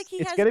that looks like he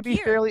it's has going to be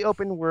gear. fairly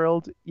open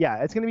world. Yeah,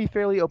 it's going to be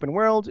fairly open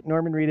world.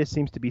 Norman Reedus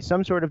seems to be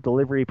some sort of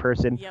delivery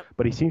person, Yep.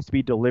 but he seems to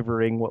be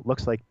delivering what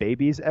looks like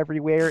babies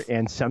everywhere,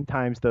 and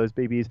sometimes those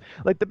babies,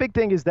 like the big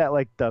thing is that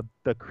like the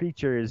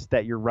creatures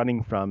that you're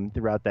running from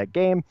throughout that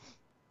game,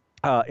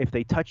 if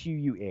they touch you,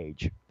 you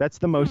age. That's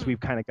the most we've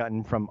kind of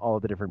gotten from all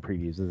of the different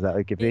previews. Is that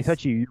like if they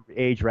touch you, you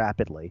age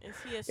rapidly, Is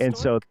he a and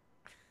so stork?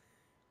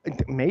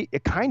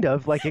 it kind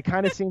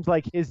of seems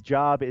like his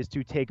job is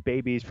to take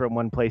babies from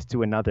one place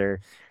to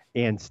another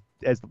and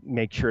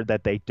make sure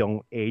that they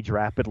don't age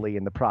rapidly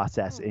in the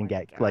process Oh and my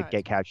get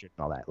God. captured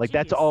and all that. Like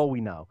that's Jeez. all we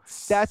know.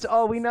 That's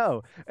all we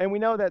know. And we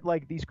know that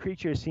like these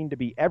creatures seem to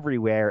be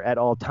everywhere at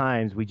all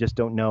times. We just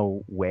don't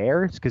know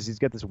where, because he's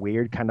got this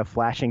weird kind of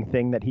flashing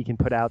thing that he can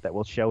put out that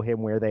will show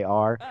him where they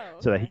are, Oh,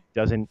 so that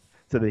okay.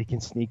 so that he can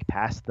sneak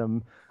past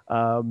them.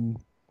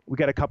 We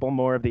got a couple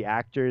more of the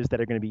actors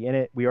that are going to be in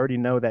it. We already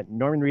know that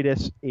Norman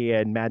Reedus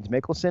and Mads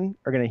Mikkelsen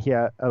are going to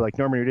hear, like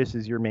Norman Reedus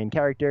is your main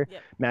character.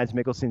 Yep. Mads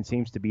Mikkelsen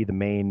seems to be the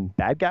main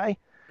bad guy.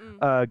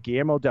 Mm.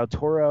 Guillermo del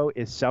Toro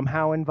is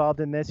somehow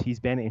involved in this. He's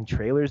been in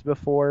trailers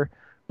before,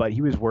 but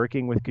he was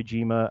working with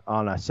Kojima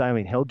on a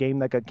Silent Hill game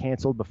that got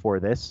canceled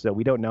before this. So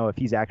we don't know if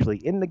he's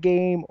actually in the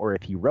game or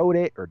if he wrote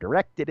it or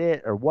directed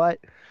it or what.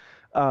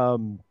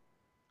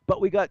 But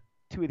we got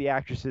two of the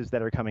actresses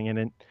that are coming in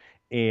it.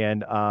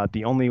 And I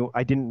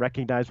didn't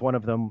recognize one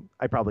of them.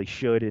 I probably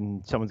should,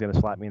 and someone's going to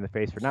slap me in the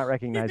face for not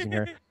recognizing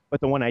her.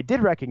 But the one I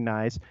did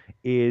recognize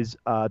is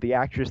the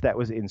actress that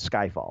was in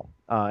Skyfall.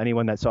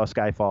 Anyone that saw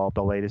Skyfall,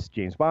 the latest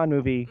James Bond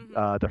movie,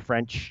 the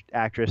French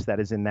actress that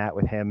is in that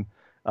with him,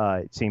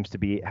 it seems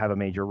to have a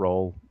major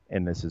role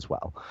in this as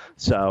well.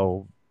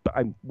 So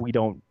we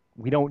don't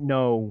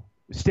know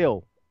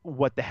still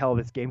what the hell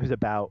this game is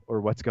about or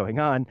what's going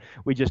on.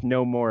 We just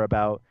know more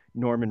about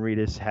Norman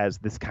Reedus has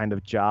this kind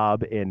of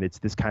job and it's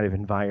this kind of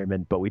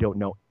environment, but we don't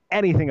know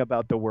anything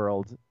about the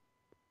world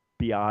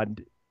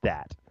beyond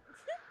that.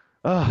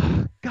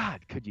 Oh, God,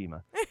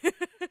 Kojima.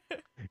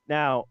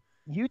 Now,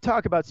 you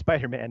talk about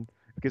Spider-Man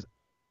because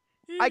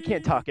I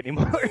can't talk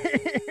anymore.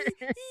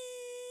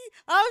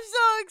 I'm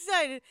so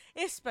excited.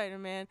 It's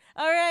Spider-Man.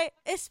 All right,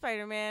 it's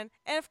Spider-Man.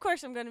 And of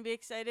course I'm going to be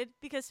excited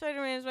because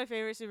Spider-Man is my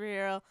favorite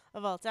superhero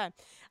of all time.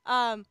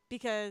 And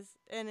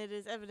it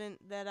is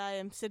evident that I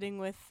am sitting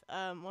with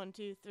 1,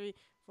 2, 3,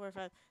 4,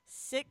 5,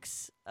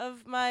 6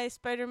 of my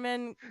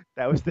Spider-Man.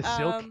 That was the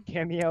Silk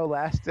cameo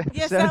last episode.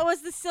 Yes, that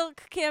was the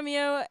Silk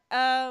cameo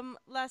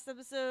last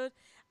episode.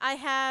 I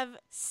have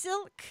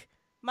Silk,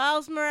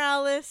 Miles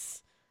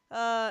Morales,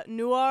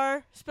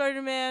 Noir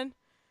Spider-Man,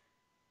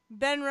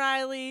 Ben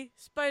Reilly,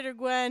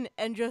 Spider-Gwen,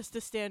 and just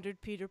a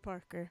standard Peter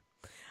Parker.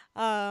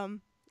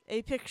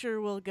 A picture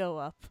will go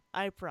up,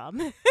 I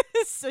promise,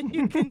 so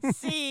you can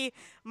see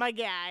my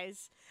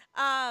guys.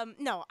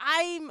 No,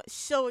 I'm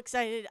so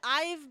excited.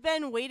 I've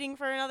been waiting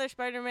for another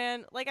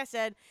Spider-Man. Like I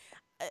said,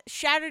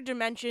 Shattered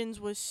Dimensions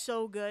was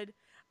so good.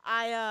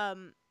 I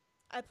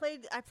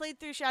played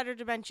through Shattered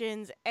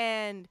Dimensions,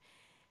 and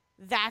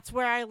that's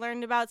where I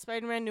learned about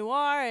Spider-Man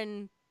Noir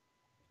and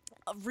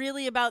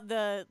really about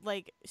the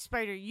like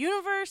Spider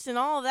universe and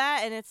all of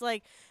that. And it's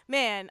like,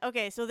 man,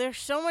 okay, so there's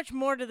so much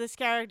more to this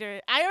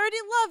character. I already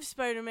love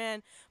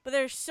Spider-Man, but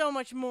there's so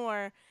much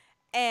more,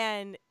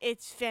 and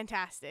it's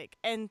fantastic.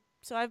 And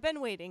so I've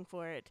been waiting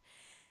for it.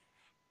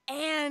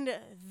 And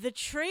the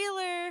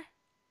trailer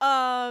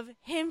of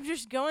him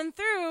just going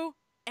through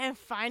and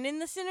finding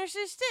the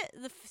sinister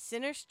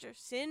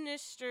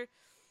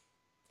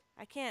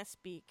I can't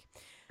speak.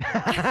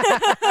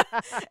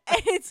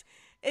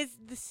 It's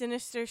the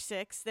Sinister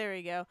Six. There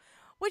we go.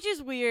 Which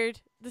is weird,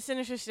 the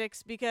Sinister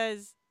Six,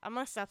 because I'm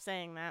gonna stop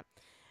saying that.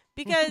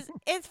 Because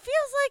it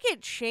feels like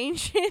it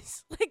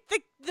changes. Like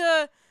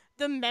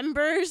the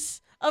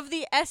members of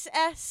the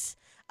SS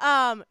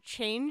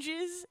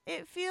changes,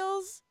 it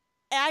feels.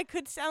 And I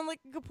could sound like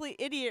a complete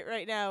idiot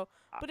right now,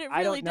 but it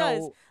really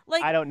does.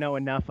 Like, I don't know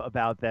enough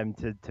about them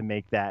to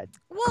make that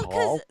well,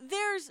 call.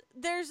 because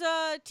there's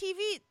a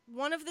TV,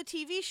 one of the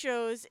TV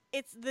shows.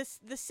 It's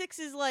the Six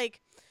is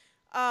like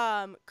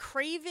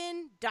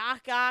Craven,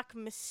 Doc Ock,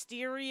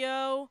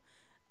 Mysterio,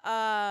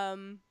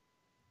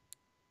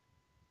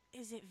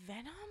 is it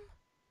Venom?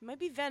 It might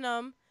be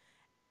Venom,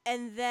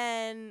 and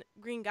then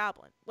Green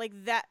Goblin.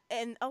 Like that,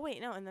 and oh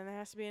wait, no, and then there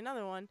has to be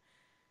another one.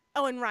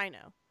 Oh, and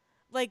Rhino.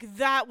 Like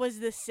that was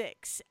the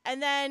 6.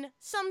 And then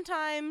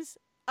sometimes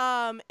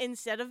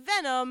instead of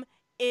Venom,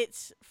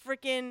 it's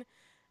freaking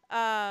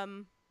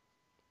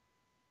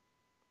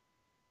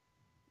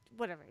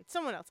whatever. It's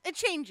someone else. It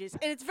changes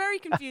and it's very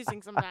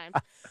confusing sometimes.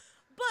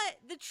 But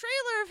the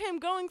trailer of him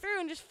going through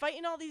and just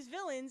fighting all these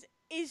villains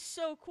is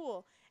so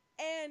cool.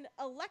 And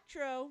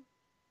Electro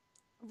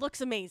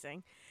looks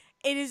amazing.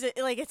 It is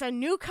it's a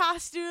new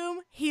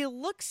costume. He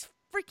looks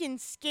freaking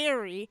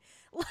scary.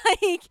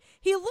 Like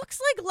he looks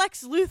like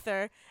Lex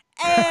Luthor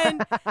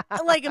and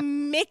like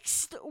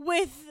mixed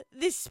with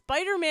this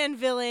Spider-Man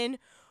villain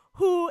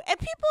who, and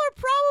people are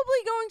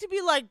probably going to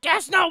be like,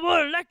 that's not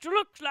what Electro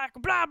looks like,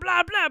 blah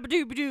blah blah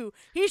ba-doo ba-doo.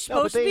 He's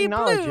supposed to be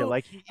acknowledge blue. It.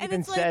 Like he and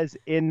even says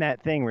in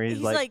that thing where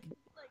he's like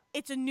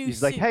it's a new he's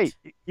suit. like, hey,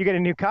 you get a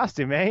new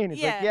costume, eh? And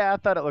he's like, yeah, I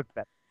thought it looked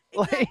better.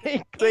 Exactly.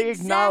 Like they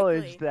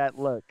acknowledge that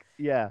look.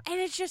 Yeah.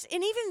 And it's just,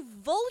 and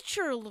even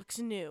Vulture looks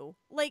new.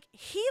 Like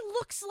he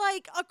looks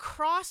like a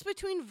cross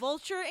between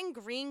Vulture and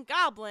Green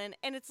Goblin,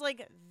 and it's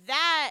like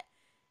that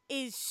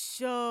is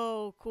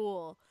so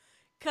cool.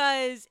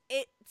 'Cause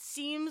it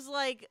seems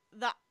like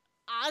the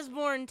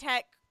Osborn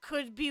tech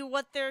could be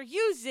what they're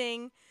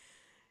using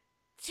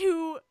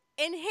to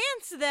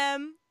enhance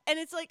them. And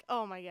it's like,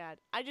 oh my god,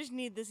 I just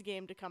need this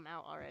game to come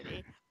out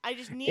already. I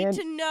just need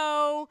to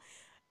know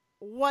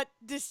what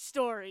this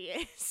story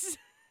is.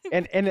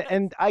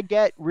 and I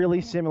get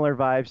really similar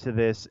vibes to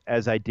this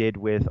as I did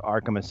with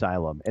Arkham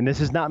Asylum. And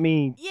this is not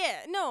me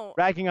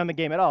ragging on the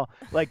game at all.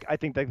 Like I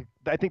think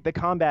the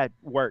combat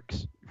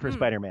works for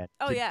Spider-Man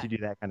to do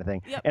that kind of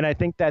thing. Yep. And I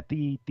think that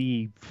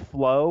the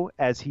flow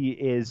as he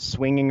is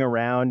swinging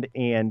around,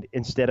 and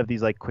instead of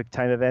these like quick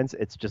time events,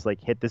 it's just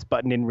like hit this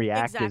button and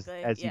react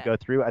as you go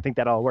through. I think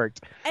that all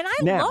worked. And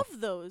I love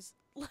those.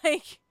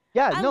 Like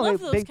I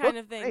love those kind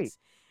of things. Great.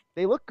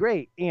 They look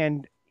great.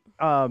 And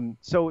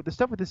so the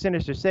stuff with the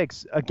Sinister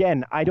Six,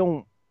 again,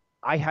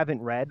 I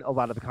haven't read a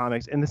lot of the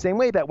comics in the same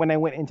way that when I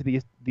went into the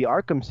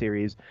Arkham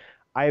series,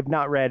 I've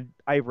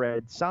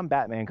read some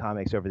Batman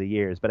comics over the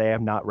years, but I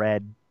have not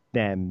read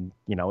them,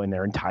 in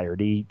their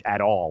entirety at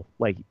all,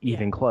 like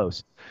even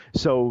close.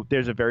 So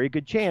there's a very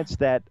good chance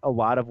that a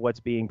lot of what's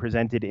being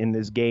presented in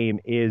this game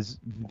is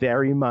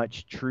very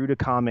much true to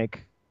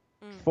comic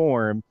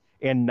form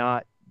and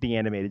not the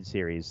animated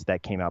series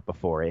that came out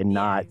before, and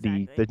not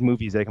the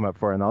movies that come out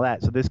before and all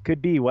that. So this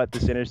could be what the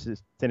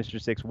Sinister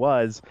Six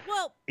was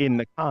in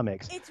the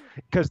comics.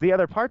 Because the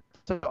other part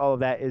of all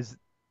of that is,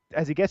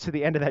 as he gets to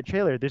the end of that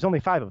trailer, there's only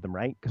 5 of them,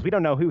 right? Because we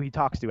don't know who he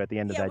talks to at the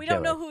end of that trailer. Yeah,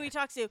 we don't know who he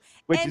talks to.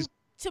 Which is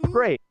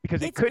great,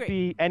 because it could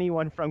be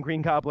anyone from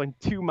Green Goblin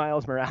to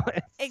Miles Morales.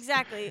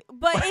 Exactly.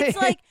 But it's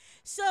like,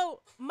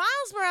 so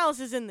Miles Morales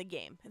is in the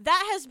game.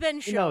 That has been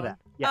shown. You know that.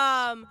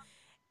 Yes.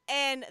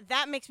 And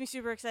that makes me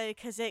super excited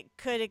because it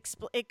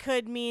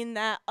could mean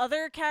that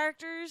other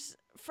characters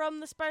from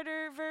the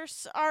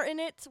Spider-Verse are in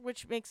it,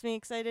 which makes me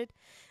excited.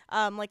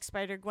 Like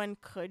Spider-Gwen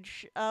could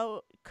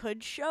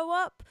show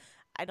up.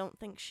 I don't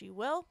think she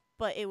will,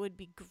 but it would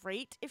be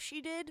great if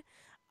she did.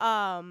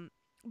 But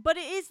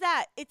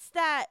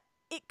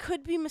it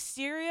could be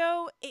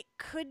Mysterio. It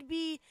could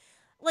be,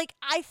 like,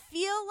 I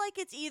feel like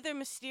it's either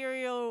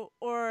Mysterio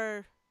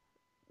or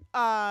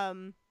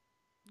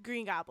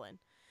Green Goblin.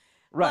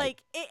 Right.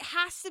 Like it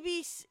has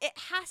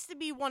to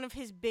be one of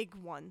his big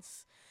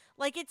ones.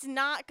 Like it's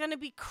not going to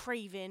be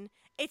Kraven.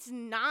 It's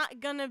not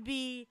going to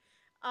be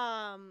the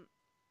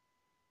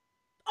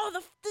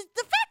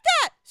fact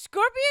that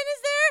Scorpion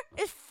is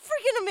there is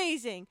freaking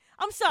amazing.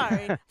 I'm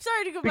sorry.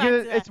 Sorry to go back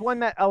to that. It's one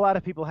that a lot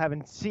of people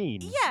haven't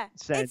seen. Yeah.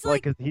 Since,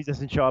 like, he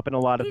doesn't show up in a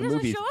lot of the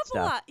movies and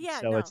stuff. A lot.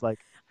 Yeah, so it's like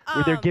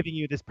where they're giving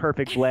you this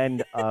perfect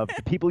blend of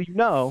the people you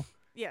know.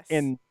 Yes.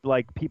 And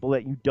like people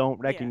that you don't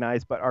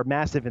recognize but are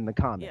massive in the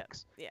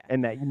comics. Yeah.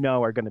 And that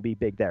are going to be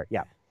big there.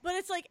 Yeah. But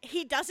it's like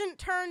he doesn't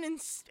turn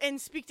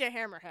and speak to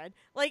Hammerhead.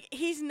 Like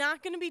he's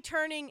not going to be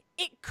turning.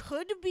 It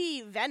could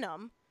be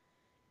Venom.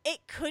 It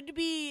could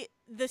be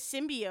the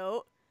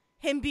symbiote.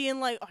 Him being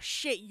like, "Oh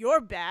shit,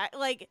 you're back."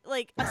 Like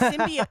a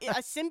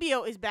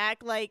symbiote is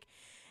back. Like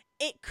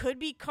it could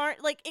be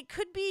it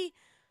could be.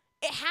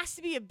 It has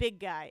to be a big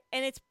guy,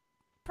 and it's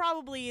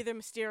probably either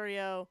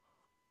Mysterio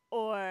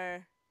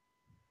or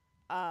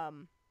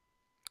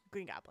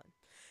Green Goblin.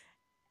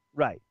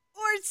 Right.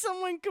 Or it's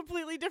someone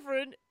completely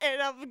different,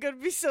 and I'm going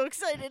to be so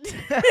excited.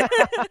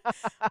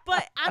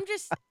 But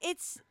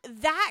it's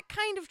that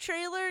kind of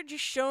trailer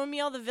just showing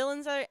me all the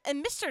villains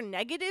and Mr.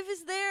 Negative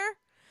is there,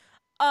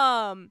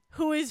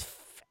 who is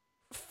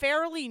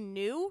fairly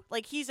new.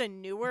 Like, he's a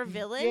newer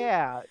villain.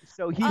 Yeah,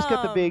 so he's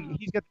got the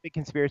big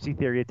conspiracy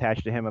theory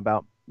attached to him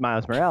about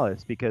Miles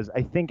Morales, because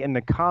I think in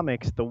the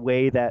comics, the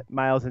way that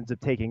Miles ends up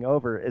taking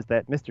over is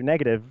that Mr.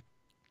 Negative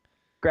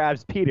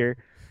grabs Peter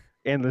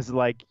and is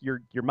like,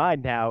 you're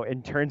mine now,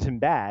 and turns him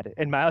bad.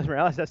 And Miles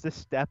Morales has to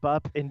step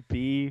up and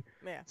be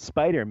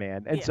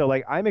Spider-Man. And so,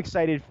 like, I'm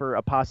excited for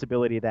a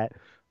possibility that,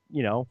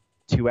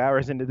 2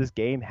 hours into this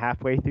game,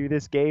 halfway through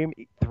this game,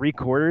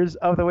 three-quarters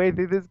of the way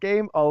through this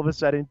game, all of a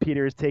sudden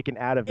Peter is taken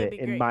out of It'd it be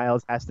and great.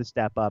 Miles has to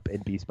step up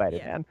and be Yeah,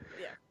 Spider-Man.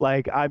 yeah.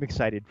 Like, I'm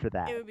excited for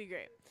that. It would be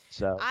great.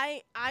 So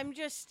I'm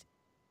just,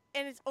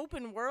 and it's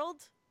open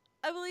world,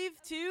 I believe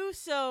too.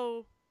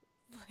 So,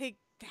 like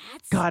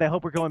that's God, I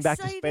hope we're going back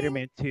to exciting.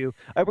 Spider-Man 2.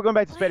 I hope we're going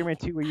back to Like, Spider-Man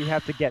 2 where you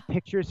have to get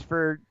pictures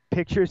for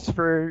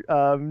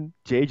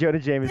J. Jonah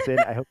Jameson.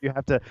 I hope you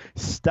have to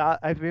stop.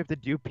 I hope you have to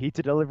do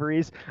pizza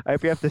deliveries. I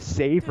hope you have to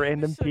save Dude,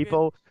 random so good.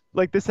 people.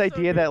 Like this So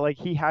idea good. that like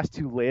he has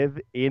to live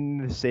in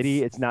the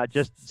city. It's not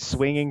just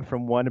swinging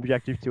from one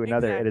objective to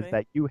another. It is Exactly.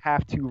 that you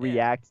have to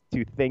react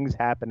to things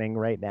happening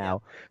right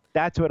now.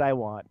 That's what I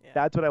want. Yeah.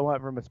 That's what I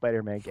want from a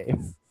Spider-Man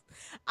game.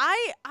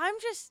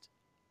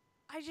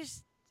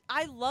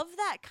 I love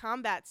that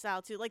combat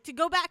style too. Like to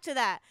go back to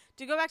that.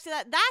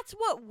 That's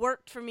what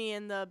worked for me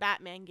in the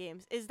Batman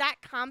games. Is that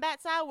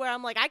combat style where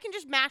I'm like, I can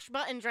just mash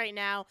buttons right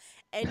now,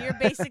 and you're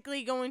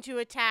basically going to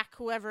attack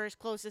whoever is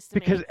closest to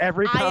me. Because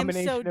every I am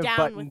combination so of down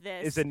buttons with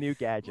this. is a new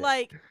gadget.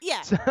 Like,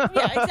 yeah, So-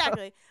 yeah,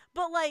 exactly.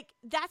 But like,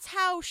 that's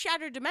how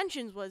Shattered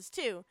Dimensions was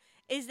too.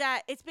 Is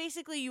that it's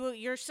basically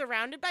you're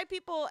surrounded by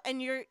people,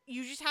 and you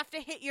just have to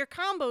hit your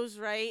combos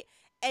right,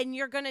 and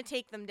you're gonna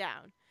take them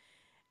down.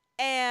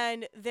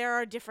 And there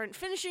are different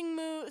finishing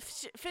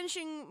moves,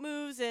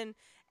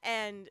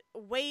 and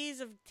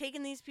ways of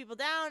taking these people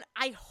down.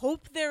 I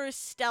hope there is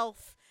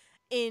stealth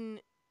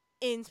in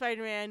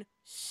Spider-Man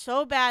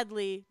so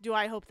badly. Do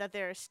I hope that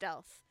there is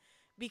stealth,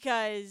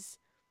 because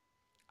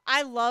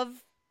I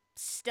love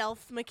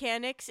stealth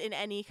mechanics in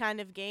any kind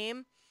of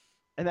game.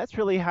 And that's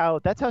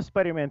how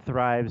Spider-Man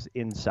thrives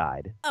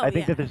inside. Oh, I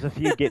think yeah.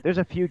 that there's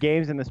a few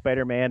games in the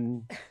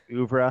Spider-Man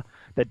oeuvre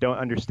that don't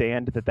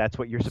understand that that's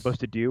what you're supposed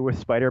to do with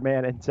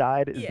Spider-Man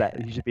inside. Is that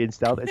Yeah. he should be in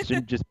stealth? It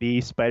shouldn't just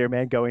be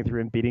Spider-Man going through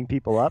and beating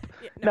people up.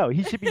 Yeah, No,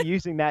 he should be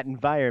using that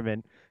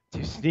environment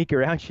to sneak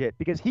around shit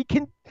because he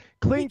can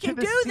cling he can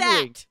to the do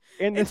ceiling that.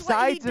 and the It's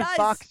what he sides of does.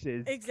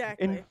 boxes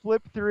Exactly. and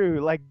flip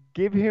through. Like,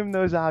 give him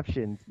those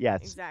options.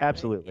 Yes, Exactly.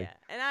 absolutely.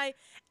 Yeah.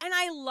 And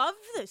I love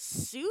the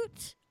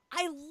suit.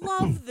 I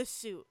love the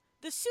suit.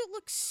 The suit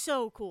looks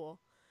so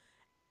cool.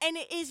 And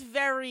it is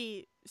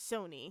very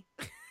Sony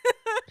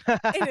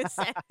in a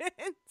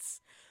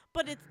sense.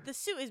 But the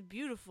suit is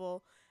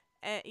beautiful.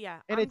 Yeah,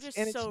 And I'm it's just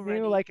and it's so new.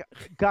 ready. Like,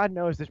 God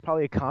knows, there's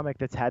probably a comic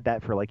that's had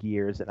that for like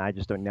years, and I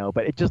just don't know.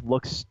 But it just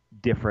looks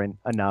different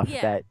enough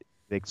Yeah. that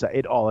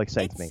it all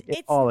excites me. It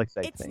It's- all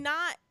excites it's me.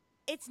 not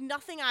it's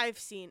nothing I've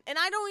seen. And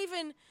I don't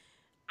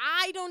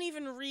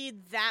even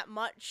read that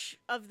much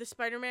of the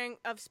Spider-Man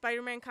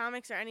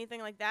comics or anything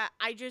like that.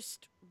 I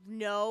just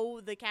know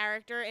the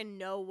character and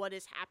know what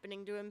is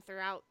happening to him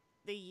throughout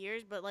the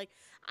years, but like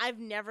I've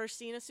never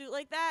seen a suit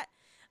like that.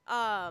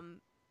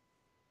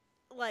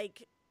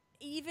 Like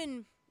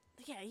even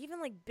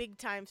like Big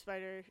Time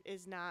Spider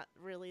is not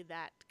really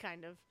that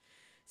kind of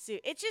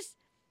suit. It's just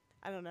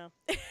I don't know.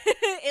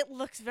 It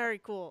looks very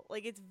cool.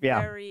 Like it's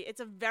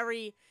a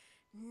very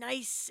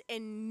nice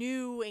and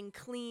new and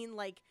clean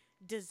like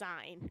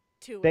design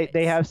to it.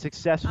 They have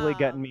successfully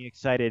gotten me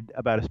excited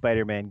about a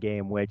Spider-Man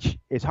game, which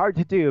is hard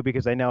to do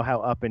because I know how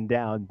up and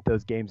down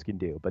those games can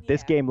do. But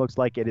this Yeah. game looks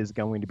like it is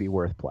going to be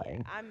worth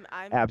playing. I'm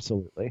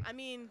Absolutely. I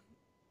mean,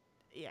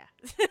 yeah.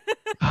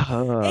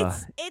 Ugh.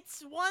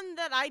 it's one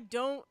that I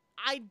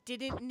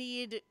didn't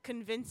need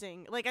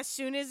convincing. Like as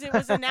soon as it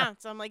was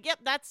announced, I'm like, "Yep,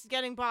 that's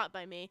getting bought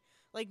by me."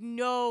 Like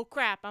no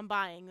crap, I'm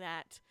buying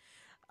that.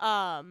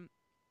 And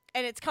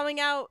it's coming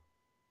out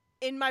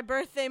in my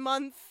birthday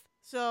month,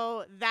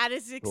 so that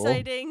is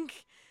exciting.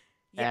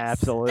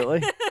 Yes.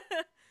 Absolutely.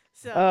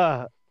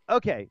 So,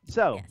 Okay,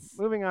 so Yes.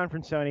 moving on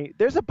from Sony,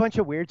 there's a bunch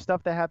of weird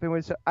stuff that happened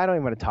with. I don't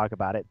even want to talk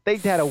about it. They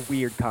had a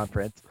weird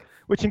conference,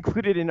 which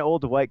included an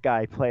old white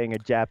guy playing a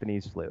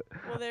Japanese flute.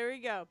 well, there we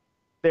go.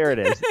 There it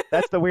is.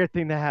 That's the weird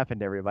thing that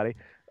happened, everybody.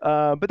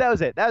 But that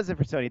was it. That was it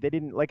for Sony. They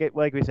didn't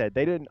like we said.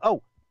 They didn't.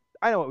 Oh,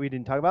 I know what we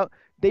didn't talk about.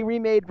 They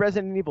remade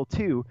Resident Evil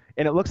 2,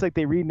 and it looks like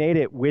they remade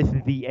it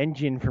with the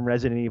engine from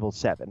Resident Evil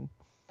 7.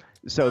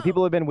 So Oh.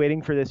 people have been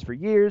waiting for this for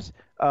years.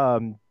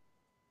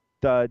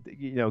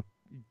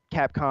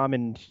 Capcom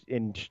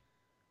and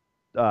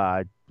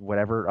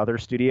whatever other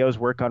studios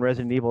work on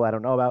Resident Evil I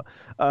don't know about,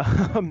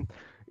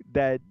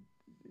 that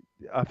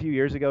a few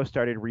years ago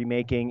started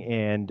remaking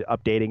and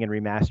updating and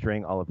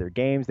remastering all of their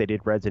games. They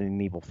did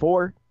Resident Evil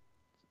 4,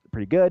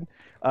 pretty good.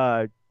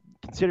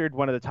 Considered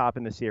one of the top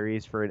in the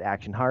series for an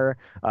action horror.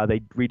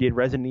 They redid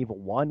Resident Evil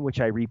 1, which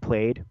I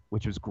replayed,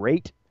 which was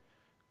great.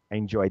 I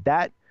enjoyed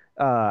that.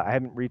 I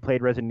haven't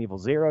replayed Resident Evil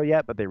 0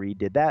 yet, but they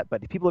redid that.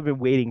 But people have been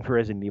waiting for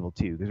Resident Evil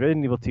 2, because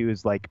Resident Evil 2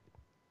 is like,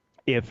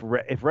 if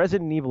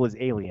Resident Evil is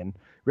Alien,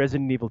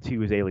 Resident Evil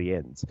 2 is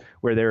Aliens,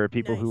 where there are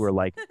people who Nice. are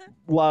like,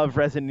 love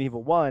Resident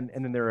Evil 1,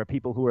 and then there are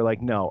people who are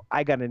like, no,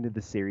 I got into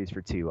the series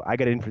for 2. I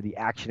got in for the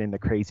action and the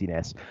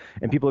craziness.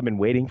 And people have been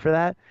waiting for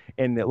that,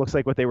 and it looks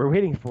like what they were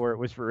waiting for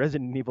was for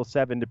Resident Evil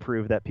 7 to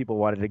prove that people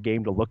wanted a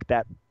game to look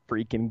that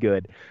freaking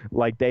good.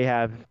 Like, they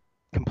have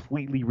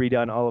completely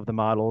redone all of the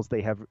models.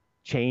 They have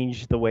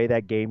changed the way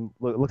that game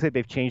looks like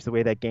they've changed the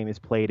way that game is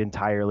played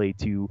entirely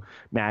to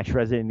match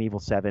Resident Evil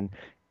 7.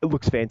 It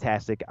looks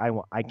fantastic.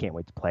 I can't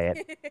wait to play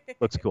it.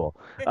 Looks cool.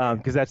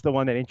 Because that's the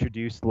one that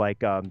introduced like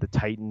the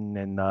Titan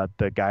and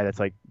the guy that's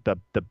like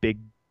the big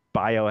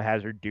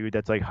biohazard dude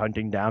that's like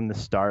hunting down the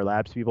Star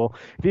Labs people.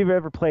 If you've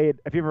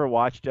ever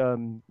watched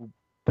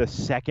the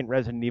second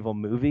Resident Evil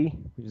movie,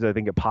 which is I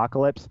think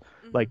Apocalypse,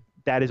 like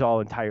that is all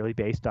entirely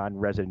based on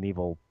Resident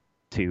Evil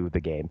 2,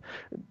 the game.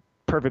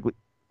 Perfectly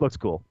looks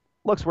cool.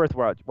 Looks worth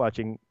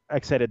watching.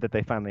 Excited that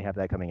they finally have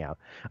that coming out.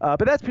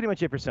 But that's pretty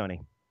much it for Sony.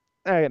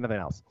 I got nothing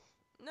else.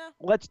 No.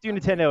 Let's do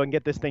Nintendo and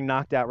get this thing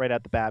knocked out right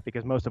out the bat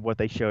because most of what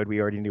they showed we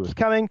already knew was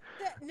coming.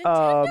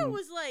 Nintendo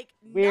was like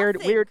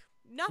weird.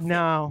 Nothing.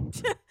 No.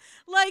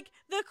 Like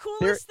the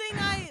coolest thing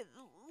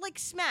like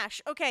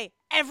Smash. Okay,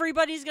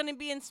 everybody's gonna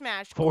be in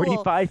Smash.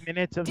 45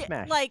 minutes of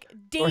Smash. Like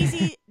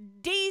Daisy's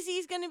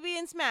gonna be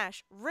in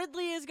Smash.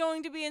 Ridley is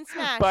going to be in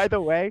Smash. By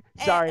the way,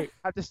 sorry,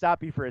 I have to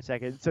stop you for a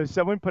second. So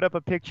someone put up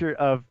a picture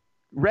of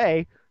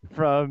Rey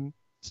from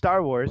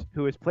Star Wars,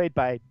 who is played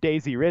by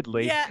Daisy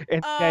Ridley,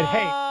 and said,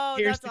 "Hey,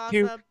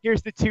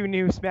 here's the two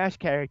new Smash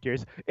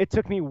characters." It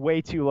took me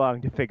way too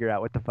long to figure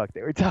out what the fuck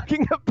they were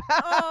talking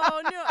about.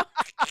 Oh no.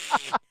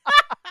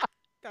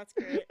 That's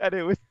great. And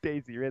it was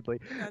Daisy Ridley.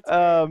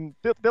 That's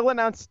they'll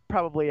announce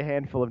probably a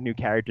handful of new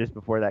characters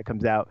before that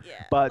comes out.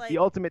 Yeah, but the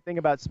ultimate thing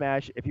about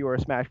Smash, if you are a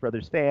Smash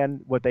Brothers fan,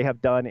 what they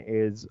have done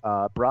is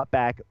brought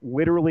back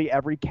literally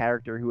every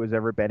character who has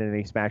ever been in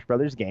a Smash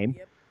Brothers game.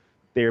 Yep.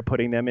 They're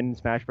putting them in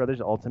Smash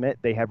Brothers Ultimate.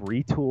 They have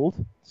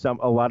retooled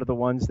a lot of the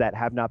ones that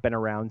have not been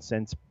around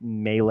since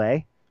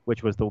Melee,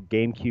 which was the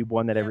GameCube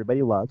one that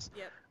everybody loves.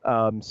 Yep.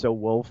 So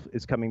Wolf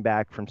is coming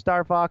back from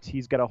Star Fox.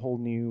 He's got a whole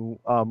new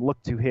look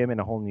to him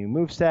and a whole new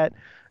moveset.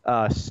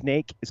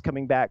 Snake is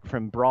coming back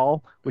from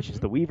Brawl, which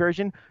is the Wii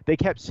version. They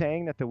kept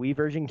saying that the Wii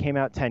version came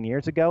out 10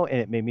 years ago, and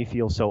it made me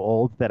feel so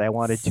old that I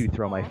wanted to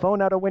throw my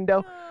phone out a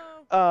window.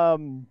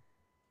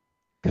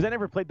 Because I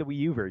never played the Wii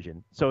U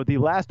version. So the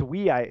last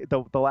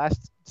the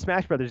last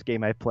Smash Brothers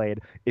game I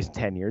played is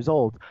 10 years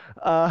old.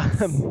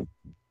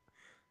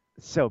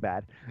 So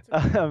bad.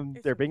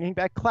 They're bringing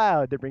back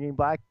Cloud. They're bringing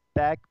back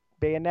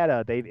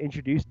Bayonetta. They've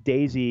introduced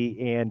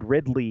Daisy and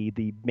Ridley,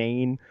 the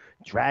main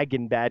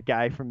dragon bad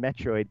guy from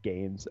Metroid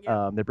games.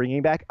 Yep. They're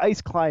bringing back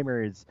Ice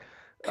Climbers.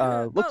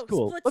 Looks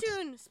cool.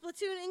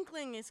 Splatoon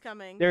Inkling is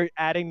coming. They're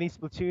adding these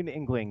Splatoon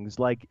Inklings.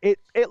 Like it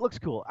looks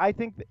cool. I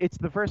think it's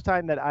the first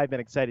time that I've been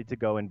excited to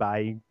go and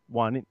buy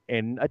one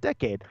in a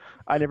decade.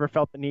 I never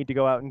felt the need to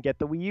go out and get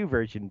the Wii U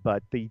version,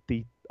 but the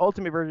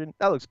Ultimate version,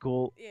 that looks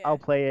cool. Yeah. I'll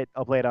play it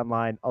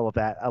online, all of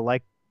that. I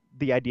like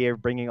the idea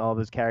of bringing all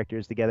those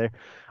characters together.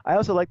 I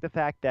also like the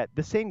fact that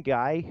the same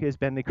guy who has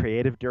been the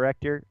creative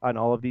director on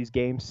all of these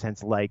games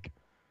since, like,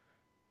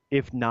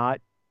 if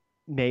not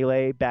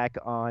Melee back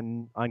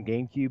on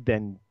GameCube,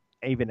 then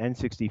even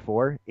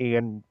N64,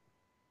 and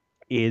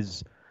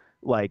is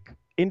like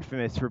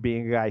infamous for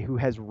being a guy who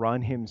has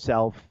run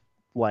himself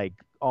like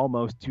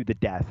almost to the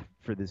death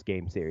for this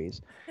game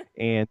series.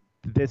 And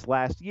this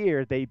last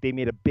year, they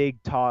made a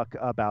big talk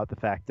about the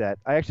fact that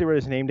I actually wrote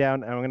his name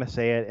down, and I'm going to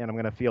say it, and I'm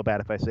going to feel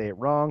bad if I say it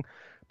wrong,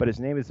 but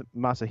his name is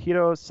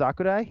Masahiro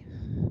Sakurai.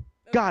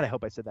 God, I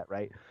hope I said that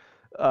right.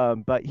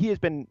 But he has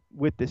been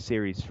with this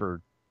series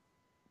for,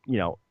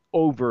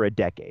 over a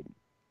decade.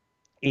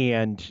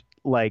 And,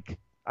 like,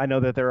 I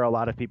know that there are a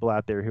lot of people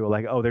out there who are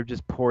like, oh, they're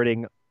just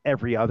porting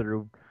every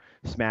other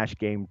Smash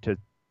game to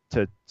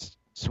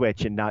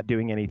Switch and not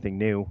doing anything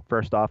new.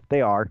 First off,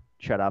 they are.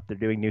 Shut up. They're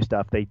doing new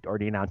stuff. They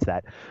already announced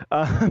that.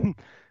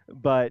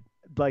 But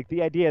like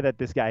the idea that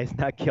this guy is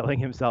not killing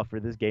himself for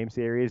this game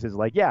series is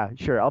like, yeah,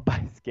 sure, I'll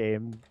buy this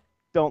game.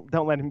 Don't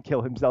let him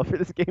kill himself for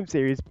this game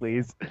series,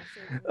 please.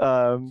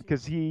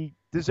 Because he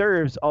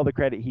deserves all the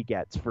credit he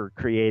gets for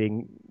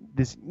creating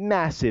this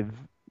massive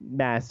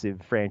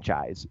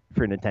franchise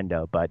for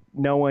Nintendo, but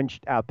no one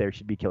out there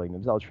should be killing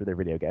themselves for their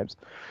video games.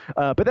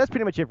 But that's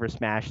pretty much it for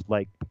Smash.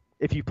 Like,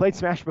 if you've played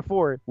Smash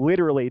before,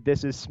 literally,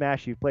 this is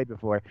Smash you've played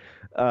before.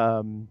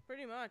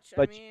 Pretty much.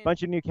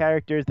 Bunch of new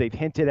characters. They've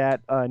hinted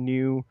at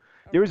new.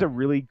 There was a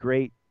really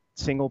great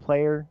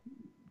single-player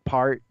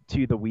part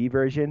to the Wii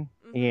version,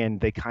 and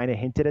they kind of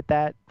hinted at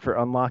that for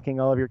unlocking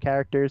all of your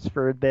characters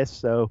for this,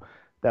 so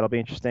that'll be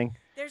interesting.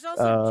 There's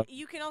also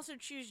you can also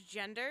choose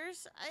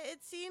genders,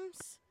 it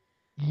seems.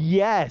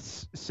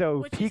 Yes. So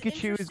Which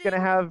Pikachu is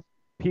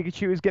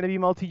going to be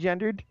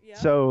multi-gendered. Yeah.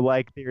 So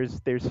like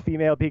there's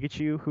female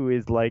Pikachu who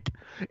is like,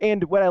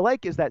 and what I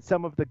like is that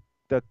some of the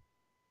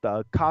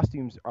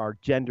costumes are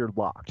gender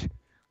locked,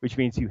 which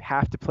means you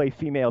have to play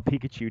female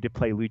Pikachu to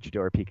play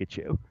Luchador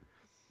Pikachu.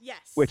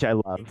 Yes. Which I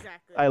love.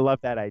 Exactly. I love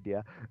that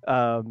idea.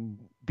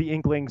 The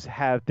Inklings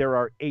there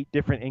are 8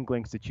 different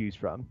Inklings to choose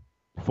from.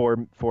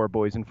 4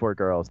 boys and 4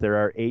 girls. There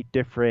are 8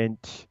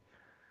 different.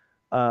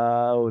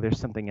 There's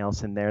something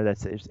else in there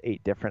there's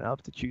 8 different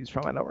elves to choose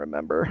from. I don't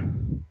remember.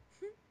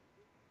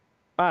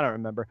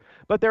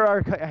 But there are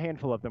a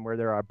handful of them where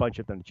there are a bunch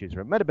of them to choose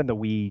from. It might have been the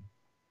Wii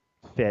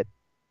Fit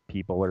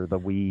people or the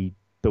Wii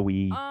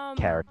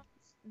characters.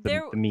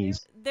 There, the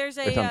Mii's there's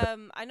or a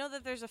something. I know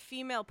that there's a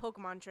female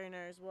Pokemon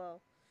trainer as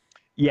well.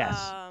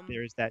 Yes, Um,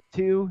 there's that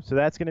too. So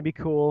that's going to be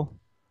cool.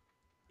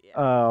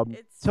 yeah, Um,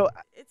 it's so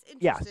it's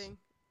yes, interesting.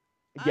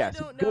 I yes,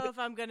 don't know good, if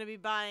I'm gonna be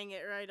buying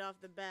it right off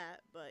the bat,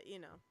 but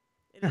it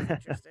is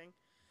interesting.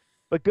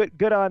 but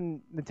good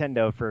on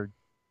Nintendo for,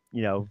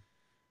 you know,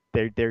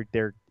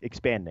 they're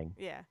expanding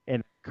Yeah, in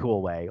a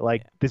cool way.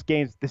 Like yeah. this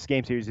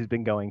game series has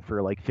been going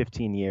for like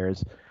 15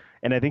 years,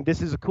 and I think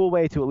this is a cool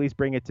way to at least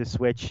bring it to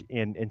Switch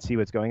and see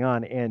what's going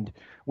on. And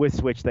with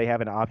Switch, they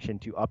have an option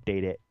to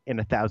update it in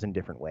 1,000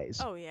 different ways.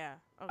 Oh yeah.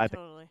 Oh I think.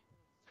 totally.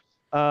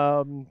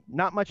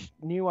 Not much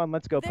new on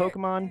Let's Go There,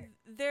 Pokemon.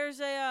 there's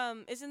a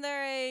isn't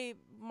there a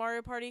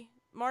Mario Party?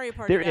 Mario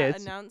Party There got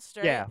is, announced,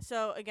 right? yeah.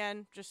 So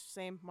again, just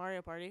same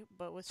Mario Party,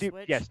 but with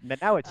Switch. Yes,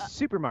 but now it's Uh,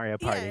 Super Mario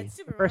yeah, Party. it's The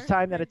Super first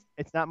Mario time that Party.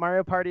 it's not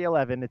Mario Party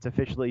 11, it's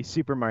officially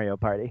Super Mario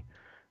Party.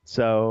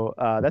 So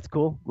that's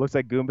cool. Looks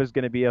like Goomba's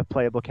going to be a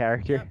playable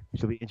character, Yep.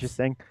 which will be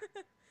interesting.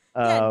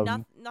 Yeah,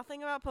 Um,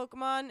 nothing about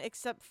Pokemon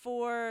except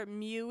for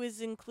Mew is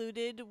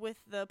included with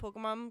the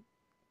Pokemon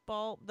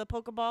Ball, the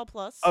Pokeball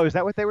Plus. oh, is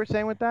that what they were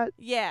saying with that?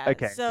 Yeah,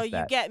 Okay, so just you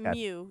that. get Got it.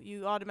 Mew.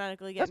 You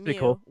automatically get That's pretty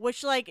Mew, cool.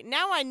 which like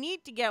now I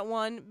need to get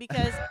one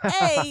because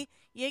A,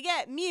 you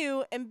get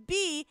Mew, and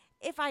B,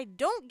 if I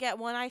don't get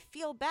one, I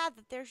feel bad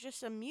that there's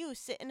just a Mew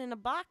sitting in a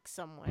box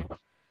somewhere.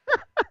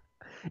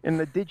 In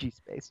the Digi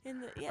space. In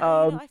the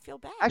Um, I feel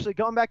bad. Actually,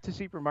 going back to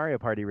Super Mario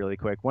Party really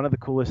quick, one of the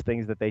coolest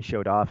things that they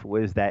showed off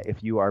was that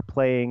if you are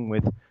playing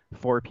with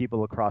 4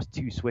 people across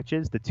 2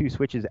 switches, the 2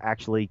 switches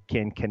actually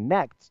can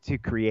connect to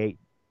create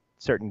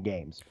certain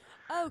games.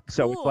 Oh,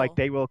 So it's like cool.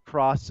 they will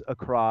cross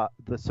across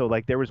the so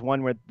like there was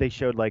one where they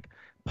showed like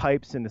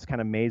pipes in this kind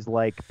of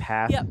maze-like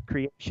path Yep.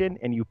 creation,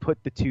 and you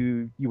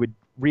would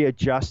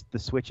readjust the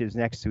switches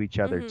next to each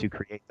other Mhm. to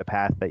create the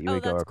path that you Oh,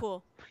 would go that's over.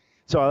 cool.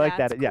 So I like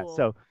That's that. Yeah.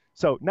 cool.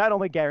 So not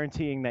only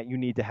guaranteeing that you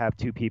need to have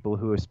 2 people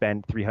who have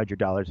spent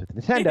 $300 with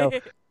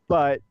Nintendo,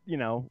 but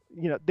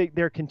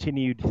their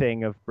continued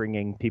thing of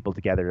bringing people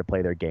together to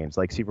play their games,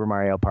 like Super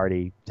Mario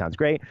Party sounds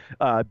great.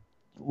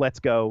 Let's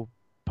Go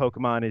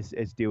Pokemon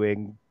is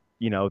doing,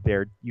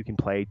 their you can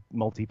play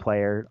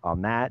multiplayer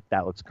on that.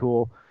 That looks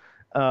cool.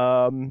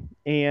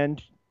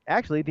 And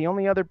actually, the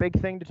only other big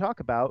thing to talk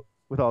about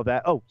with all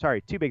that, oh,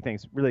 sorry, 2 big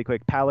things really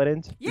quick.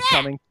 Paladins is Yeah.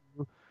 coming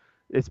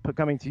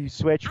to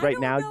Switch I right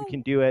don't now. You know.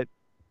 can do it.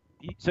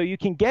 So you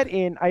can get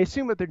in. I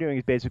assume what they're doing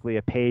is basically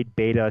a paid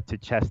beta to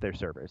test their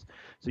servers.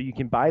 So you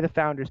can buy the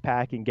Founders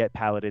Pack and get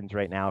Paladins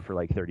right now for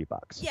like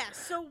 $30. Yeah.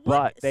 So what?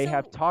 But they so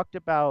have talked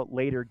about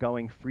later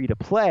going free to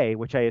play,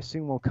 which I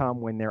assume will come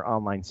when their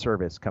online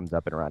service comes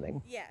up and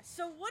running. Yeah.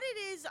 So what it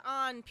is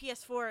on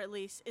PS4 at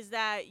least is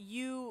that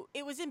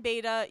it was in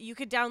beta. You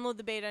could download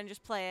the beta and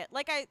just play it.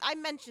 Like I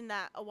mentioned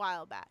that a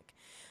while back.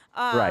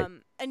 Right.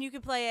 And you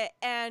can play it,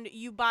 and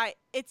you buy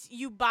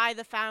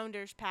the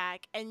Founders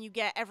Pack, and you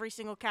get every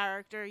single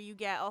character. You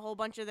get a whole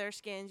bunch of their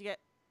skins.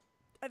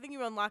 I think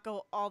you unlock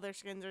all their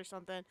skins or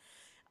something.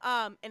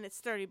 And it's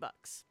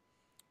 $30.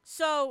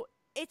 So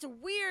it's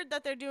weird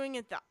that they're doing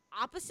it the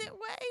opposite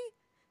way,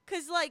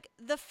 'cause like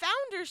the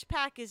Founders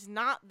Pack is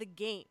not the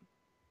game,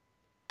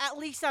 at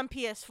least on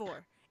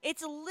PS4.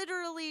 It's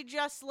literally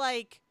just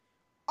like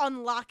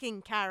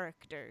unlocking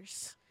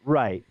characters.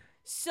 Right.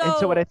 So And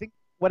so what I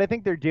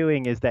think they're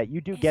doing is that you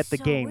do It's get the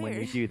so game when you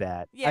weird. do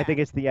that. Yeah. I think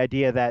it's the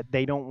idea that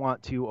they don't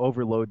want to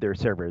overload their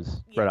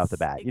servers right off the Yes,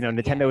 bat. yeah,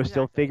 Nintendo is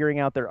still exactly. figuring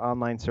out their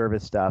online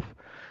service stuff.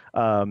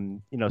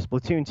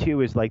 Splatoon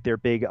 2 is like their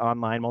big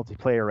online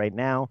multiplayer right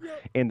now.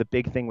 Yep. And the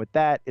big thing with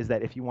that is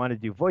that if you want to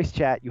do voice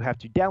chat, you have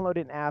to download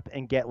an app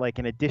and get like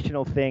an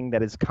additional thing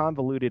that is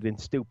convoluted and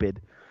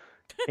stupid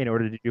in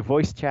order to do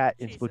voice chat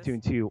in Jesus.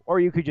 Splatoon 2. Or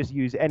you could just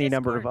use any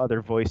number of Discord.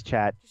 other voice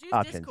chat Just use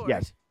options. Discord.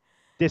 Yes,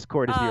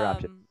 Discord is your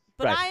option.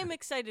 But Right. I am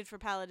excited for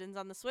Paladins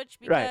on the Switch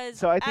Right. because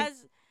So I think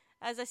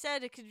as I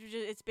said,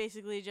 it's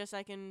basically just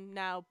I can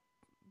now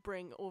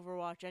bring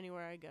Overwatch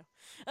anywhere I go.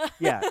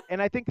 yeah,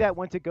 and I think that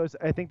once it goes,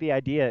 I think the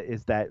idea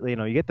is that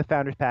you get the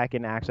Founders Pack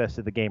and access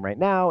to the game right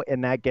now,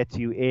 and that gets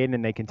you in,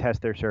 and they can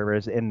test their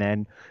servers, and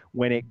then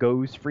when it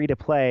goes free to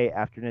play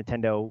after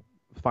Nintendo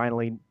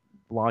finally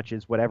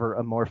launches whatever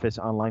amorphous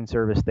online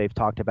service they've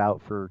talked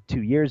about for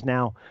 2 years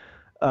now,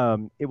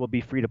 it will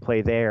be free to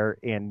play there,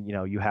 and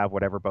you have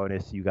whatever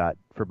bonus you got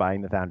for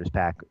buying the Founders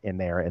Pack in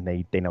there, and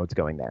they know it's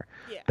going there.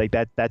 Yeah. Like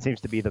that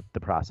seems to be the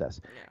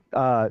process,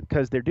 Yeah.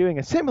 because they're doing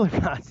a similar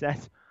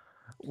process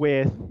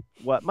with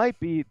what might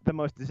be the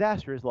most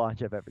disastrous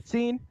launch I've ever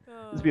seen. This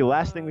will be the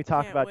last thing we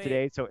talk Can't about wait.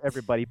 today, so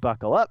everybody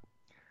buckle up.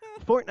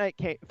 Fortnite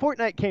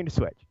came to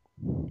Switch.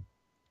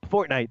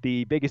 Fortnite,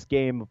 the biggest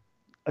game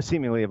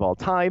seemingly of all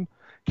time,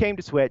 came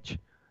to Switch,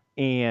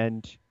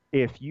 and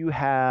if you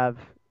have,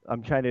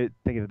 I'm trying to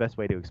think of the best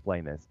way to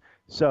explain this.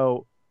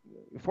 So,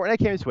 Fortnite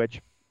came to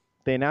Switch.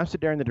 They announced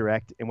it during the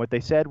Direct, and what they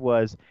said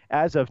was,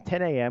 as of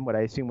 10 a.m., what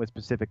I assume was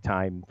Pacific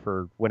time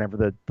for whenever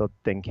the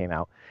thing came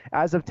out,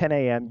 as of 10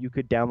 a.m., you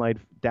could download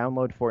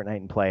Fortnite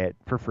and play it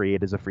for free.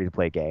 It is a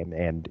free-to-play game,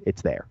 and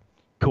it's there.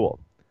 Cool.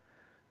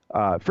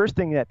 First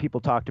thing that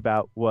people talked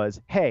about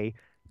was, hey,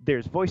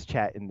 there's voice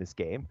chat in this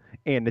game,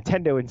 and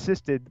Nintendo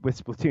insisted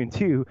with Splatoon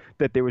 2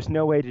 that there was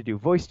no way to do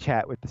voice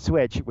chat with the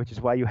Switch, which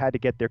is why you had to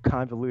get their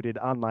convoluted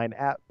online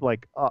app,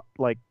 like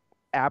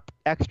app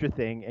extra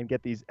thing, and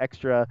get these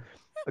extra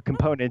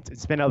components and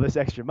spend all this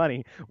extra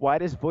money. Why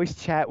does voice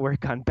chat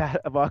work on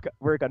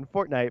work on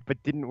Fortnite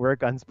but didn't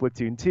work on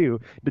Splatoon 2?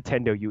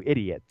 Nintendo, you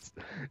idiots.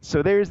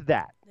 So there's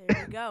that.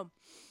 There you go.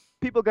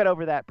 People got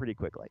over that pretty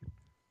quickly.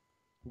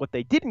 What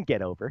they didn't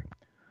get over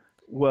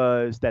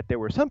was that there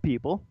were some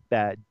people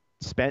that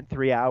spent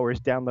 3 hours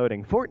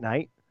downloading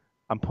Fortnite.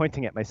 I'm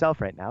pointing at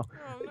myself right now.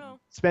 Oh no.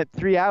 Spent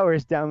 3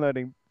 hours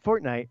downloading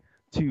Fortnite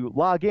to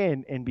log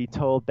in and be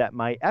told that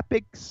my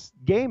Epic's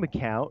game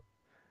account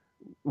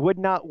would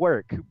not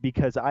work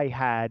because I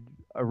had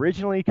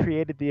originally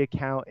created the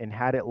account and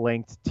had it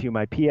linked to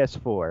my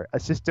PS4, a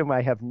system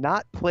I have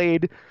not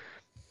played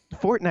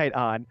Fortnite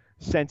on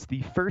since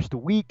the first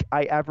week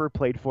I ever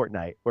played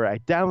Fortnite, where I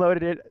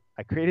downloaded it,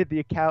 I created the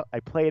account, I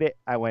played it,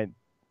 I went,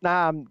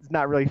 nah, it's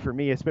not really for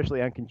me,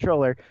 especially on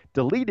controller,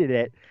 deleted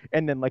it,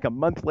 and then like a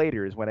month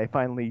later is when I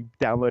finally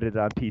downloaded it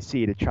on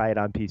PC to try it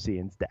on PC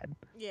instead.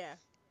 Yeah.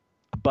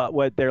 But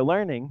what they're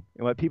learning,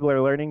 and what people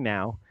are learning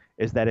now,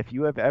 is that if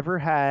your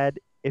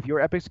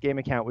Epic's game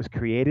account was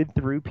created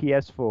through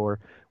PS4,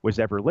 was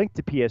ever linked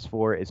to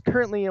PS4, is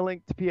currently a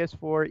link to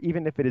PS4,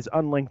 even if it is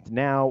unlinked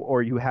now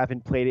or you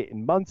haven't played it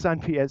in months on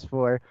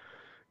PS4,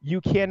 you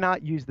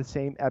cannot use the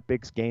same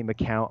Epic's game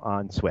account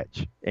on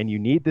Switch. And you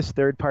need this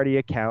third-party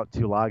account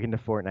to log into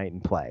Fortnite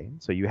and play.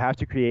 So you have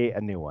to create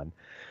a new one.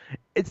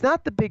 It's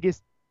not the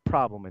biggest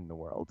problem in the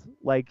world.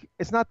 Like,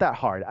 it's not that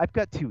hard. I've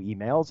got 2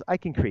 emails. I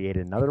can create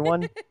another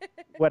one.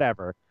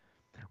 Whatever.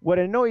 What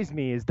annoys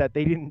me is that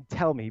they didn't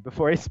tell me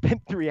before I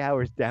spent 3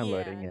 hours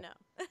downloading it.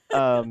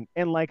 No.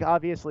 And like,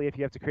 obviously, if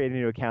you have to create a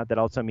new account, that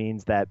also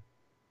means that,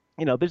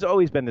 there's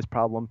always been this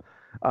problem.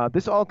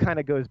 This all kind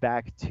of goes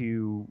back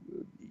to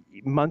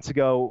months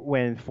ago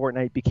when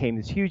Fortnite became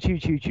this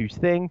huge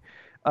thing.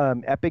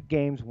 Epic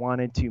Games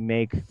wanted to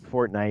make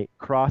Fortnite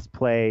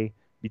cross-play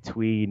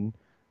between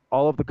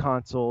all of the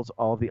consoles,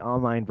 all of the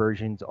online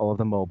versions, all of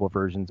the mobile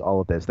versions,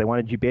 all of this. They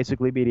wanted you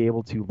basically be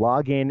able to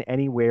log in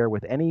anywhere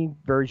with any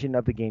version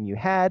of the game you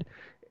had,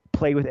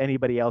 play with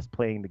anybody else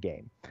playing the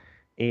game.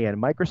 And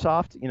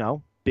Microsoft,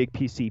 big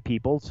PC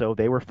people, so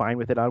they were fine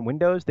with it on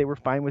Windows. They were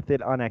fine with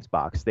it on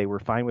Xbox. They were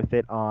fine with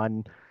it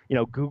on,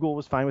 Google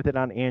was fine with it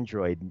on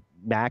Android.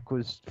 Mac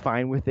was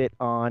fine with it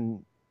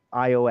on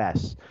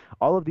iOS.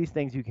 All of these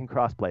things you can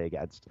cross-play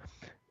against.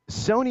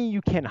 Sony,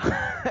 you cannot.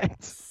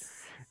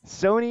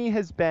 Sony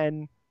has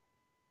been,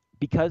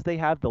 because they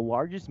have the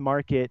largest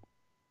market,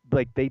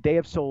 like they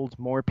have sold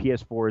more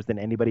PS4s than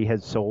anybody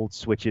has sold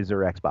Switches or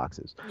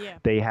Xboxes. Yeah.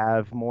 They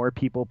have more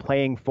people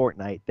playing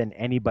Fortnite than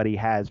anybody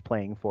has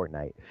playing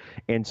Fortnite.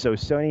 And so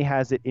Sony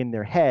has it in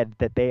their head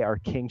that they are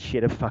king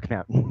shit of fuck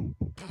mountain.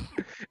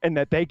 And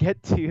that they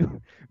get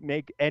to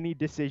make any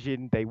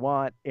decision they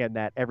want and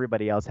that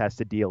everybody else has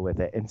to deal with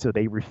it. And so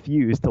they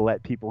refuse to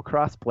let people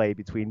cross-play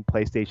between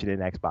PlayStation and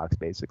Xbox,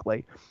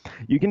 basically.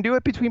 You can do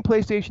it between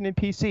PlayStation and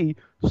PC,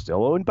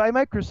 still owned by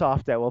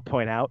Microsoft, I will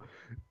point out,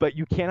 but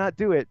you cannot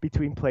do it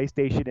between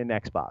PlayStation and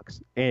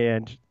Xbox,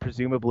 and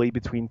presumably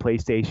between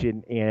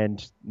PlayStation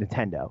and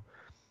Nintendo.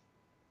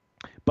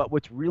 But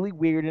what's really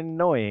weird and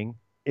annoying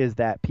is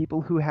that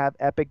people who have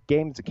Epic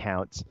Games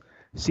accounts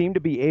seem to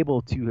be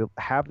able to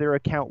have their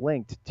account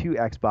linked to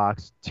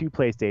Xbox, to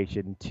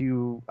PlayStation,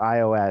 to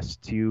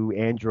iOS, to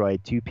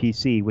Android, to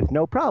PC with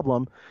no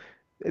problem.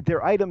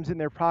 Their items in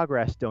their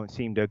progress don't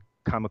seem to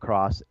come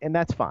across, and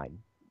that's fine.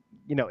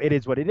 It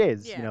is what it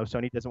is. Yeah.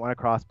 Sony doesn't want to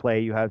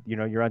cross-play. You have,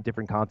 you're on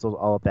different consoles,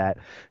 all of that.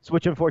 So,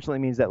 which unfortunately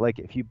means that, like,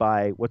 if you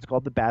buy what's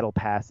called the Battle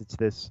Pass, it's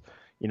this,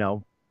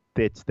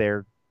 it's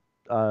their,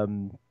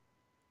 the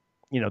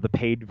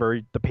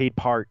paid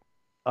part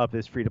of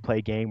this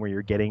free-to-play game where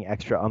you're getting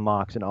extra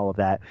unlocks and all of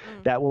that.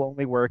 That will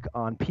only work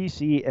on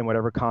PC and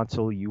whatever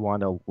console you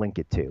want to link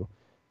it to,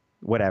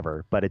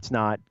 whatever. But it's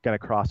not going to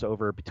cross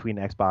over between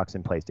Xbox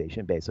and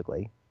PlayStation,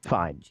 basically.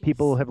 Fine. Jeez.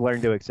 People have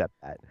learned to accept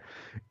that.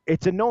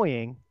 It's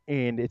annoying,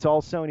 and it's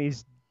all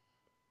Sony's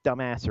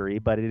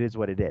dumbassery, but it is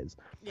what it is.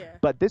 Yeah.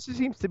 But this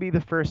seems to be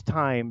the first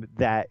time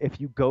that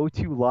if you go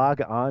to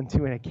log on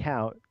to an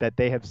account that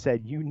they have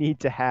said you need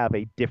to have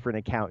a different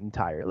account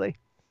entirely.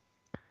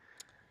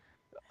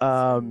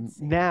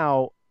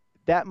 Now,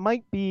 that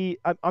might be...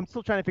 I'm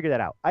still trying to figure that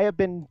out. I have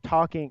been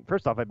talking...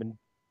 First off,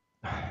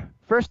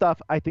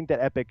 I think that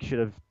Epic should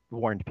have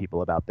warned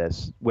people about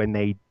this when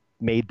they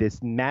made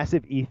this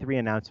massive E3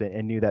 announcement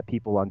and knew that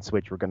people on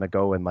Switch were going to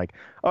go and like,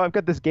 oh, I've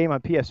got this game on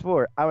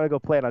PS4. I want to go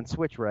play it on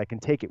Switch where I can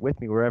take it with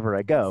me wherever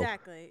I go.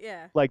 Exactly,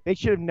 yeah. Like, they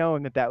should have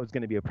known that was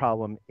going to be a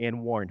problem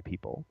and warned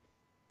people.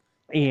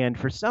 And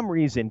for some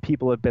reason,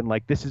 people have been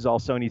like, this is all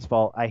Sony's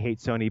fault. I hate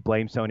Sony.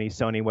 Blame Sony.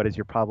 Sony, what is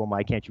your problem?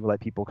 Why can't you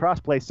let people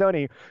cross-play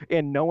Sony?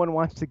 And no one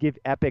wants to give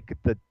Epic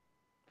the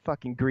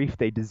fucking grief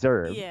they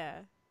deserve. Yeah.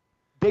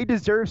 They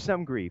deserve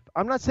some grief.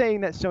 I'm not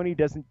saying that Sony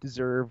doesn't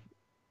deserve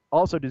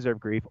also deserve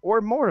grief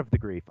or more of the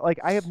grief. Like,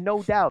 I have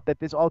no doubt that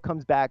this all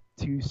comes back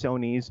to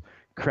Sony's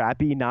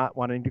crappy not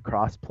wanting to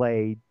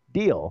cross-play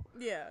deal.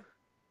 Yeah.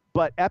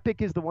 But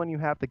Epic is the one you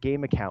have the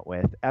game account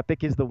with.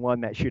 Epic is the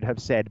one that should have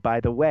said, by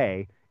the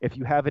way, if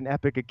you have an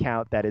Epic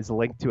account that is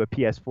linked to a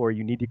PS4,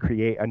 you need to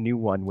create a new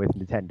one with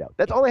Nintendo.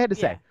 That's all they had to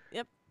say.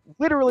 Yep.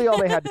 Literally all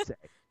they had to say.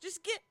 Just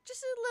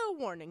a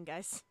little warning,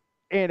 guys.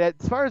 And as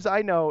far as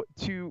I know,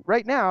 to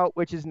right now,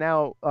 which is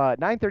now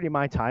 9:30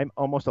 my time,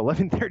 almost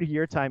 11:30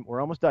 your time.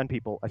 We're almost done,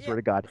 people. I swear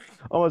to God,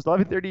 almost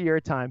 11:30 your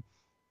time.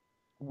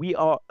 We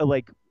are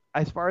like,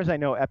 as far as I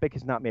know, Epic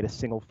has not made a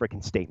single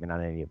freaking statement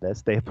on any of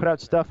this. They have put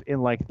out stuff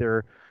in like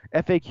their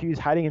FAQs,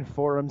 hiding in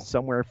forums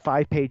somewhere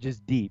 5 pages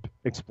deep,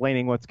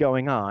 explaining what's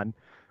going on,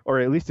 or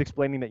at least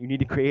explaining that you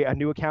need to create a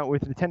new account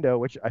with Nintendo,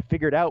 which I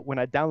figured out when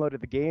I downloaded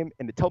the game,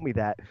 and it told me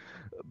that.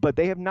 But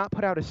they have not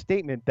put out a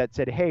statement that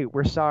said, hey,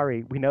 we're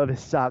sorry, we know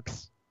this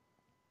sucks,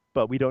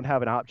 but we don't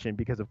have an option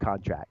because of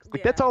contracts.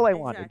 Like, that's all I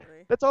wanted.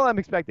 That's all I'm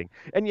expecting.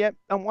 And yet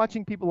I'm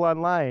watching people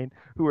online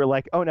who are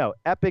like, oh no,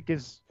 Epic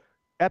is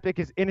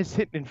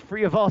innocent and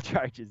free of all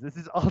charges. This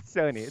is all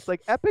Sony. It's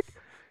like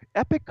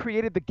Epic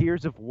created the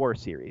Gears of War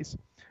series.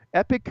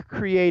 Epic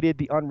created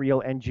the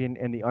Unreal Engine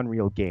and the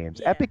Unreal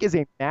games. Yeah. Epic is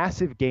a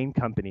massive game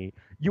company.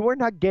 You are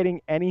not getting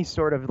any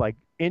sort of like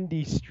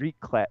indie street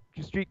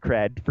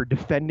cred for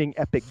defending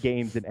Epic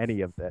Games in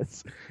any of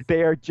this.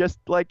 They are just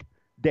like,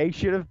 they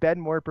should have been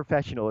more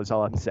professional is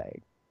all I'm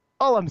saying.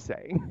 All I'm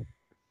saying.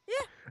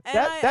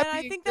 Yeah, and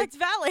I think that's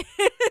valid.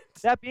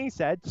 That being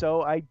said,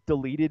 so I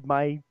deleted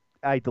my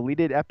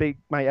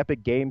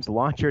Epic Games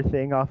launcher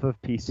thing off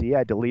of PC.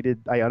 I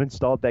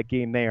uninstalled that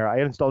game there. I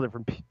uninstalled it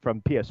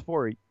from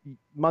PS4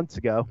 months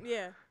ago.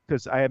 Yeah.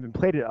 Because I haven't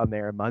played it on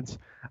there in months.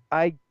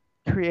 I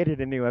created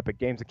a new Epic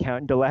Games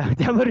account and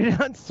downloaded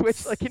it on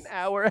Switch like an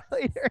hour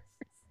later.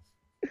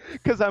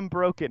 Because I'm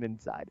broken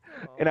inside,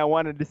 and I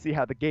wanted to see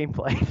how the game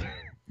played.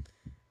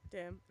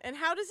 Damn. And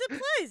how does it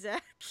play,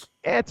 Zach?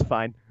 It's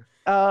fine.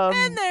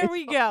 And there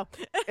we go.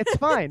 It's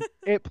fine.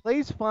 It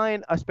plays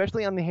fine,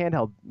 especially on the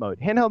handheld mode.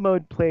 Handheld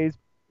mode plays,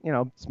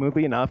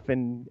 smoothly enough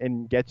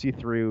and gets you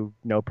through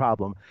no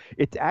problem.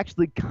 It's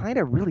actually kind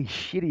of really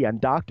shitty on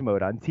docked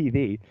mode on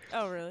TV.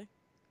 Oh, really?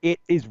 It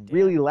is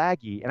really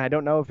laggy, and I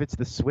don't know if it's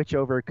the switch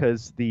over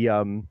because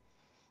the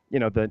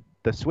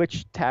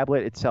Switch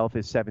tablet itself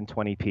is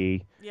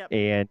 720p,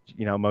 and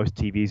most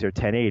TVs are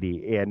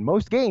 1080, and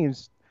most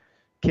games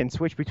can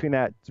switch between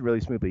that really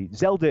smoothly.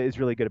 Zelda is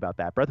really good about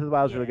that. Breath of the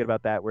Wild is really good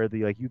about that, where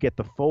you get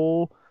the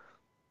full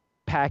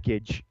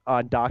package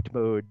on docked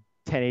mode,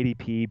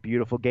 1080p,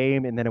 beautiful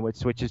game, and then it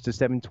switches to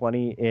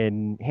 720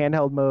 in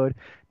handheld mode.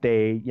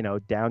 They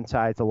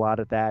downsize a lot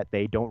of that.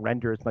 They don't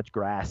render as much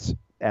grass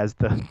as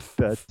the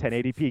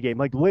 1080p game.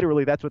 Like,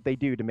 literally, that's what they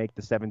do to make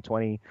the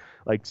 720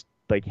 like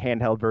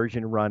handheld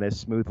version run as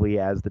smoothly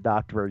as the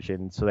docked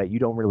version, so that you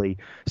don't really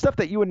stuff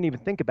that you wouldn't even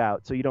think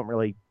about, so you don't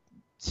really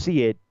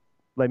see it.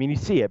 I mean, you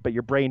see it, but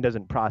your brain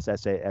doesn't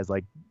process it as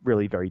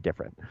really very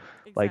different.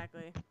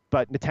 Exactly.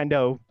 But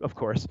Nintendo, of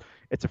course,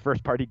 it's a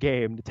first-party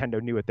game.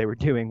 Nintendo knew what they were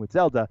doing with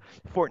Zelda.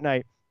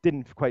 Fortnite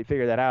didn't quite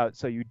figure that out,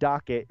 so you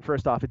dock it.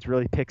 First off, it's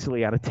really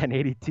pixely on a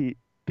 1080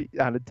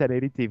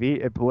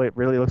 TV. It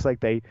really looks like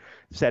they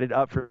set it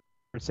up for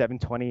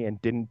 720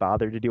 and didn't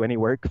bother to do any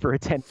work for a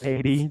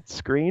 1080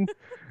 screen,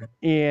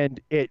 and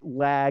it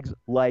lags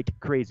like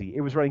crazy. It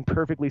was running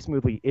perfectly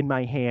smoothly in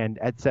my hand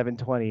at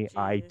 720. Jeez.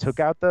 I took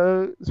out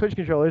the Switch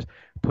controllers,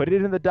 put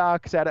it in the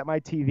dock, sat at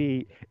my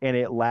TV, and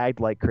it lagged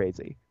like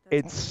crazy.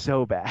 It's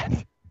so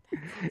bad.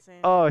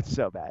 Oh, it's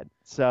so bad.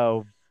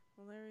 So,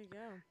 well, there you go.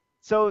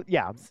 So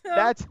yeah,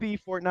 that's the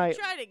Fortnite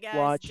tried it, guys.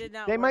 launch. Did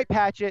not They work. might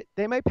patch it.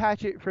 They might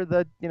patch it for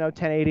the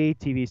 1080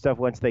 TV stuff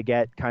once they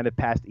get kind of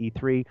past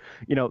E3.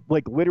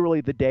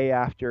 Literally the day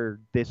after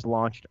this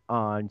launched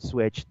on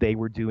Switch, they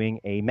were doing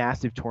a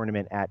massive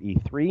tournament at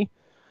E3.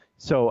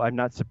 So I'm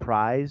not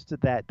surprised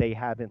that they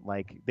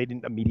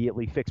didn't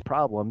immediately fix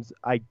problems.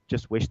 I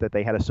just wish that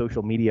they had a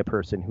social media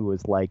person who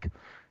was like,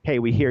 "Hey,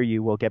 we hear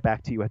you. We'll get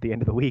back to you at the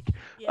end of the week."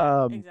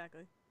 Yeah,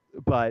 exactly.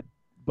 But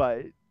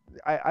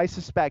I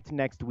suspect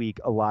next week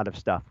a lot of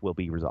stuff will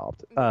be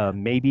resolved. Yeah.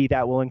 Maybe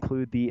that will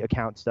include the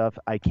account stuff.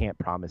 I can't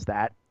promise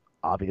that,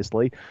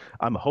 obviously.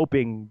 I'm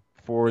hoping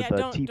for the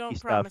TV don't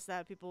stuff. promise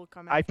that people will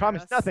come. I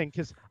promise us. nothing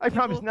because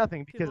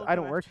people I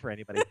don't come work after- for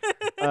anybody.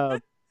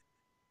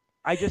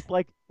 I just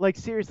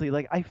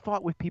seriously, I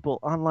fought with people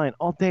online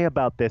all day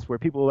about this, where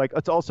people were like,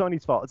 it's all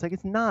Sony's fault. It's like,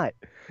 it's not.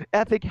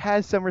 Epic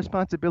has some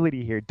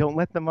responsibility here. Don't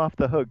let them off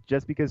the hook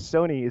just because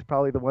Sony is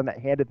probably the one that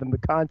handed them the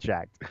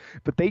contract.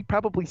 But they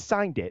probably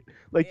signed it.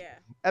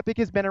 Epic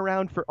has been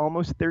around for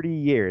almost 30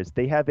 years.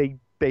 They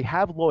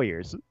have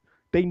lawyers.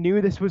 They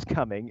knew this was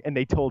coming and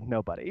they told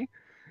nobody.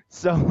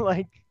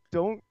 So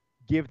don't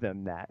give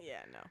them that. Yeah,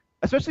 no.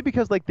 Especially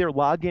because their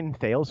login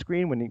fail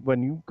screen,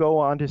 when you go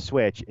onto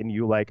Switch and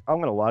you I'm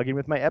going to log in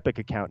with my Epic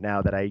account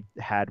now that I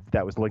had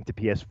that was linked to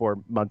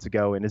PS4 months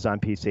ago and is on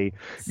PC.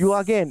 You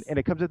log in and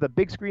it comes with a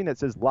big screen that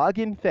says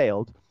login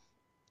failed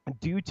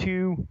due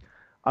to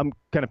I'm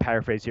going to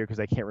paraphrase here because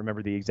I can't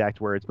remember the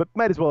exact words, but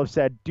might as well have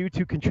said, due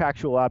to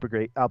contractual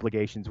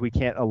obligations, we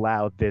can't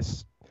allow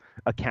this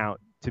account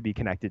to be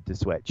connected to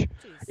Switch, Jeez.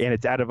 and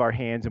it's out of our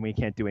hands, and we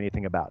can't do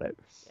anything about it.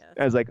 Yeah.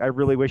 I was like, I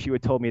really wish you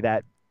had told me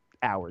that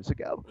hours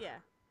ago, Yeah.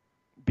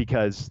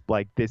 because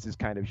like this is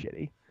kind of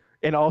shitty,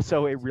 and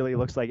also it really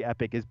looks like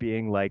Epic is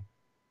being like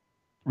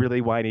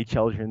really whiny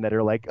children that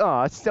are like,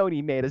 oh,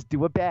 Sony made us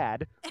do a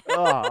bad.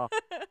 Oh,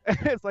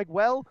 it's like,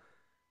 well,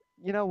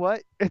 you know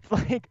what? It's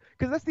like,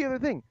 because that's the other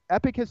thing.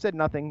 Epic has said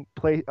nothing.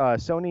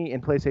 Sony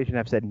and PlayStation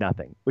have said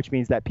nothing, which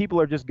means that people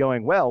are just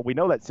going, well, we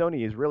know that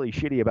Sony is really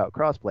shitty about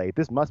crossplay.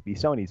 This must be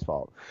Sony's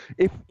fault.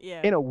 If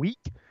Yeah. in a week,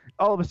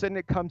 all of a sudden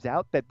it comes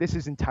out that this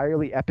is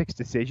entirely Epic's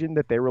decision,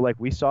 that they were like,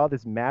 we saw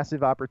this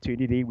massive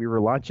opportunity. We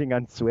were launching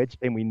on Switch,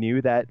 and we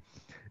knew that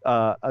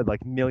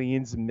like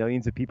millions and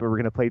millions of people were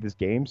going to play this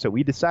game. So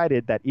we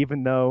decided that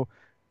even though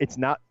it's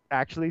not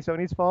actually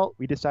Sony's fault,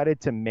 we decided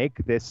to make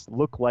this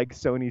look like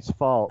Sony's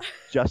fault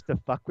just to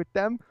fuck with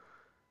them.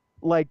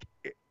 Like,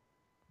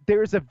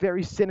 there's a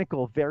very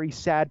cynical, very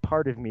sad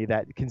part of me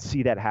that can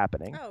see that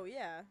happening. Oh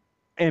yeah.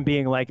 And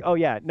being like, oh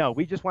yeah, no,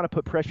 we just want to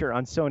put pressure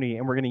on Sony,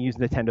 and we're going to use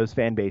Nintendo's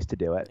fan base to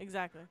do it.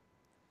 Exactly.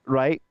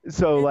 Right?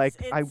 So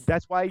It's-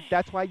 that's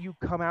why you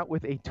come out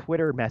with a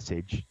Twitter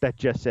message that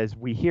just says,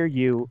 we hear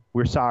you,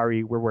 we're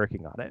sorry, we're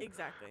working on it.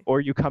 Exactly. Or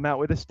you come out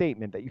with a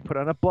statement that you put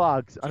on a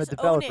blog, on a Just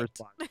own developer's it.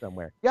 blog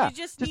somewhere. Yeah, You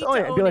just just need own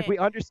to it and be own like, it. we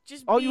understand.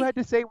 Just All be, you had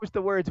to say was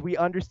the words, we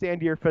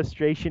understand your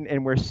frustration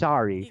and we're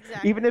sorry.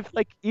 Exactly.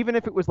 Even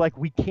if it was like,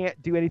 we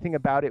can't do anything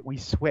about it, we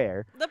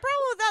swear. The problem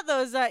with that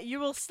though is that you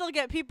will still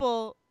get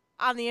people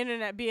on the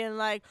internet being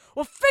like,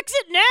 "Well, fix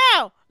it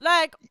now!"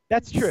 Like,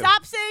 That's true.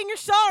 stop saying you're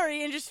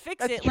sorry and just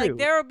fix That's it. true. Like,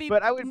 there will be.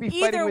 But I would be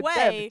fighting either with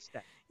them way.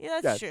 instead. Yeah,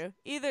 that's Yes. true.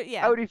 Either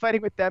yeah. I would be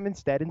fighting with them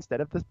instead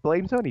of the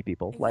blame Sony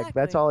people. Like,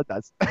 that's Exactly. all it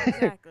does.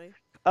 Exactly.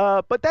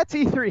 But that's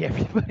E3,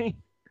 everybody.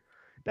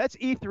 That's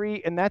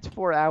E3, and that's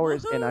 4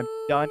 hours, and I'm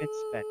done and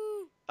spent.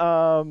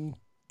 Woohoo!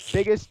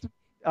 Biggest.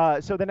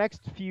 So the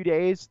next few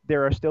days,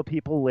 there are still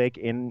people like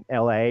in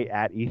LA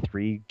at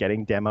E3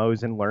 getting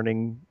demos and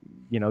learning,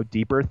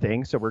 deeper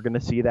things. So we're going to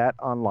see that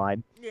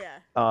online.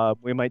 Yeah.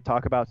 We might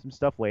talk about some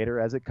stuff later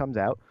as it comes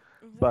out.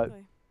 But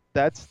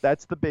Exactly.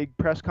 that's the big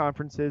press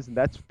conferences, and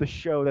that's the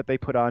show that they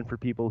put on for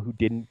people who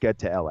didn't get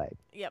to LA.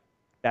 Yep.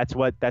 That's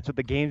what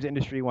the games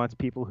industry wants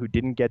people who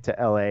didn't get to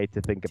LA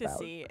to think To about.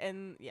 see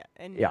and Yeah.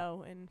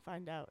 know and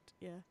find out.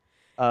 Yeah.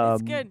 Um,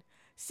 It's good.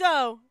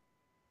 So,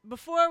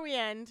 before we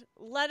end,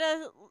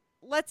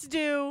 let's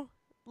do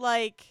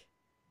like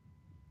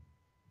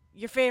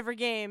your favorite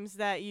games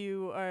that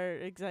you are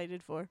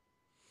excited for.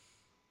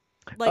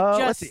 Like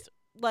let's see. just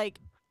like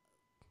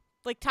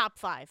top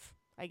 5,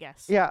 I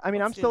guess. Yeah, I mean,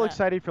 Let's I'm do still that.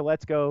 excited for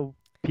Let's Go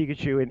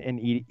Pikachu and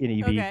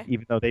Eevee, Okay.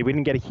 even though they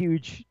didn't get a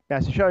huge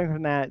massive showing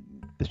from that.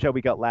 The show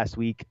we got last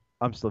week,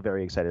 I'm still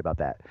very excited about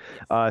that.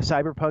 Yes.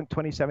 Cyberpunk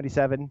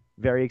 2077,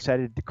 very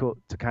excited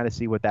to kind of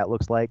see what that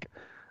looks like.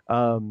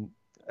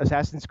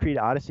 Assassin's Creed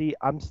Odyssey,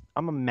 I'm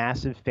a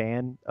massive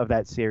fan of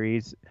that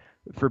series,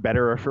 for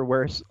better or for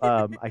worse.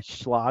 I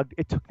slogged.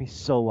 It took me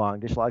so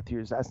long to slog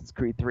through Assassin's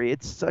Creed 3.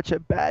 It's such a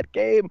bad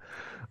game.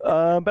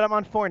 But I'm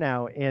on 4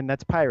 now, and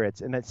that's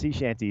pirates, and that's sea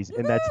shanties,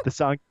 and that's the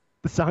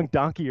song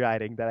Donkey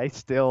Riding that I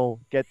still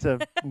get to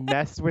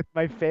mess with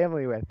my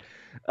family with.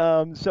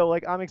 So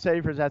like, I'm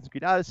excited for Assassin's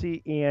Creed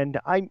Odyssey, and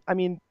I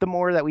mean, the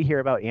more that we hear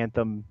about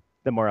Anthem,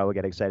 the more I will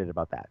get excited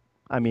about that.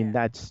 I mean,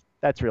 Yeah.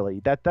 that's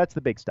really that's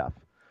the big stuff.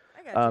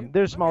 I got you.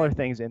 There's smaller Okay.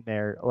 things in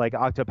there, like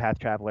Octopath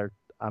Traveler.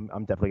 I'm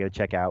definitely gonna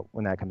check out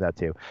when that comes out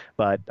too.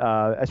 But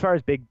as far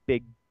as big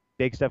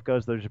stuff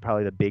goes, those are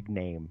probably the big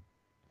name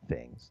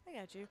things. I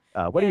got you.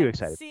 What are Yeah, you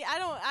excited? See, I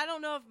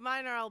don't know if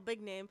mine are all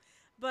big name,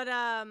 but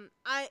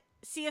I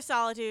Sea of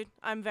Solitude.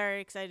 I'm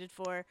very excited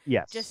for.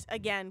 Yes. Just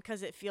again,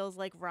 because it feels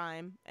like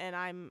rhyme, and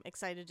I'm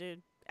excited to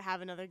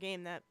have another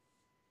game that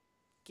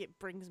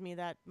brings me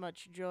that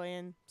much joy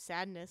and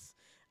sadness.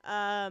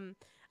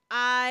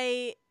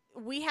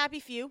 We Happy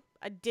Few.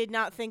 I did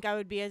not think I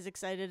would be as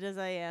excited as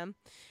I am.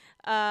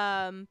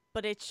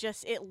 But it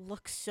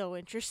looks so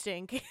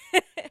interesting.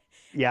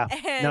 Yeah.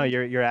 And, No,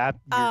 you're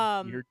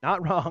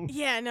not wrong.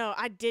 yeah, no,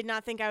 I did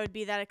not think I would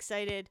be that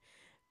excited.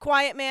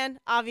 Quiet Man,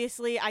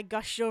 obviously, I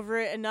gushed over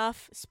it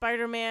enough.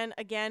 Spider-Man,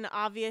 again,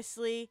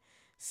 obviously.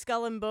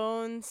 Skull and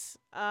Bones,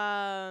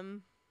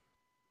 and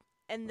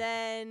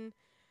then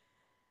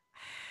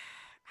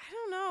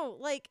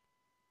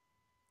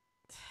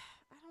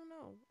I don't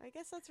know, I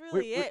guess that's really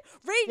We're- it.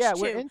 Rage Yeah,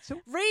 2. we're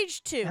into.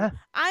 Rage 2. Huh.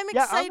 I'm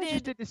Yeah, I'm excited.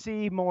 interested to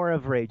see more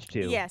of Rage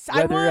 2. Yes,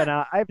 I Whether or want-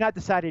 not I've not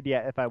decided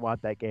yet if I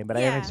want that game, but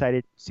I am Yeah.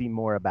 excited to see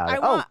more about I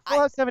it. want-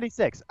 Fallout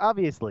 76,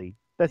 obviously.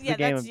 That's Yeah, the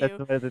game. that's That's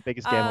you. the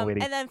biggest game I'm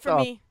waiting. And then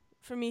Oh.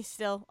 for me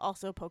still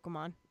also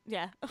Pokemon.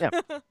 Yeah. Yeah.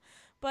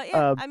 But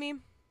yeah, Um, I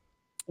mean,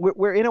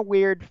 We're in a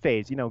weird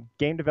phase.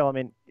 Game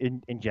development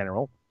in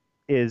general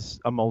is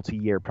a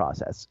multi-year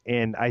process,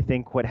 and I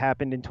think what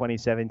happened in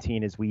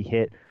 2017 is we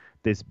hit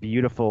this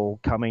beautiful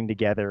coming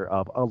together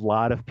of a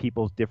lot of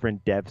people's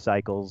different dev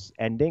cycles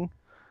ending.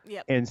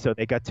 Yep. And so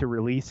they got to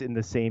release in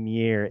the same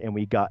year, and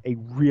we got a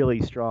really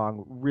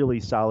strong, really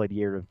solid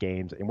year of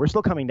games, and we're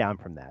still coming down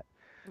from that.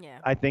 Yeah.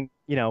 I think,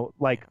 Yeah.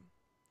 like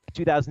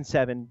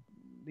 2007,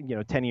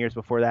 10 years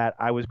before that,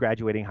 I was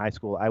graduating high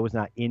school. I was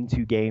not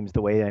into games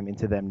the way I'm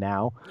into them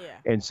now. Yeah.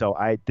 And so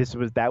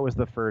that was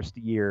the first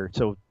year.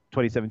 So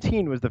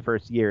 2017 was the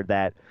first year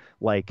that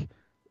like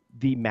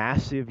the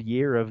massive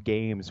year of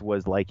games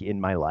was like in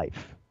my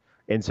life.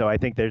 And so I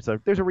think there's a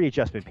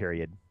readjustment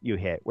period you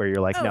hit where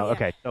you're like, Oh no, yeah.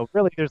 okay, so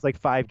really there's like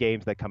 5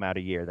 games that come out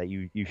a year that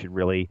you should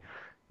really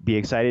be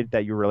excited,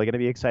 that you're really going to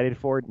be excited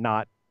for,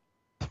 not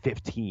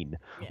 15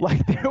 Yeah.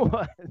 like there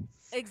was.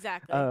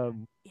 Exactly.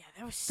 Yeah,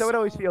 there was So it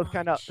always feels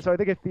kind of, much. so I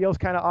think it feels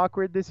kind of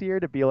awkward this year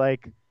to be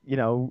like,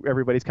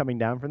 everybody's coming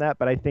down from that,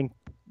 but I think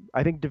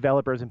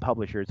developers and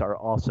publishers are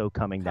also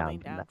coming down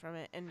from that. from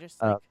it and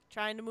just Uh, like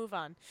trying to move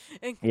on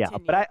and Yeah,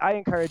 continue. but I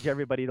encourage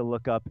everybody to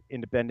look up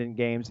independent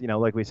games.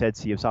 Like we said,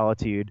 Sea of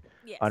Solitude,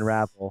 yes.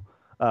 Unravel.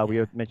 We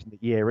Yeah. mentioned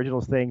the EA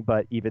Originals thing,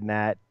 but even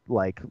that,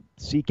 like,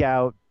 seek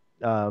out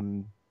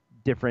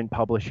different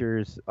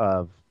publishers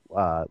of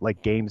like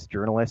games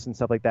journalists and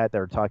stuff like that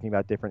are talking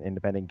about different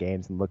independent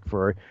games, and look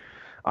for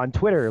on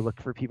Twitter,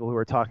 look for people who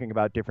are talking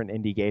about different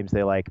indie games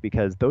they like,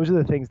 because those are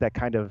the things that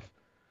kind of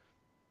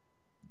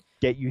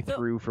get you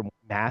through from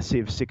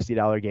massive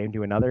 $60 game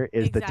to another.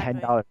 Is Exactly. the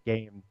 $10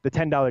 game. The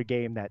 $10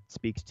 game that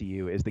speaks to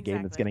you is the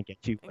game that's going to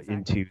get you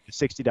into the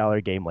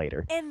 $60 game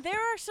later. And there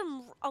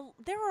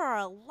are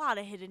a lot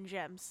of hidden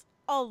gems.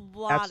 A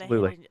lot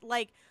Absolutely. of hidden,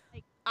 like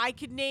I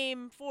could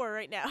name 4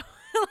 right now.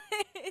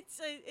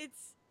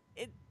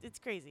 It's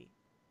crazy.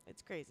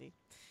 It's crazy.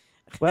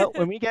 Well,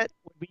 when we get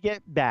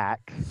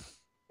back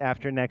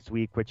after next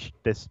week, which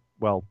this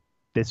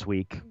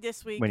week,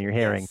 when you're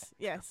hearing,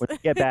 yes. when we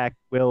get back,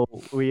 we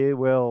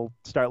will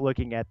start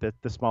looking at the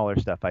smaller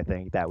stuff, I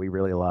think, that we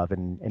really love,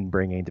 and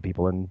bringing to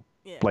people, and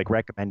Yeah. like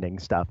recommending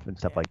stuff and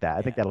stuff like that.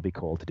 I think that'll be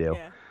cool to do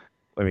Yeah.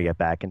 when we get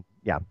back. And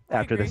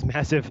after this agree.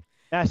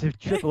 massive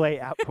AAA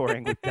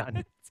outpouring we've done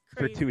It's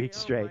for crazy. 2 weeks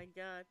straight. Oh my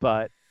god.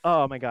 But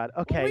oh my god,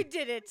 Well, okay. we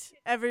did it,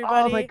 everybody.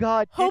 Oh my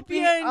god. Hope did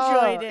you we?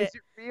 enjoyed it. Is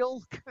it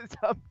real? 'Cause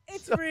I'm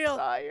It's so real.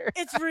 tired.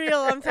 It's real.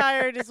 I'm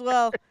tired as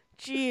well.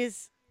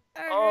 Jeez.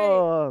 All right.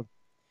 Oh,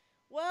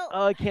 Well,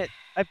 I can't.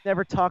 I've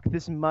never talked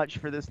this much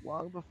for this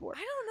long before.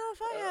 I don't know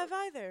if I have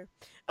either.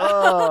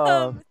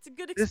 Oh, It's a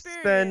good this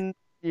experience.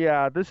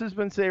 this has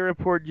been Say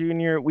Report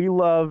Junior. We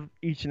love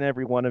each and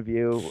every one of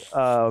you.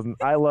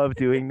 I love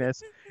doing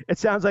this. It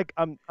sounds like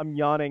I'm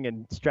yawning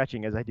and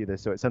stretching as I do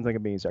this, so it sounds like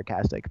I'm being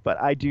sarcastic. But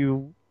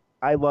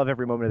I love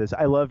every moment of this.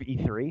 I love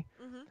E3.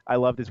 Mhm. I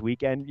love this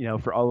weekend,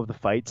 for all of the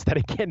fights that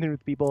I get in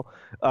with people.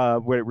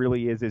 What it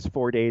really is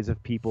 4 days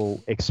of people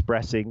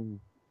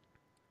expressing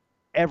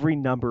every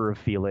number of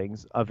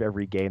feelings of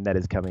every game that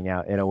is coming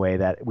out in a way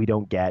that we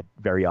don't get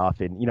very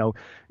often.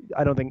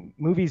 I don't think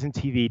movies and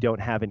TV don't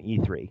have an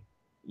E3.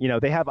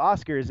 They have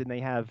Oscars and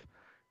they have,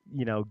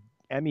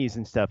 Emmys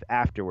and stuff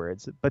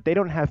afterwards, but they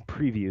don't have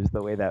previews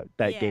the way that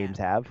Yeah. games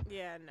have.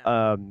 Yeah,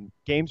 no.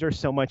 Games are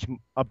so much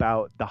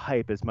about the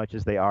hype as much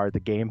as they are the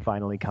game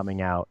finally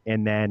coming out,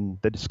 and then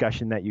the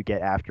discussion that you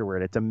get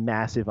afterward. It's a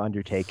massive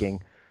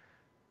undertaking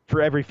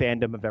for every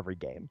fandom of every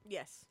game.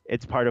 Yes.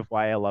 It's part of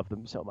why I love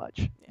them so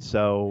much.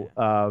 So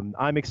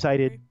I'm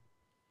excited.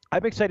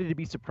 I'm excited to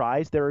be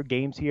surprised. There are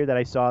games here that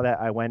I saw that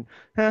I went,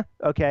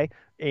 okay.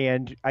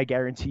 And I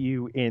guarantee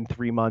you in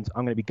 3 months,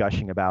 I'm going to be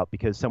gushing about,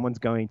 because someone's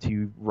going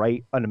to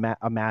write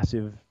a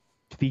massive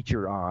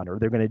feature on, or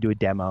they're going to do a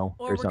demo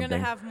Or or we're something.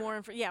 gonna have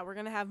more. We're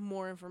gonna have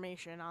more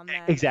information on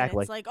that. Exactly.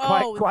 And it's like,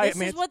 oh, Quiet this is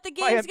Man's- what the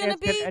Quiet game's gonna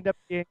Man's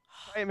be.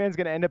 Quiet Man's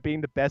going to end up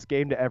being the best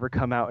game to ever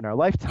come out in our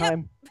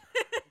lifetime.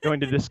 Going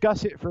to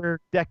discuss it for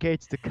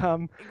decades to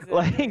come. Exactly.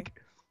 Like,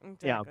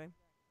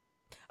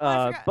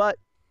 I forgot. but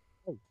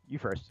you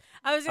first.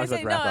 I was gonna about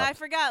say to no. wrap up. I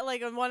forgot.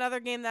 Like one other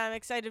game that I'm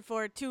excited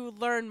for to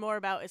learn more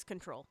about is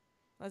Control.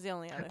 That's the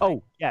only other. Oh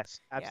thing. yes,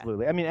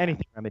 absolutely. I mean,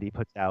 anything Remedy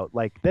puts out,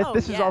 like this. Oh,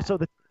 This is yeah. also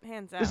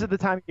Hands this is down. the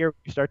time of year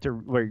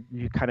where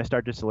you kind of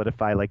start to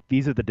solidify, like,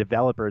 these are the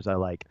developers I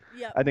like.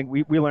 Yep. I think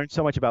we learned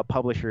so much about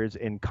publishers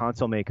and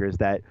console makers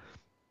that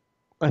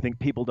I think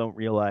people don't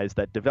realize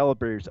that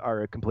developers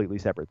are a completely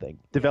separate thing.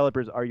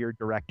 Developers are your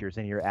directors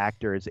and your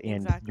actors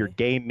and your Exactly.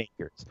 game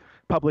makers.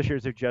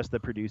 Publishers are just the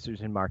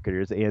producers and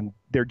marketers, and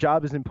their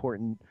job is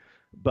important,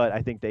 but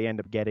I think they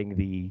end up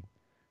getting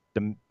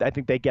I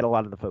think they get a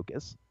lot of the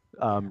focus.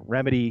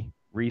 Remedy,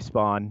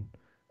 Respawn,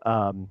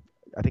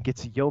 I think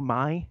it's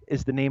Yomai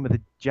is the name of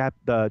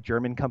the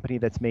German company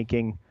that's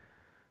making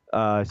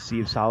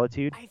Sea of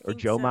Solitude, I or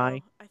think Jomai,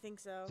 so. I think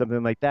so.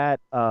 something like that.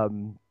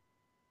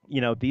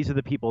 These are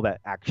the people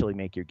that actually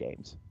make your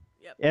games.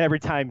 Yep. And every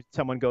time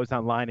someone goes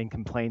online and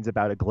complains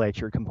about a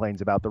glitch or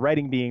complains about the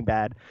writing being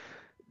bad,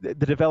 the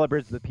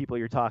developers are the people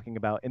you're talking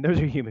about, and those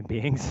are human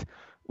beings.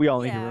 We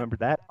all need to Yeah. remember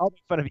that. I'll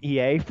make fun of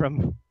EA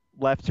from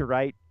left to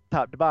right,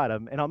 top to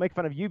bottom, and I'll make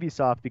fun of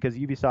Ubisoft because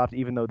Ubisoft,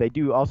 even though they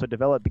do also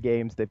develop the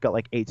games, they've got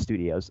like 8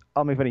 studios.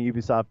 I'll make fun of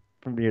Ubisoft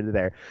from here to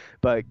there.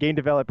 But game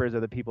developers are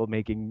the people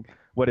making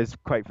what is,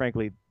 quite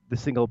frankly, the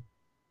single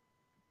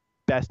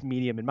best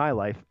medium in my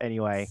life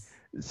anyway.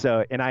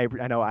 So, and I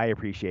know I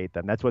appreciate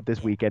them. That's what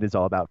this weekend is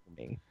all about for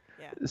me.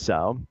 Yeah.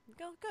 So,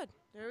 Go good.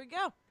 There we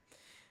go.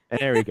 and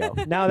there we go.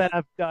 Now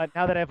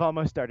that I've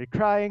almost started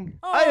crying,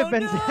 Oh, I have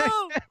been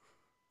no!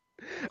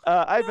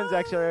 I've been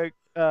Zach Sarek.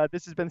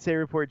 This has been Say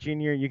Report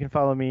Junior. You can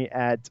follow me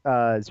at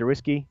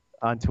Zerwisky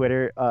on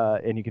Twitter,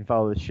 and you can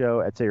follow the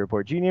show at Say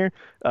Report Junior.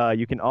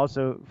 You can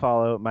also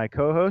follow my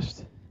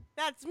co-host.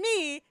 That's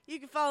me. You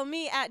can follow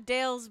me at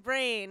Dale's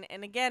Brain,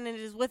 and again, it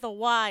is with a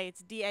Y.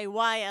 It's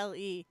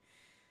Dayle.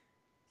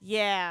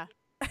 Yeah.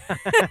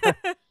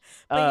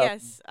 But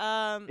yes.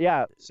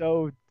 Yeah.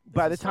 So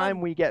by the was time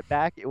fun. we get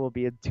back, it will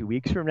be 2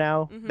 weeks from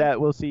now Mhm. that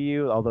we'll see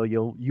you. Although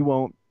you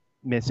won't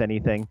miss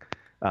anything.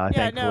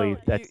 Thankfully,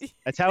 no,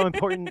 that's how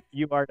important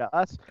you are to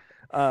us.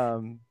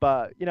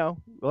 But we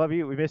love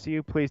you. We miss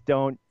you. Please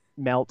don't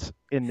melt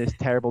in this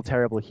terrible,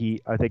 terrible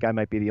heat. I think I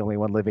might be the only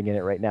one living in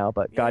it right now.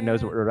 But God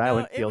knows what Rhode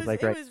Island feels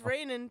like right It was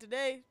raining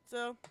today,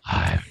 so.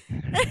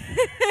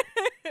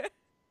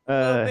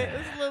 now. It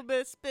was a little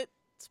bit of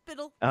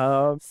spittle.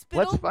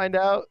 Let's find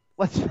out.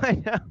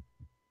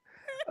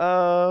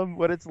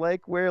 What it's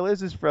like where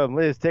Liz is from.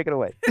 Liz, take it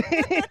away.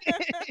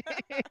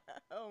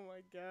 Oh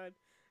my God.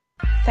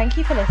 Thank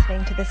you for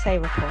listening to The Say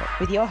Report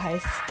with your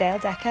hosts Dale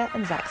Decker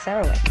and Zach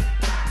Sarowik.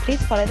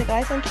 Please follow the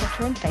guys on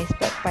Twitter and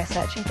Facebook by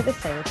searching for The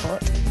Say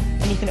Report,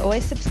 and you can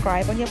always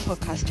subscribe on your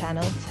podcast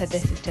channel so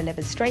this is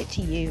delivered straight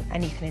to you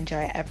and you can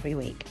enjoy it every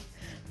week.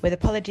 With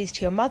apologies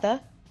to your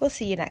mother, we'll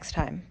see you next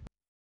time.